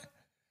somewhere?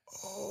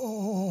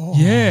 Oh.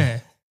 Yeah.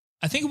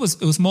 I think it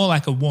was more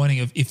like a warning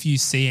of if you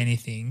see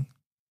anything.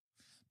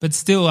 But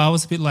still, I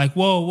was a bit like,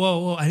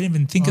 whoa. I didn't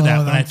even think of that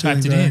when I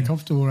typed it in.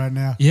 Comfortable right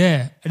now.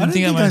 Yeah.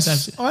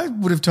 I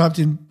would have typed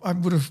in.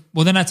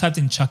 Well, then I typed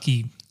in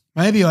Chucky.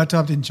 Maybe I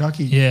typed in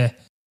Chucky. Yeah.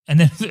 And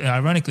then,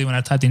 ironically, when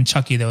I typed in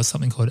Chucky, there was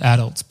something called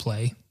Adults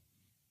Play.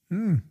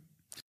 Oh,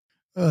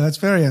 that's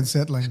very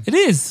unsettling. It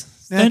is.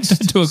 Don't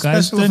do it,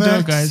 guys. Don't do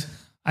it, guys.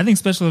 I think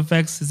special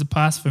effects is a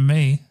pass for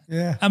me.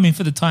 Yeah. I mean,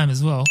 for the time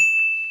as well.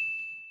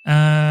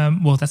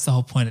 Well, that's the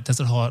whole point. It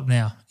doesn't hold up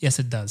now. Yes,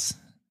 it does.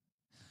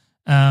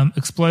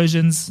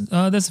 Explosions.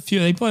 There's a few.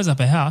 He blows up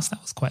a house.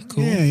 That was quite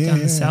cool. Down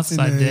the south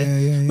side there.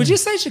 Yeah. Would you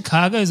say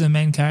Chicago's a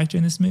main character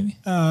in this movie?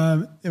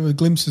 There were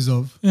glimpses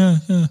of. Yeah.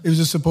 It was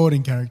a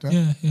supporting character.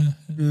 Yeah.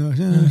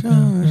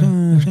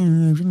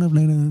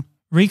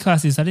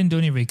 Recast is, I didn't do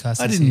any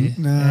recasts this year.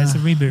 Yeah, it's a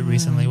reboot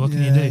recently. What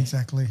can you do?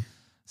 Exactly.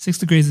 6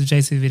 Degrees of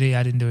JCVD,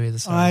 I didn't do either.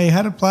 Sorry. I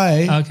had a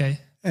play. Okay.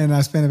 And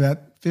I spent about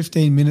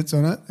 15 minutes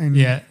on it. And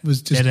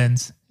was just dead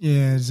ends.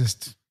 Yeah,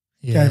 just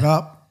gave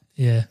up.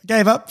 Yeah.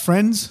 Gave up,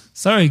 friends.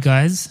 Sorry,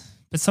 guys.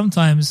 But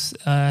sometimes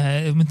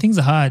when things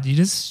are hard, you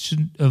just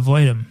shouldn't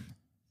avoid them.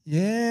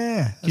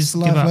 Yeah. That's Just a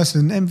give life up.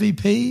 lesson.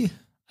 MVP.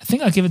 I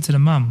think I'll give it to the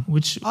mum,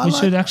 which we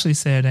should actually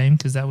say her name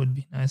because that would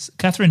be nice.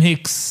 Catherine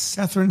Hicks.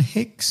 Catherine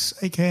Hicks,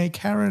 a.k.a.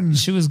 Karen.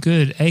 She was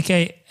good,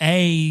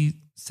 a.k.a.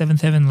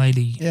 Seventh Heaven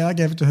lady. Yeah, I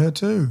gave it to her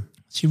too.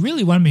 She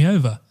really won me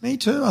over. Me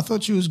too. I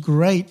thought she was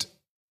great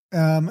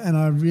and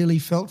I really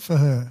felt for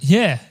her.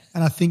 Yeah.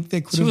 And I think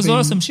there could She have was been...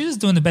 awesome. She was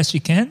doing the best she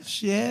can.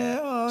 Yeah.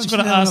 Oh, she she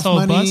got an didn't have asshole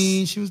enough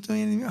money. bus. She was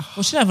doing anything. Oh.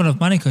 Well, she didn't have enough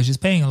money because she's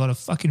paying a lot of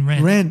fucking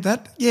rent.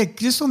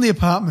 Just on the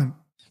apartment.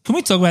 Can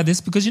we talk about this?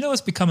 Because you know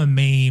what's become a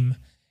meme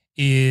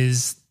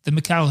is the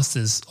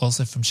McAllisters,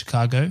 also from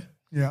Chicago.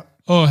 Yeah.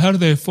 Oh, how do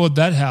they afford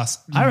that house?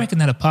 I reckon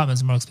that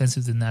apartment's more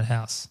expensive than that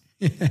house.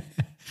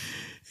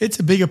 It's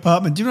a big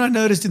apartment. Do you know what I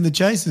noticed in the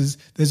chases?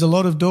 There's a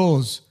lot of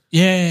doors.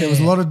 Yeah. There was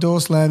a lot of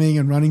door slamming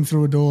and running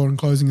through a door and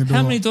closing a door.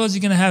 How many doors are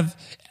you going to have?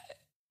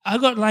 I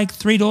got like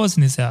 3 doors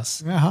in this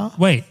house. Uh-huh.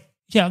 Wait.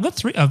 Yeah, I got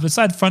 3.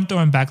 Beside front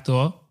door and back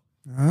door.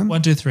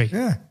 1, 2, 3.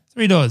 Yeah.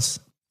 3 doors.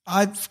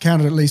 I've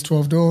counted at least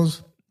 12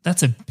 doors.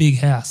 That's a big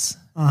house.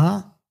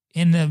 Uh-huh.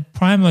 In a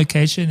prime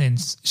location in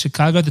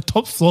Chicago, the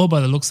top floor by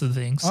the looks of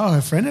things. Oh,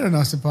 her friend had a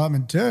nice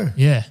apartment too.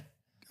 Yeah.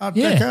 Art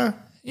Yeah. Deco.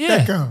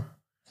 Yeah. Deco.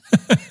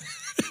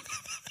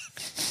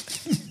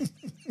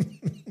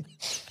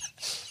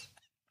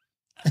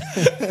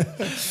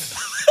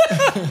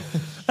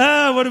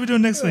 What are we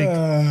doing next week?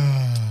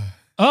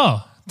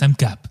 Dump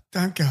Gap.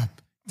 Dump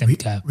Gap. Dump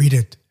Gap. Read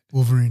it,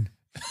 Wolverine.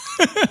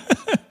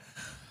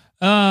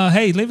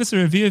 Hey, leave us a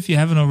review if you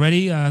haven't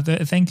already.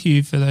 Thank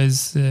you for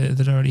those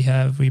that already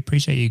have. We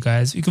appreciate you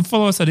guys. You can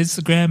follow us on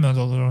Instagram or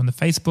on the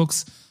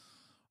Facebooks.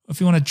 If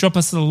you want to drop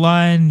us a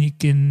line, you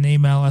can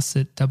email us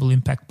at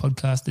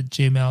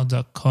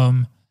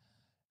doubleimpactpodcast@gmail.com.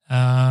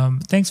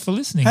 Thanks for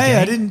listening. Hey,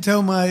 gang. I didn't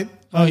tell my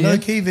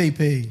low-key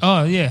VP.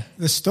 Oh, yeah.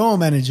 The store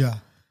manager.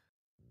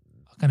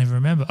 I can't even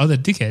remember. Oh, the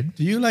dickhead.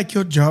 Do you like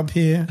your job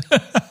here?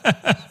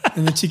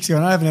 And the chick's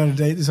going, I haven't had a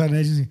date this side of an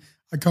agency.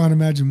 I can't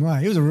imagine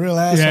why. He was a real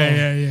asshole.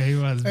 Yeah, he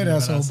was. Great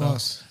asshole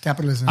boss.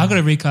 Capitalism. I got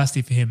a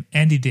recasting for him.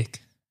 Andy Dick.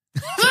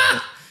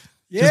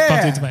 Just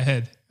popped into my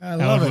head. I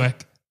love it.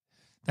 Work.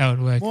 That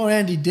would work. More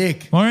Andy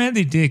Dick. More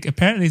Andy Dick.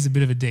 Apparently he's a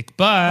bit of a dick,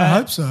 but I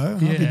hope so.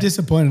 I'd be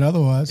disappointed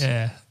otherwise.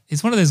 Yeah.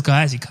 He's one of those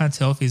guys you can't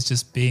tell if he's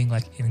just being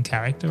like in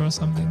character or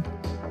something.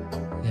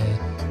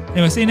 Yeah.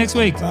 Anyway, see you next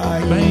week.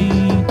 Bye.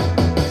 Bye.